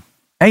 So,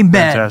 amen.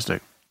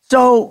 Fantastic.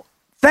 So,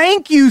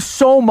 thank you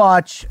so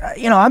much.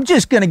 I'm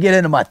just going to get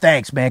into my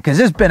thanks, man, because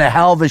it's been a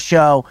hell of a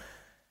show.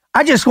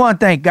 I just want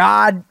to thank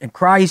God and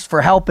Christ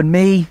for helping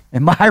me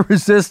in my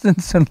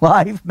resistance in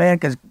life, man,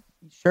 because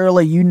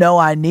surely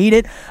I need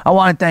it. I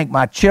want to thank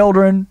my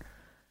children,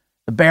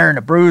 the Bear and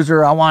the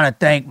Bruiser. I want to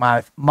thank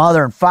my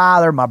mother and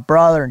father, my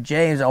brother and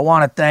James. I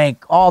want to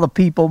thank all the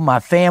people, my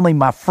family,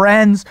 my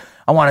friends.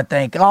 I want to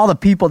thank all the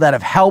people that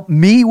have helped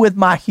me with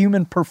my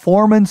human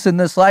performance in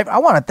this life. I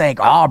want to thank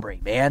Aubrey,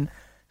 man.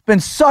 It's been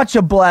such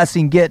a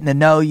blessing getting to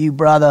know you,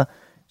 brother.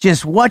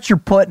 Just what you're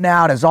putting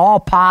out is all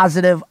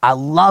positive. I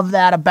love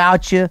that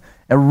about you.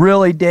 I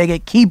really dig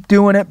it. Keep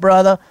doing it,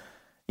 brother.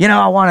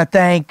 I want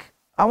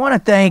to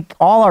thank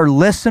all our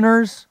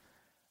listeners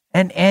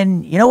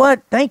And you know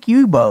what? Thank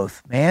you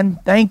both, man.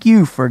 Thank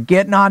you for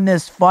getting on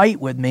this fight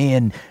with me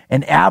and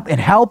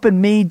helping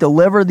me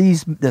deliver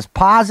this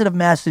positive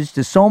message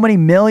to so many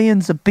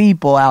millions of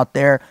people out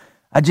there.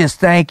 I just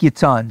thank you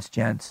tons,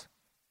 gents.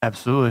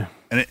 Absolutely.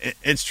 And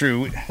it's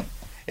true.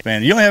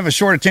 Man, you only have a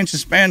short attention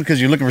span because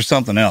you're looking for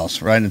something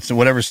else, right? It's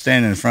whatever's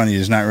standing in front of you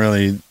is not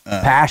really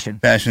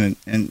passionate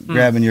and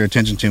grabbing your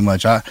attention too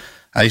much. I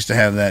used to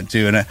have that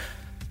too. And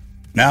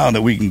now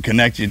that we can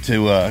connect you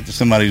to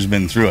somebody who's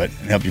been through it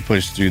and help you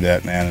push through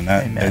that, man.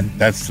 And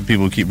that's the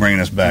people who keep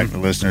bringing us back, the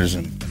listeners.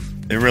 And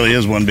it really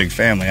is one big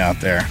family out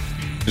there.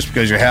 Just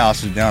because your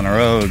house is down the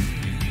road,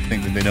 you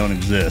think that they don't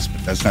exist,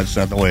 but that's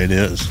not the way it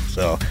is.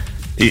 So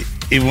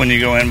even when you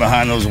go in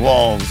behind those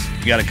walls,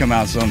 you got to come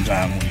out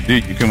sometime. When you do,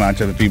 you come out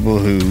to the people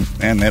who,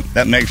 man,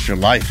 that makes your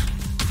life.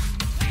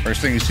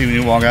 First thing you see when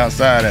you walk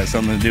outside has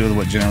something to do with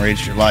what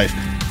generates your life.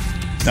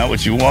 It's not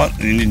what you want,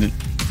 and you need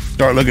to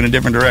start looking in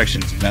different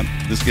directions.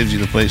 This gives you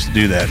the place to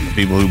do that. And the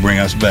people who bring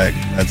us back,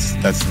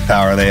 that's the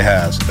power they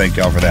have. So thank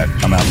y'all for that.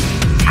 I'm out.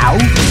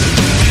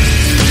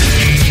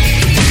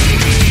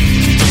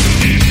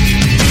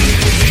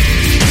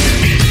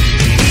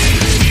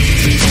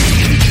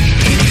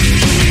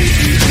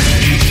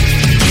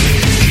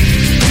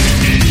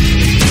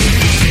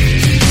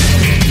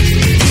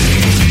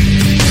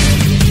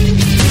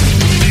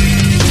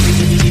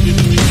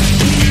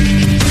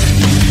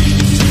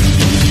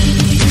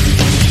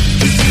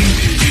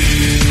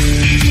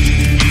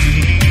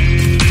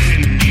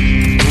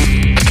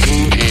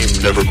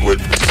 Never quit.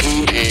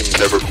 Team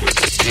never quit.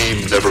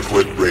 Team never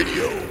quit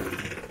radio.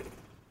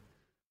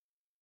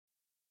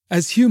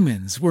 As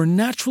humans, we're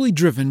naturally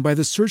driven by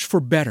the search for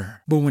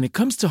better. But when it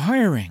comes to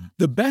hiring,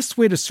 the best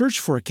way to search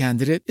for a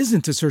candidate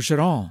isn't to search at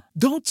all.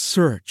 Don't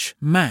search,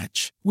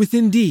 match with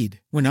Indeed.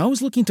 When I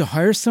was looking to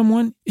hire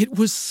someone, it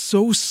was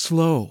so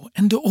slow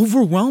and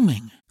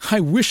overwhelming.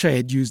 I wish I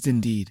had used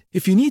Indeed.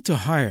 If you need to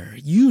hire,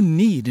 you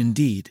need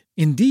Indeed.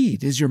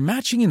 Indeed is your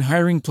matching and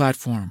hiring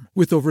platform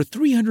with over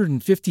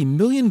 350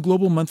 million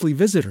global monthly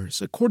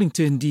visitors, according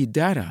to Indeed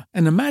data,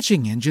 and a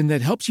matching engine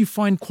that helps you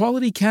find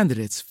quality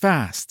candidates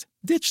fast.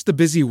 Ditch the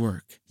busy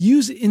work.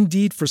 Use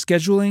Indeed for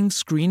scheduling,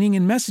 screening,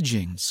 and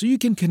messaging so you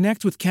can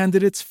connect with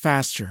candidates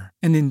faster.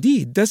 And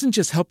Indeed doesn't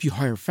just help you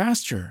hire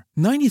faster.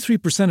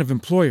 93% of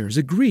employers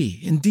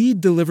agree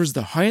Indeed delivers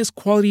the highest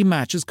quality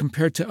matches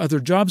compared to other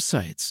job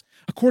sites,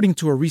 according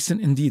to a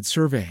recent Indeed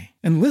survey.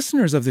 And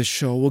listeners of this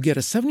show will get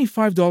a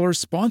 $75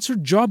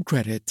 sponsored job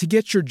credit to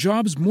get your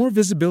jobs more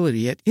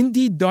visibility at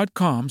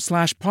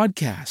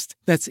Indeed.com/podcast.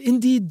 That's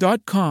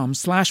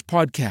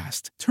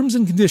Indeed.com/podcast. Terms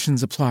and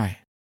conditions apply.